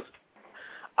Horsemen, because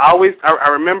I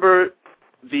remember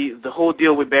the whole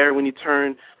deal with Barry when he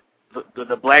turned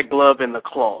the black glove and the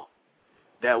claw.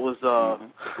 That was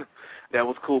that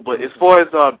was cool. But as far as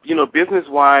business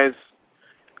wise,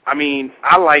 I mean,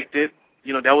 I liked it.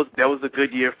 That was a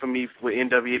good year for me with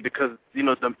NWA because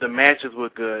the matches were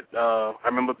good. I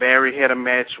remember Barry had a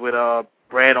match with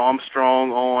Brad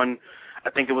Armstrong on,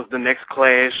 I think it was the next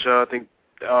Clash. I think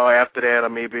after that, or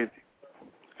maybe a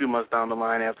few months down the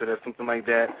line after that, something like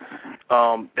that.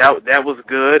 That was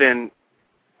good, and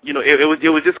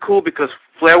it was just cool because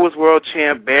Flair was world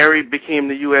champ, Barry became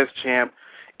the U.S. champ,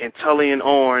 and Tully and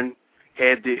Orn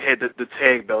had the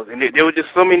tag belts, and there were just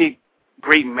so many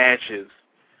great matches.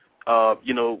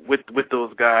 With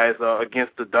those guys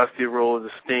against the Dusty Rhodes,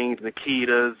 the Stings, the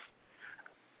Nikitas.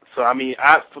 So I mean,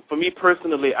 for me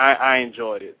personally, I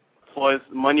enjoyed it. As far as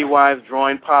money-wise,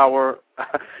 drawing power,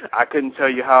 I couldn't tell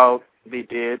you how they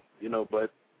did,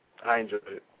 but I enjoyed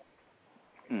it.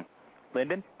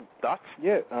 Lyndon, thoughts?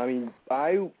 Yeah, I mean,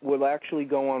 I would actually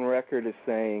go on record as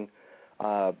saying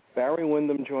Barry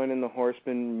Windham joining the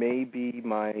Horsemen may be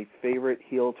my favorite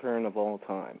heel turn of all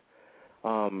time.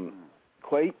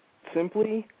 Quite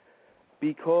simply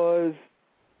because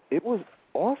it was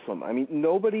awesome. I mean,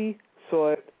 nobody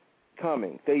saw it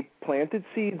coming. They planted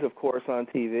seeds, of course, on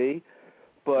TV,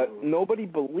 but nobody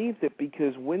believed it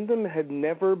because Windham had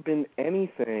never been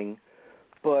anything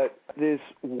but this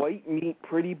white meat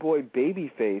pretty boy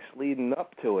baby face leading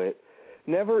up to it.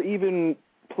 Never even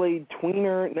played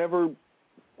tweener, never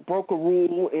broke a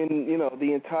rule in,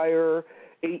 the entire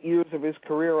 8 years of his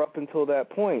career up until that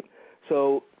point.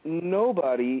 So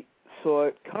nobody saw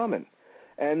it coming.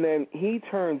 And then he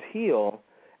turns heel,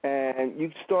 and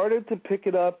you started to pick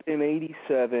it up in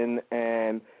 87,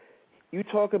 and you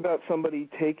talk about somebody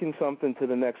taking something to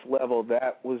the next level.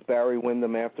 That was Barry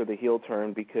Windham after the heel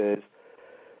turn, because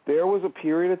there was a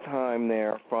period of time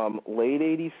there from late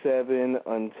 87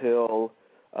 until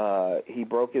he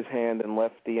broke his hand and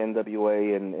left the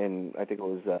NWA in I think it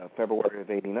was February of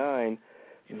 89,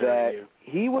 that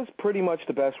he was pretty much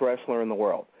the best wrestler in the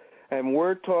world. And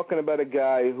we're talking about a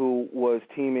guy who was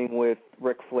teaming with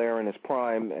Ric Flair in his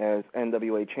prime as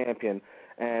NWA champion,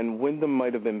 and Windham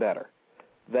might have been better.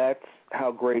 That's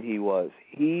how great he was.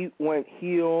 He went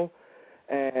heel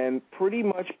and pretty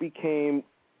much became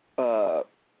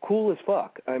cool as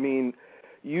fuck. I mean,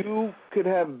 you could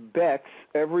have bets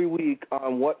every week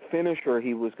on what finisher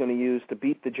he was going to use to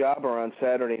beat the jobber on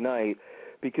Saturday night,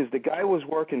 because the guy was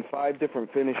working 5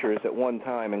 different finishers at one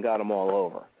time and got them all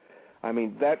over. I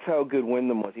mean, that's how good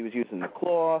Windham was. He was using the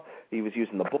claw, he was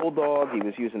using the bulldog, he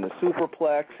was using the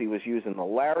superplex, he was using the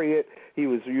lariat, he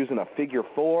was using a figure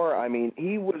 4. I mean,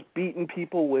 he was beating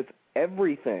people with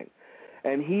everything.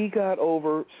 And he got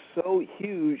over so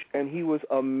huge, and he was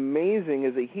amazing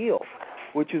as a heel,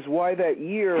 which is why that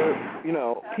year,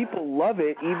 people love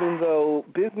it, even though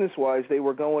business-wise they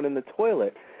were going in the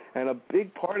toilet. And a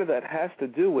big part of that has to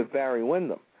do with Barry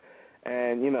Windham.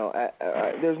 And,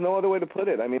 there's no other way to put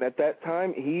it. I mean, at that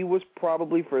time, he was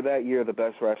probably, for that year, the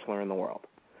best wrestler in the world.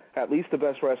 At least the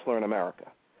best wrestler in America.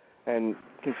 And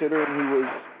considering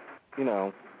he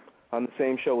was, on the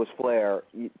same show as Flair,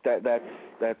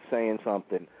 that's saying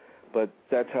something. But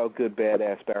that's how good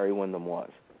badass Barry Windham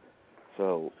was.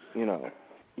 So, you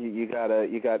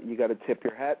gotta tip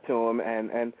your hat to him,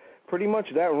 and pretty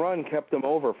much that run kept him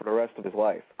over for the rest of his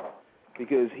life.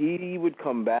 Because he would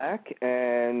come back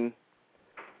and,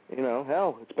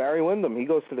 hell, it's Barry Windham. He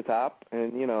goes to the top,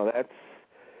 and, and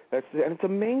it's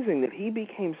amazing that he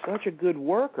became such a good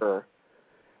worker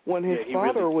when his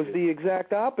father was the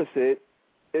exact opposite,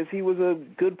 as he was a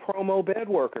good promo bad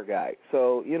worker guy.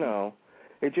 So,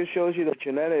 it just shows you that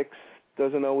genetics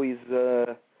doesn't always,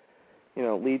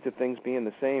 lead to things being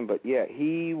the same. But yeah,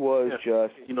 he was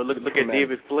just look at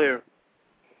David Flair.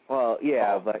 Well,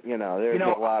 yeah, but there's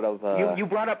a lot of you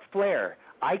brought up Flair.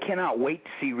 I cannot wait to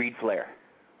see Reed Flair.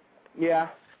 Yeah,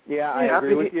 I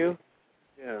agree with you.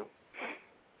 Yeah.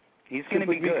 He's going to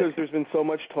be good. Because there's been so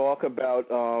much talk about,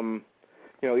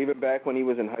 even back when he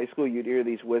was in high school, you'd hear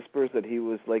these whispers that he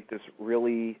was like this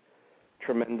really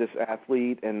tremendous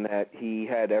athlete and that he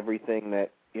had everything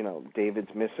that, David's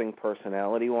missing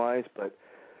personality-wise. But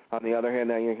on the other hand,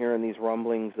 now you're hearing these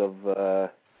rumblings of,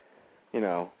 that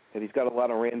he's got a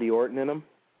lot of Randy Orton in him.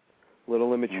 A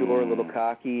little immature, a little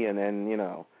cocky, and then,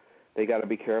 they got to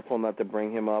be careful not to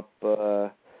bring him up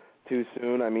too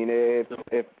soon. I mean,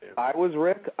 if I was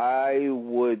Rick, I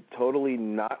would totally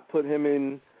not put him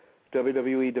in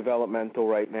WWE developmental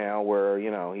right now where,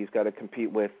 he's got to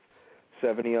compete with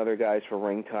 70 other guys for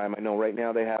ring time. I know right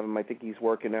now they have him, I think he's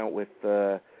working out with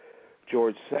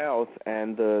George South,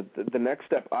 and the next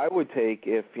step I would take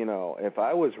if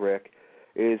I was Rick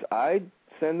is I'd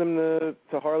send him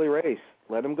to Harley Race.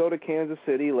 Let him go to Kansas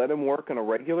City, let him work on a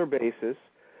regular basis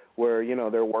where,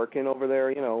 they're working over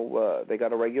there, they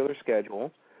got a regular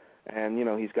schedule, and,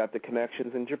 he's got the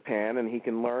connections in Japan, and he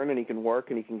can learn and he can work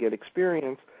and he can get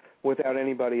experience without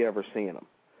anybody ever seeing him.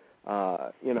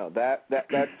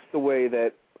 That's the way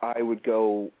that I would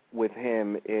go with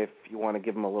him if you want to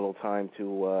give him a little time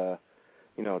to,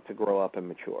 to grow up and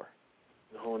mature.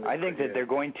 I think that they're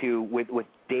going to, with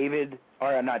David,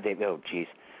 or not David, oh, jeez,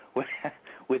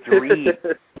 with Reed,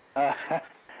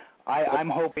 I'm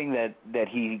hoping that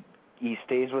he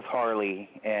stays with Harley,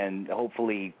 and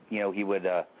hopefully, he would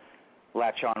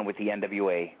latch on with the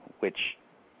NWA, which,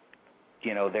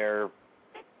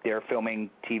 they're filming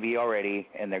TV already,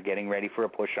 and they're getting ready for a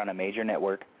push on a major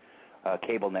network,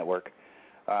 cable network.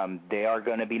 They are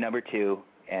going to be number 2,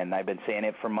 and I've been saying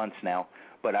it for months now,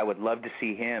 but I would love to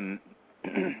see him,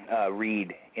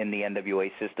 Reed, in the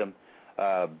NWA system.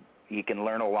 He can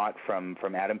learn a lot from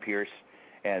Adam Pearce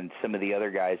and some of the other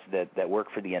guys that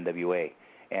work for the NWA.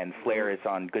 And Flair is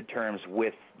on good terms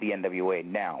with the NWA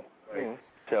now. Right.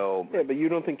 So yeah, but you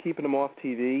don't think keeping him off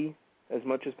TV as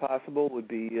much as possible would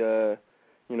be, in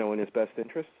his best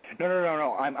interest?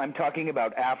 No. I'm talking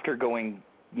about after going,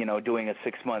 doing a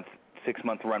 6-month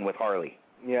run with Harley.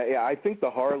 Yeah. I think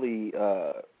the Harley,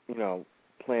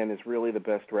 plan is really the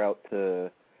best route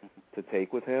to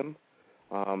take with him.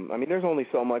 There's only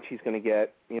so much he's going to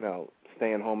get,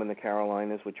 staying home in the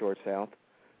Carolinas with George South.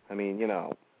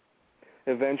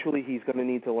 Eventually he's going to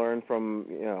need to learn from,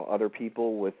 other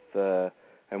people with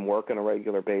and work on a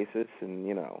regular basis. And,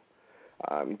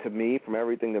 to me, from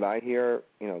everything that I hear,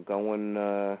 going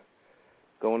to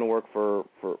work for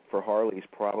Harley is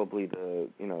probably the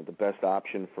best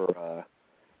option for,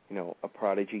 a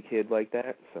prodigy kid like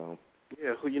that. So.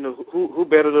 Yeah, who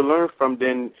better to learn from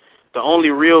than the only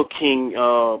real king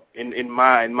in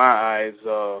my eyes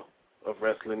of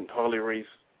wrestling, Harley Race.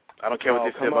 I don't care what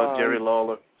they say about Jerry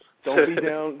Lawler. Don't be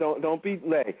down. Don't be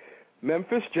lay.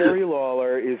 Memphis Jerry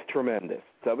Lawler is tremendous.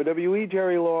 WWE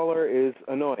Jerry Lawler is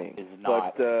annoying. Is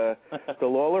not. But the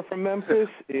Lawler from Memphis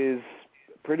is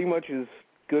pretty much as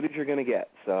good as you're going to get.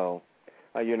 So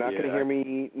you're not going to hear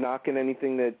me knocking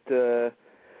anything that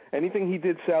anything he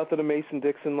did south of the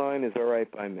Mason-Dixon line is all right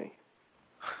by me.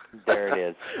 There it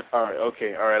is. All right.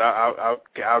 Okay. All right.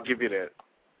 I'll give you that.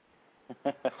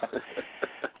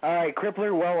 All right,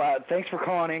 Crippler. Well, thanks for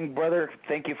calling in, brother.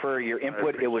 Thank you for your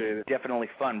input. It was definitely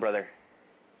fun, brother.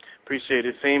 Appreciate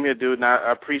it. Same here, dude. And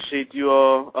I appreciate you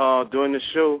all doing the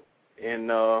show, and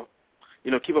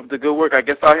keep up the good work. I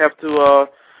guess I have to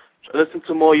listen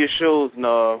to more of your shows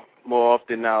more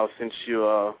often now since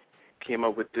you came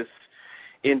up with this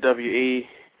NWA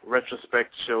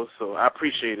retrospect show. So I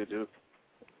appreciate it, dude.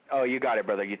 Oh, you got it,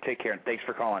 brother. You take care, and thanks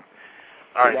for calling.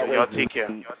 All right, y'all take care.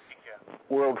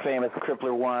 World famous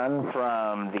Crippler 1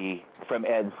 from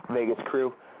Ed's Vegas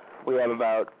crew. We have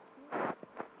about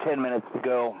 10 minutes to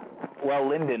go. Well,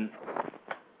 Lyndon,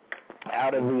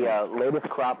 out of the latest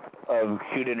crop of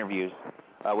shoot interviews,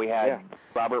 we had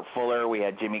Robert Fuller, we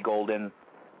had Jimmy Golden,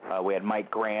 we had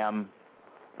Mike Graham,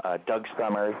 Doug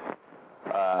Summers.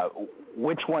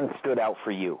 Which one stood out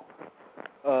for you?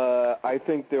 I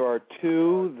think there are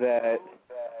 2 that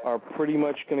are pretty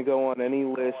much going to go on any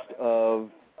list of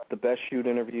the best shoot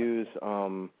interviews,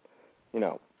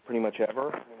 pretty much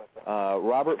ever.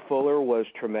 Robert Fuller was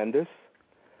tremendous.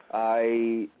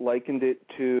 I likened it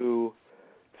to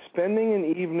spending an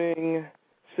evening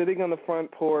sitting on the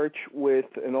front porch with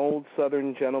an old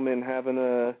Southern gentleman having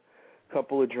a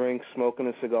couple of drinks, smoking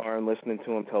a cigar, and listening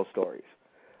to him tell stories.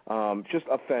 Just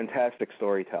a fantastic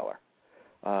storyteller.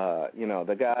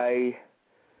 The guy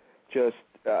just,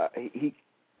 he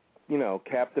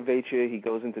captivates you. He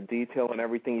goes into detail and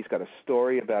everything. He's got a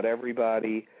story about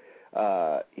everybody.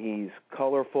 He's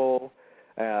colorful.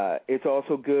 It's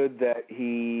also good that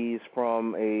he's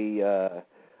from a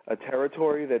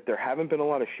territory that there haven't been a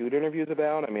lot of shoot interviews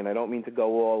about. I mean, I don't mean to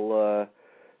go all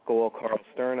Carl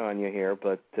Stern on you here,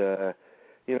 but there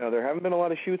haven't been a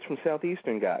lot of shoots from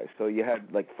Southeastern guys. So you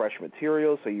had like fresh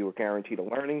material, so you were guaranteed a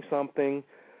learning something,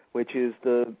 which is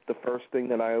the first thing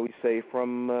that I always say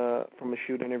from a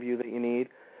shoot interview that you need.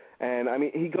 And I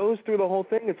mean, he goes through the whole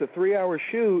thing. It's a 3-hour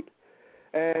shoot,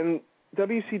 and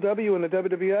WCW and the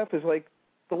WWF is like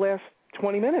the last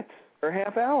 20 minutes or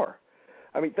half hour.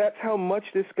 I mean, that's how much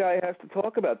this guy has to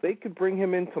talk about. They could bring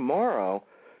him in tomorrow,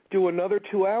 do another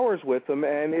 2 hours with him,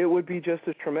 and it would be just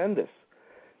as tremendous.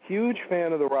 Huge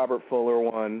fan of the Robert Fuller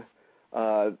one.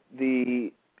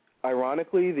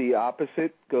 Ironically, the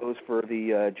opposite goes for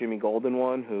the Jimmy Golden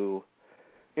one, who,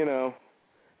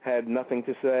 had nothing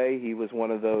to say. He was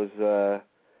one of those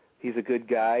he's a good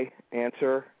guy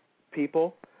answer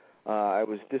people. I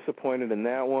was disappointed in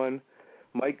that one.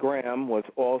 Mike Graham was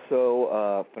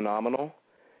also phenomenal.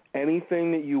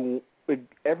 Everything that you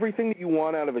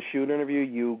want out of a shoot interview,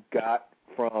 you got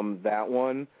from that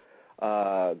one.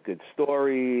 Good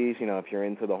stories, if you're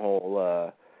into the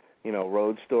whole,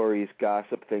 road stories,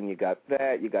 gossip thing, you got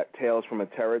that. You got tales from a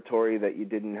territory that you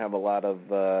didn't have a lot of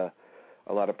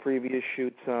previous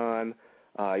shoots on.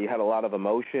 You had a lot of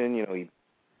emotion. He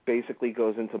basically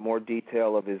goes into more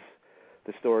detail of the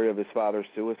story of his father's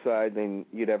suicide than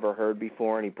you'd ever heard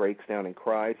before, and he breaks down and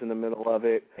cries in the middle of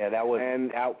it. Yeah,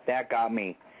 that got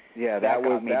me. Yeah, that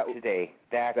was today.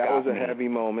 That was a heavy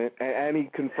moment, and he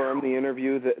confirmed the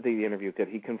interview.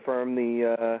 He confirmed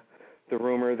the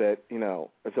rumor that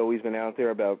has always been out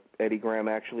there about Eddie Graham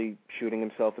actually shooting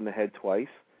himself in the head twice.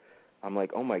 I'm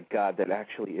like, oh my God, that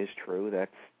actually is true.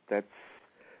 That's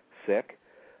sick.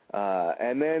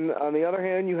 And then on the other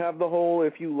hand, you have the whole,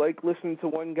 if you like listening to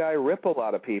one guy rip a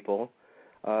lot of people,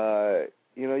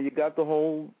 you got the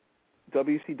whole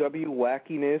WCW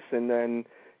wackiness, and then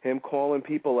him calling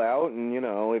people out, and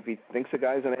if he thinks a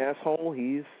guy's an asshole,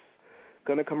 he's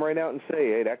gonna come right out and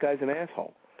say, hey, that guy's an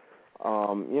asshole.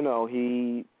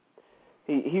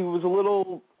 He was a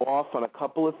little off on a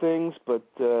couple of things, but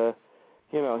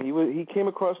he came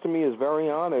across to me as very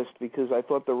honest, because I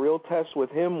thought the real test with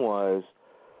him was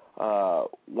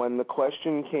when the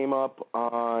question came up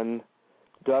on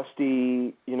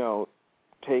Dusty,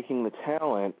 taking the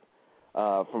talent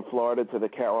from Florida to the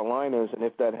Carolinas, and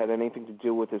if that had anything to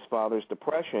do with his father's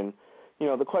depression,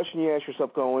 the question you ask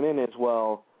yourself going in is,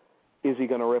 well, is he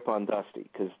going to rip on Dusty?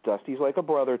 Because Dusty's like a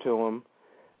brother to him,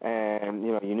 and,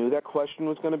 you knew that question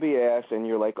was going to be asked, and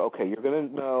you're like, okay, you're going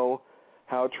to know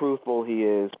how truthful he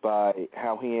is by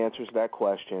how he answers that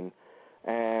question.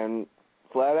 And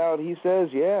flat out he says,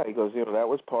 yeah, he goes, that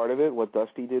was part of it. What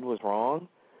Dusty did was wrong,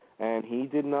 and he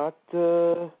did not,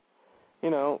 he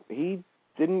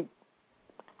didn't,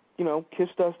 kiss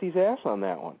Dusty's ass on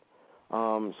that one.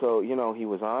 So, he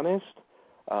was honest.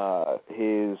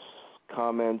 His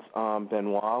comments on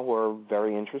Benoit were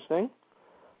very interesting,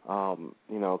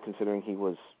 considering he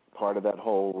was part of that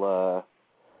whole,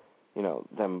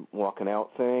 them walking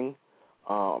out thing.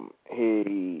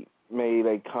 He made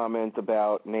a comment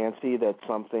about Nancy that's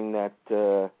something that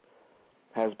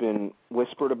has been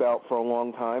whispered about for a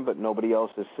long time, but nobody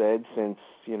else has said since,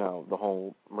 the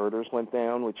whole murders went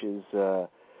down, which is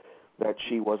that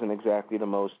she wasn't exactly the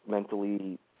most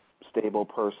mentally stable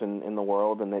person in the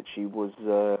world, and that she was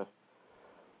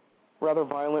rather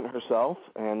violent herself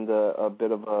and a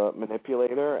bit of a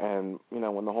manipulator. And,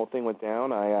 when the whole thing went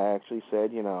down, I actually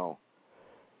said, my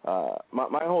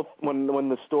whole, when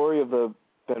the story of the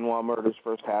Benoit murders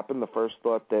first happened, the first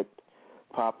thought that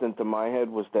popped into my head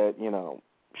was that,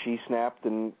 she snapped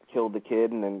and killed the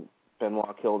kid, and then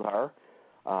Benoit killed her,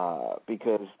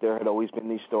 because there had always been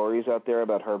these stories out there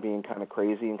about her being kind of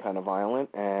crazy and kind of violent,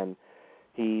 and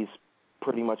he's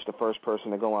pretty much the first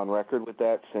person to go on record with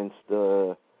that since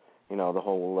the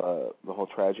whole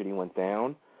tragedy went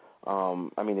down.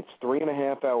 It's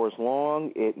 3.5 hours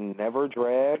long. It never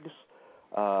drags.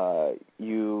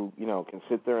 You can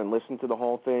sit there and listen to the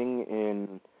whole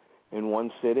thing in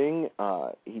one sitting.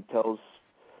 He tells,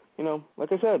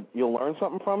 like I said, you'll learn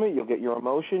something from it. You'll get your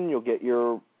emotion. You'll get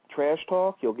your trash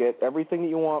talk. You'll get everything that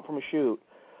you want from a shoot.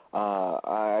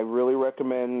 I really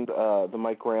recommend the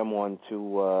Mike Graham one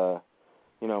to,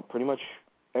 pretty much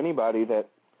anybody that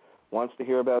wants to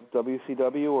hear about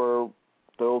WCW or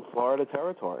the old Florida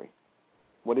territory.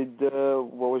 What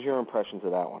was your impressions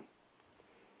of that one?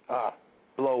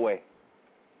 Blow away.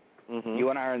 Mm-hmm. You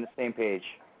and I are on the same page.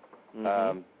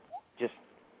 Mm-hmm. Just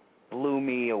blew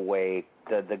me away.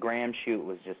 The Graham shoot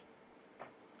was just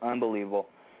unbelievable.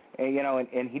 And, you know,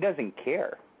 and he doesn't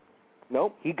care.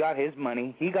 Nope. He got his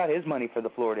money. He got his money for the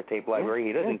Florida Tape Library.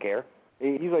 He doesn't care.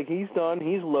 He's like, he's done.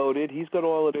 He's loaded. He's got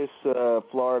all of this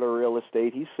Florida real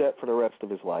estate. He's set for the rest of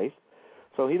his life.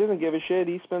 So he doesn't give a shit.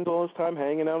 He spends all his time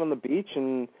hanging out on the beach,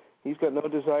 and he's got no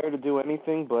desire to do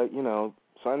anything but, you know,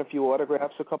 sign a few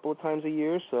autographs a couple of times a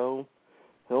year. So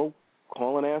he'll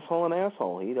call an asshole an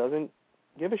asshole. He doesn't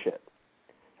give a shit.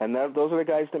 And those are the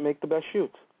guys that make the best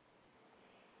shoots.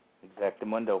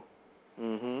 Exactamundo.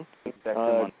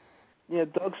 Exactamundo. Yeah,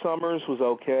 Doug Summers was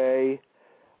okay.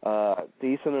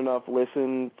 Decent enough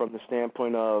listen from the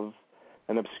standpoint of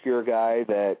an obscure guy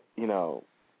that, you know,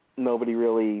 nobody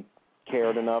really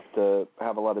cared enough to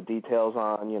have a lot of details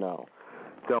on, you know,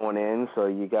 going in. So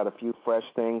you got a few fresh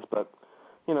things. But,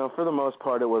 you know, for the most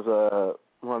part, it was a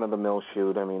run-of-the-mill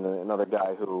shoot. I mean, another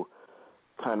guy who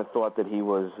kind of thought that he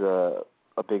was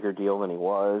a bigger deal than he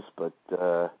was. But,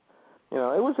 you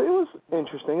know, it was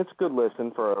interesting. It's a good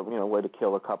listen for a, you know, way to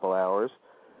kill a couple hours.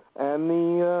 And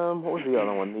the what was the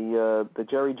other one? The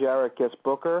Jerry Jarrett guest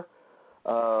booker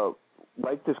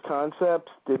liked his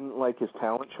concepts, didn't like his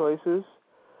talent choices.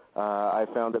 I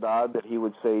found it odd that he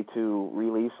would say to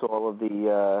release all of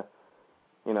the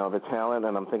you know, the talent,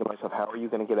 and I'm thinking to myself, how are you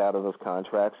going to get out of those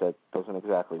contracts? That doesn't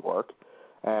exactly work.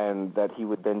 And that he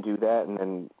would then do that and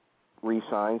then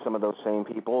re-sign some of those same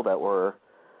people that were,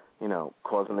 you know,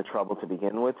 causing the trouble to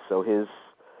begin with. So his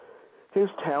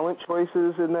talent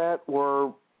choices in that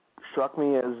struck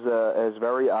me as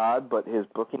very odd, but his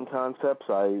booking concepts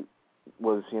I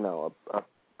was, you know, a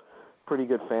pretty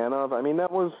good fan of. I mean,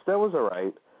 that was all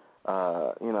right.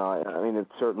 You know, I mean, it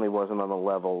certainly wasn't on the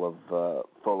level of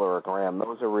Fuller or Graham.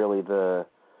 Those are really the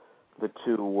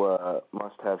two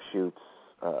must-have shoots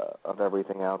of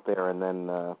everything out there. And then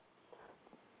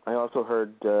I also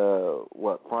heard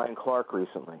Brian Clark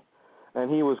recently,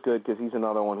 and he was good because he's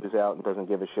another one who's out and doesn't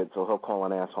give a shit. So he'll call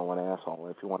an asshole an asshole.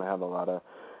 If you want to have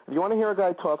if you want to hear a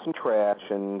guy talk some trash,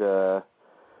 and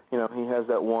you know, he has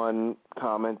that one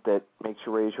comment that makes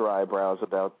you raise your eyebrows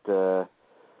about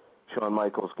Shawn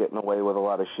Michaels getting away with a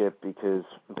lot of shit because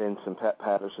Vince and Pat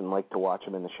Patterson like to watch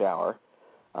him in the shower.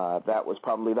 That was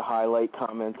probably the highlight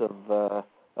comment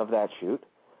of that shoot.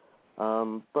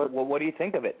 But what do you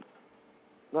think of it?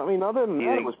 I mean, other than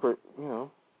that, it was pretty, you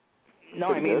know. No,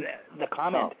 I mean the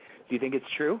comment. Do you think it's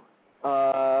true?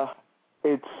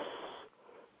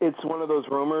 It's one of those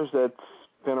rumors that's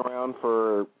been around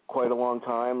for quite a long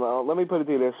time. Let me put it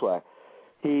to you this way: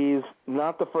 he's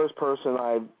not the first person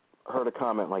I've heard a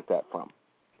comment like that from.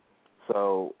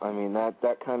 So, I mean, that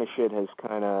kind of shit has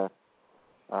kind of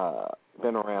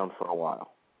been around for a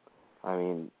while. I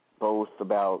mean, both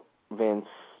about Vince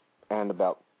and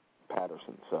about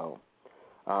Patterson. So,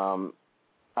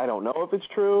 I don't know if it's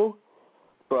true,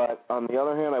 but on the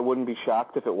other hand, I wouldn't be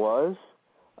shocked if it was.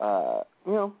 You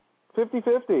know,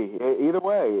 50-50, either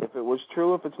way. If it was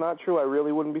true, if it's not true, I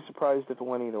really wouldn't be surprised if it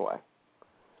went either way.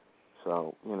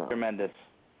 So, you know. Tremendous.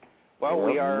 Well,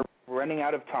 we are running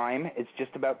out of time. It's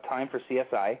just about time for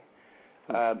CSI.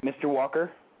 Mr.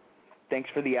 Walker, thanks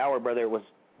for the hour, brother. It was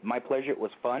my pleasure. It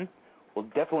was fun. We'll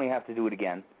definitely have to do it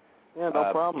again. Yeah,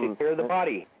 no problem. Take care of the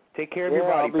body. Take care of your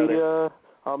body, brother.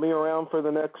 I'll be around for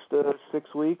the next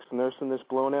 6 weeks nursing this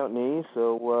blown-out knee,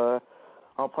 so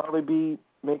I'll probably be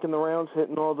making the rounds,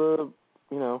 hitting all the,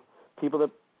 you know, people that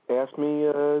asked me,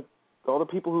 all the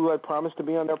people who I promised to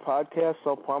be on their podcasts.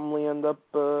 I'll probably end up,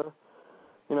 you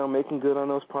know, making good on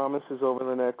those promises over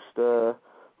the next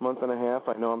month and a half.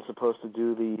 I know I'm supposed to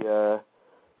do the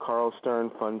Carl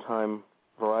Stern Fun Time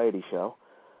variety show,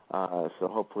 so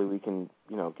hopefully we can,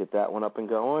 you know, get that one up and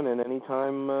going. And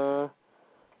anytime,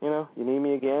 you know, you need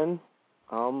me again,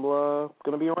 I'm going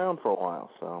to be around for a while.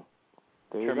 So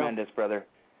there you go. Tremendous, brother.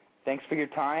 Thanks for your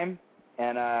time,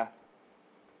 and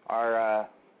our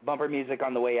bumper music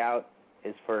on the way out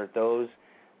is for those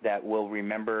that will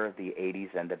remember the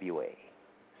 80s NWA.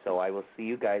 So I will see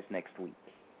you guys next week.